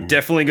missing out. I'm man.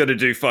 definitely got to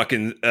do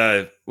fucking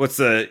what's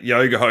the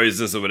Yoga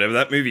Hoses or whatever.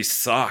 That movie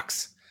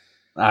sucks.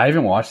 I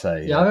haven't watched that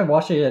yet. Yeah, I haven't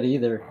watched it yet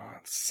either. Oh,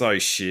 it's so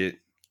shit.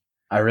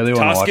 I really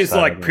want to watch Tusk is that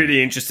like again.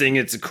 pretty interesting.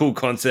 It's a cool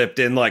concept,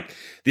 and like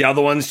the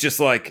other one's just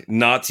like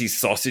Nazi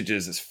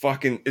sausages.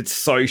 It's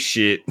so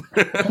shit.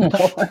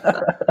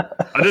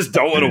 I just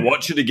don't want to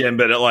watch it again,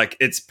 but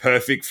it's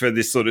perfect for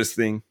this sort of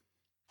thing.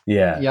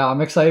 Yeah. Yeah,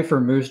 I'm excited for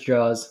Moose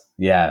Jaws.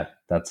 Yeah,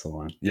 that's the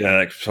one. Yeah,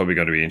 that's probably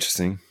going to be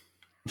interesting.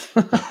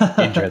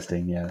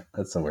 Interesting. Yeah,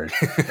 that's the word.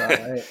 All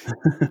right.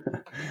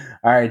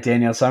 All right,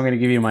 Daniel. So I'm going to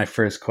give you my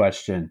first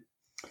question.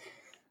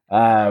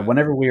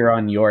 Whenever we were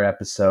on your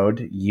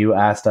episode, you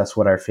asked us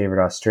what our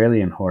favorite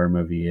Australian horror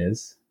movie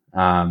is.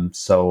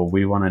 So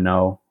we want to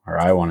know, or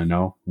I want to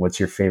know, what's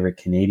your favorite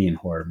Canadian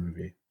horror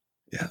movie?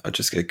 Yeah, I'll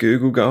just get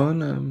Google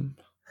going.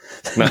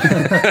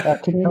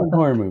 Canadian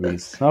horror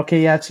movies.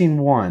 Okay, yeah, I've seen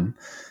one.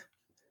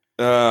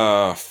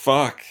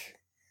 Fuck.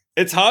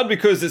 It's hard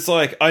because it's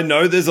like I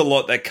know there's a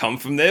lot that come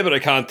from there, but I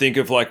can't think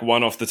of like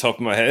one off the top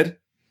of my head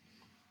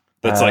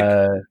that's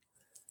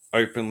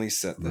openly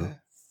set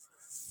there.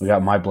 We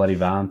got My Bloody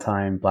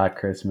Valentine, Black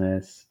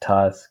Christmas,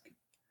 Tusk,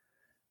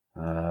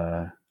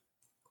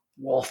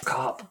 Wolf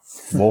Cop.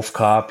 Wolf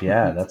Cop.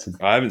 Yeah, that's a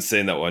I haven't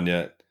seen that one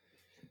yet.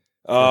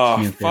 What's Oh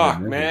your favorite fuck,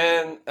 movie?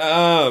 man.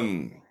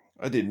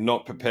 I did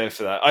not prepare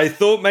for that. I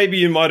thought maybe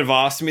you might have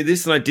asked me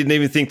this, and I didn't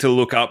even think to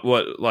look up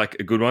what like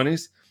a good one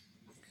is.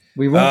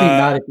 We won't be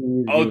mad if you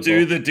use I'll Google.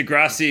 do the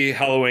Degrassi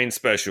Halloween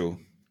special.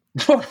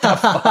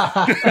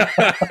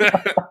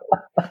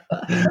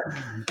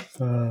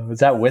 Was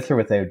that with or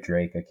without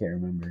Drake? I can't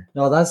remember.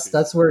 No,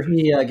 that's where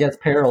he gets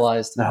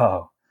paralyzed.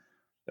 Oh,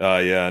 Oh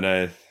yeah, I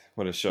know.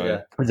 What a show.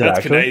 Yeah. is it That's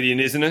actually? Canadian,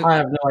 isn't it? I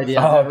have no idea.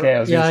 Oh, okay. I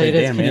was yeah, gonna say, it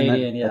is damn, man,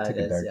 Canadian. that Yeah, took it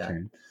a is. dark Yeah.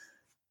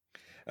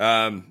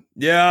 turn.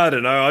 Yeah, I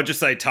don't know. I'll just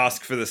say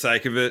Tusk for the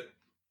sake of it.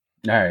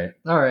 All right,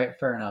 All right,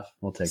 fair enough.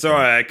 we'll take.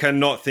 Sorry, I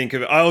cannot think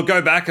of it. I'll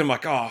go back and I'm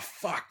like, oh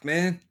fuck,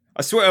 man.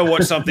 I swear I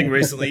watched something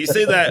recently. You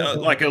see that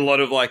like a lot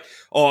of like,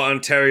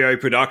 Ontario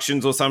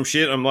Productions or some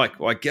shit. I'm like,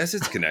 well, I guess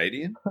it's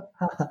Canadian.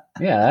 That.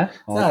 Yeah,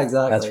 well, Yeah,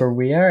 exactly. That's where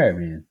we are,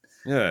 man.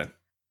 Yeah.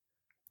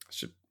 I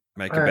should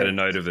make All a better right.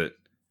 note of it.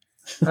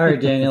 All right,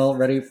 Daniel,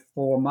 ready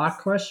for my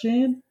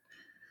question?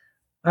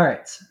 All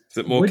right. Is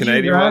it more Would you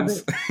Canadian rather-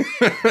 ones?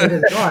 It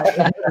is not.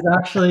 It is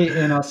actually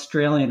an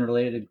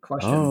Australian-related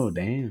question. Oh,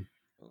 damn.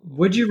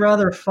 Would you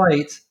rather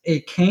fight a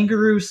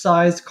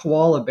kangaroo-sized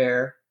koala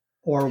bear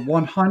or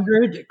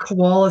 100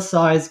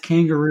 koala-sized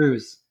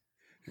kangaroos?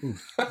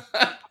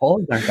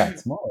 Koalas aren't that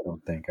small, I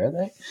don't think, are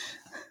they?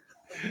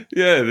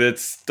 Yeah,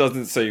 that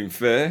doesn't seem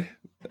fair.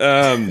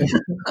 I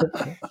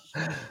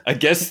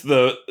guess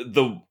the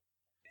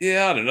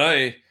I don't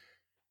know.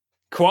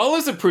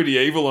 Koalas are pretty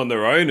evil on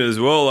their own as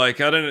well. Like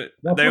they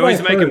what always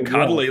I make them heard,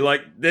 cuddly. yeah.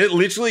 Like they're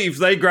literally, if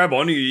they grab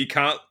onto you,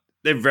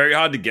 they're very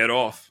hard to get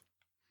off.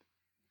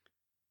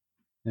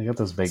 They got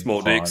those big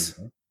Small claws, dicks.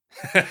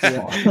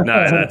 right?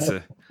 No, that's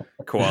a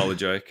koala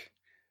joke.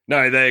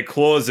 No, their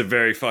claws are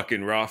very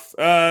fucking rough.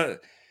 No,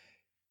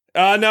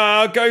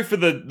 I'll go for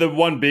the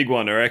one big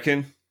one, I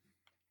reckon.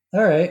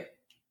 All right.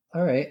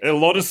 A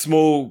lot of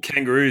small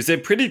kangaroos, they're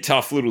pretty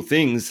tough little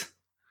things.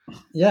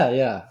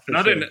 Yeah. for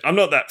And sure. I'm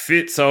not that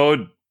fit, so I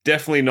would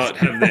definitely not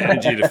have the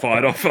energy to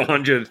fight off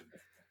 100.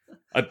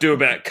 I'd do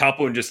about a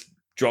couple and just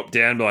drop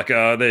down, be like,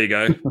 oh, there you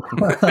go.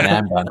 Yeah,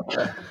 I'm done.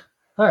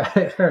 All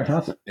right, fair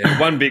enough. Yeah,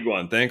 one big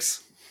one,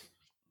 thanks.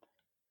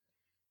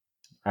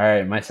 All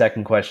right, my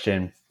second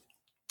question.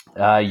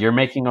 You're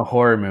making a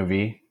horror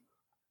movie.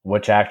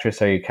 Which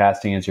actress are you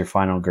casting as your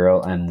final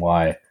girl and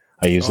why?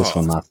 I used this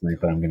one last night,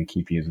 but I'm going to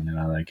keep using it.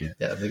 I like it.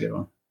 Yeah, that's a good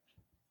one.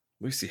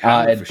 Lucy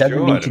Howard, It for doesn't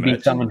sure, need I'd to be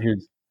imagine. someone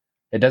who's.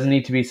 It doesn't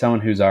need to be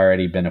someone who's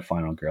already been a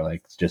final girl.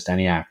 Like just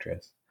any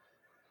actress.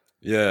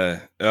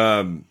 Yeah.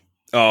 Yeah.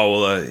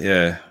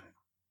 I'll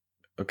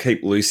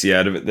keep Lucy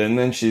out of it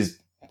then. She's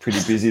pretty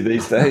busy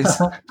these days.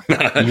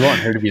 You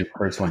want her to be the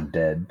first one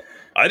dead.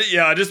 I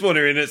just want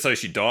her in it so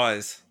she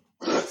dies.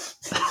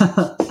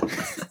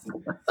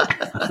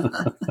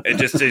 And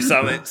just do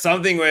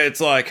something where it's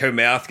like her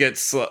mouth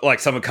gets like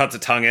someone cuts her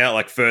tongue out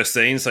like first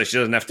scene, so she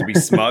doesn't have to be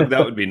smug.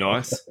 That would be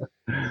nice.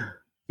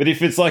 But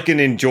if it's like an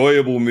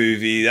enjoyable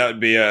movie, that would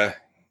be I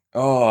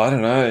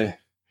don't know.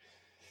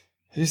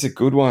 Here's a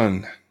good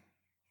one.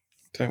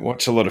 Don't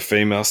watch a lot of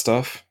female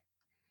stuff.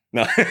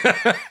 No, off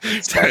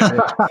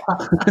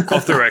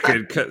the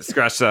record.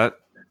 Scratch that.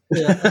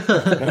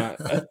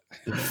 Yeah.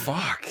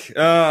 Fuck.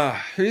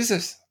 Who's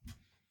this?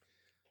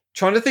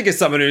 Trying to think of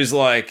someone who's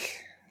like.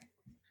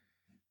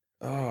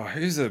 Oh,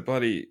 who's a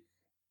buddy?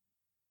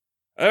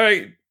 All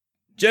right,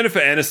 Jennifer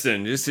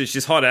Aniston.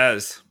 She's hot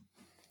as.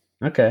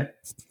 Okay.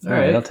 All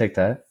right, I'll take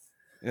that.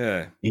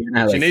 Yeah. Even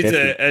at She like needs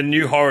 50. a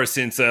new horror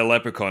since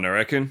Leprechaun, I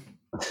reckon.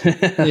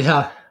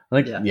 Yeah.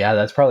 Yeah,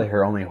 that's probably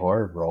her only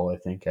horror role, I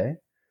think, eh?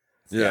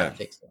 Yeah. I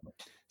think so.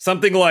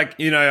 Something like,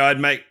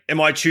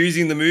 am I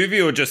choosing the movie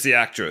or just the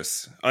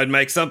actress? I'd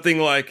make something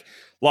like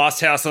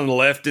Last House on the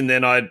Left, and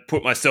then I'd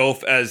put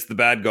myself as the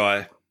bad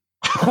guy.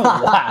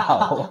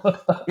 Wow.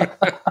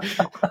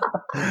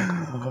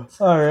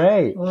 All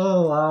right.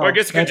 Oh, wow. Or I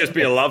guess it could just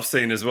be a love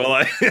scene as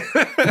well.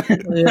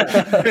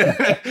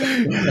 Yeah.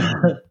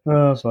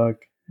 Oh, fuck.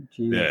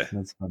 Jeez. Yeah.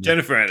 That's funny.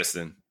 Jennifer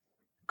Aniston.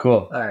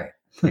 Cool. All right.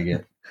 Pretty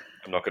good.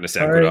 I'm not going to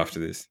sound All good right. after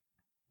this.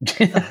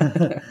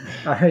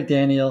 All right,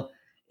 Daniel.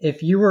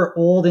 If you were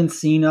old and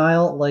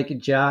senile like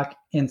Jack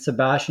and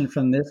Sebastian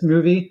from this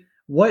movie,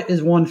 what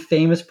is one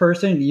famous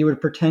person you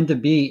would pretend to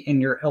be in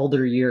your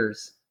elder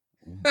years?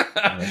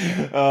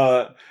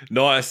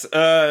 Nice.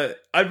 I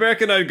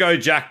reckon I'd go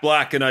Jack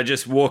Black and I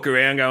just walk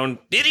around going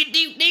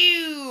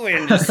doo-doo-doo-doo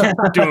and just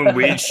doing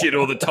weird shit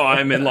all the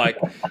time and like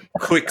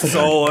quick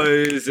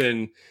solos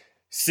and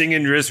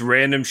singing just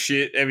random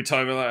shit every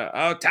time. I'm like,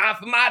 oh, time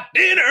for my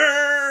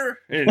dinner,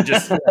 and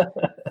just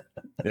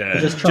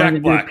Just trying to Jack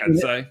do Black, I'd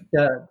penis- say.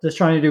 Yeah, just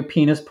trying to do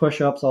penis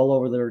push-ups all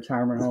over the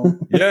retirement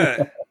home.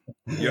 Yeah,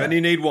 you only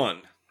need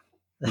one.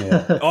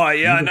 Yeah. Oh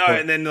yeah, I know.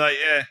 And then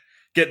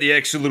get the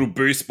extra little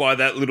boost by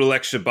that little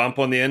extra bump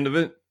on the end of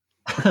it.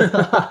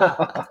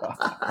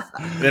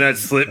 Then I'd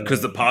slip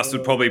because the pus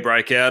would probably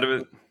break out of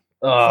it.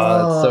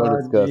 Oh, that's so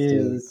disgusting.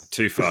 Jesus.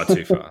 Too far.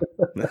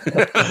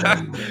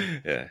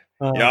 Yeah.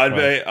 Oh, Yeah,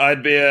 fuck.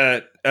 I'd be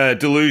a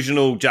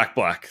delusional Jack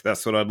Black.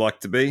 That's what I'd like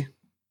to be.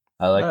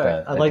 I like All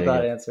right, that. I like dig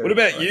that it. answer. What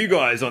about you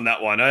guys on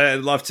that one?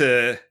 I'd love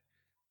to.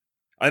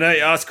 I know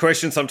you ask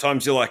questions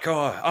sometimes. You're like,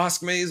 oh,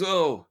 ask me as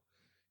well.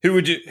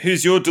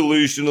 Who's your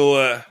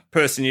delusional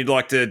person you'd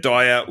like to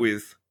die out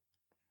with,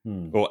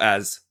 or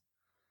as?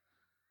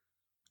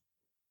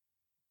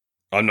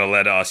 I'm not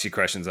allowed to ask you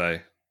questions, eh?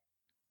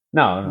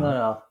 No.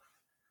 No.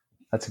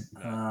 That's.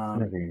 I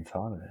never even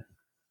thought of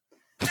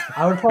it.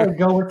 I would probably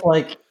go with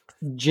like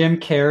Jim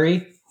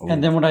Carrey,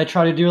 and then when I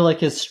try to do like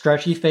his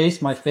stretchy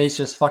face, my face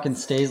just fucking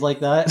stays like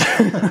that.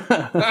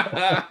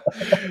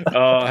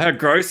 Oh, how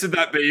gross would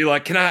that be? You're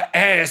like, can I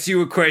ask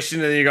you a question?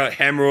 And then you got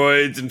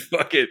hemorrhoids and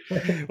fucking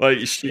like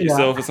you shit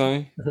yourself or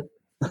something.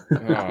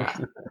 Oh,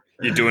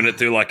 you're doing it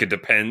through like a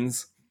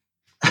Depends.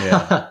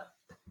 Yeah.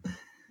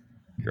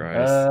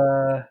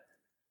 Gross.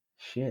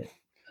 Shit.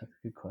 That's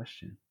a good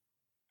question.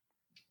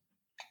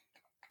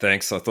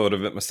 Thanks. I thought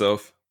of it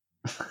myself.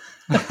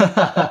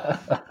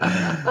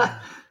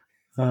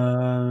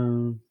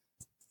 I'm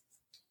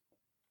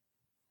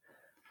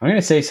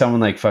gonna say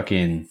someone like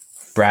fucking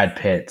Brad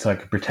Pitt, so I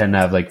could pretend to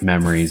have like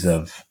memories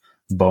of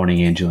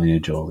boning Angelina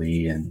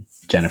Jolie and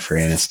Jennifer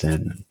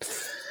Aniston.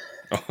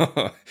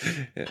 Yeah.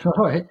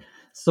 All right.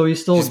 So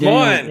he's still She's getting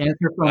mine. an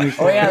answer from his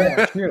Oh yeah,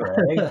 that's true.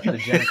 Right? The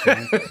Jennifer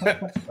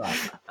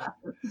Aniston.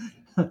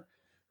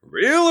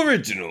 Real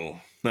original.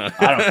 No.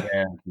 I don't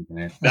care. I'm keeping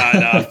it.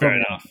 No, fair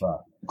enough.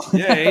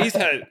 Yeah, he's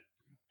had.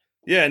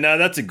 Yeah, no,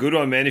 that's a good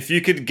one, man. If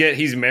you could get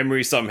his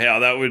memory somehow,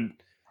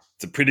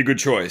 it's a pretty good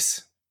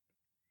choice.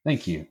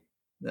 Thank you.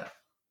 Yeah.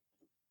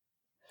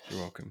 You're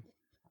welcome.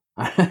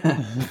 All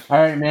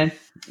right, man.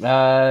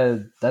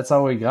 That's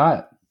all we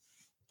got.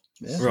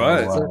 Yeah.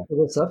 Right. That's it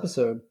for this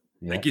episode.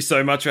 Yeah. Thank you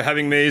so much for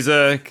having me as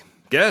a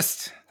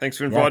guest. Thanks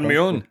for inviting me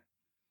on.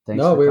 Thanks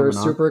No, for we were coming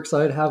on. super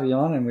excited to have you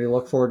on, and we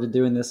look forward to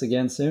doing this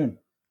again soon.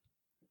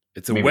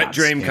 It's a Maybe wet not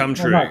dream soon. come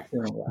Well, true. not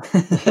soon, yeah.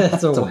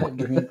 It's a wet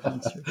dream come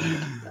true.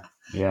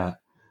 Yeah.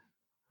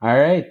 All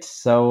right.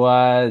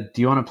 So,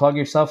 do you want to plug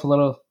yourself a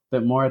little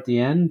bit more at the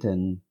end,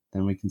 and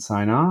then we can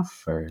sign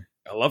off? Or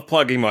I love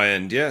plugging my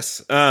end,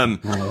 yes. all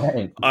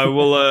right. I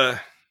will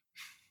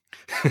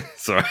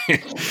sorry.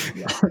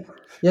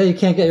 Yeah, you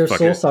can't get your Fuck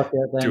soul it. sucked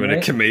yet then, Doing right?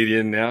 a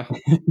comedian now.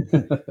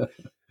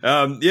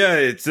 Yeah,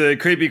 it's a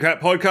Creepy Crap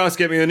podcast.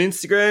 Get me on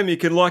Instagram. You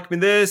can like me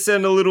there,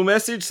 send a little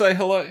message, say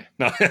hello.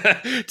 No,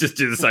 just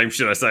do the same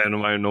shit I say on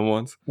my own normal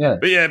ones. Yeah.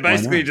 But yeah, Why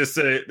basically not? just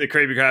the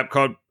Creepy Crap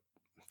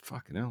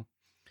fucking hell.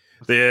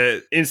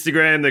 The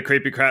Instagram, the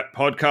Creepy Crap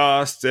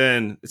podcast,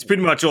 and it's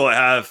pretty much all I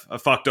have. I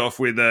fucked off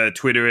with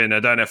Twitter and I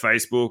don't have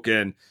Facebook,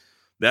 and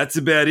that's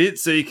about it.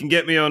 So you can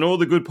get me on all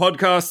the good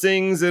podcast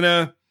things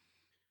and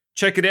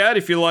check it out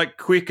if you like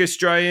quick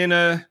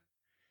Australian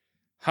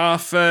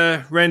half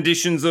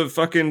renditions of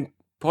fucking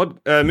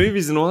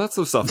movies and all that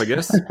sort of stuff, I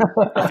guess.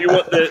 If you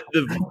want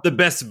the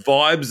best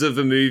vibes of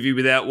a movie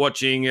without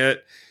watching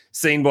it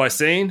scene by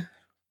scene,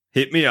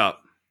 hit me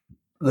up.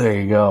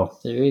 There you go.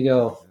 There you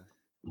go.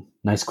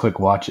 Nice quick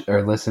watch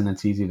or listen.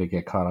 It's easy to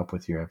get caught up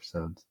with your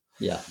episodes.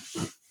 Yeah.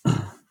 All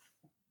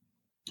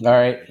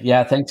right.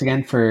 Yeah. Thanks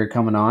again for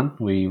coming on.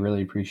 We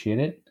really appreciate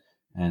it.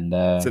 And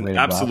It's an we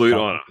had a blast absolute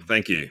talking- honor.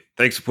 Thank you.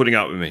 Thanks for putting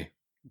up with me.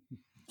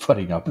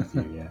 Putting up with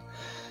you. Yeah.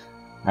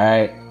 All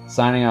right.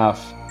 Signing off.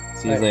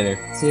 See you All right.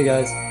 later. See you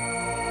guys.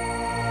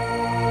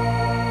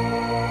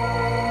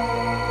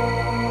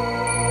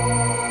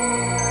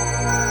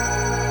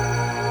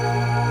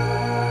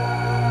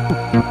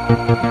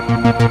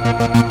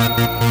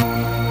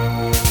 Thank you.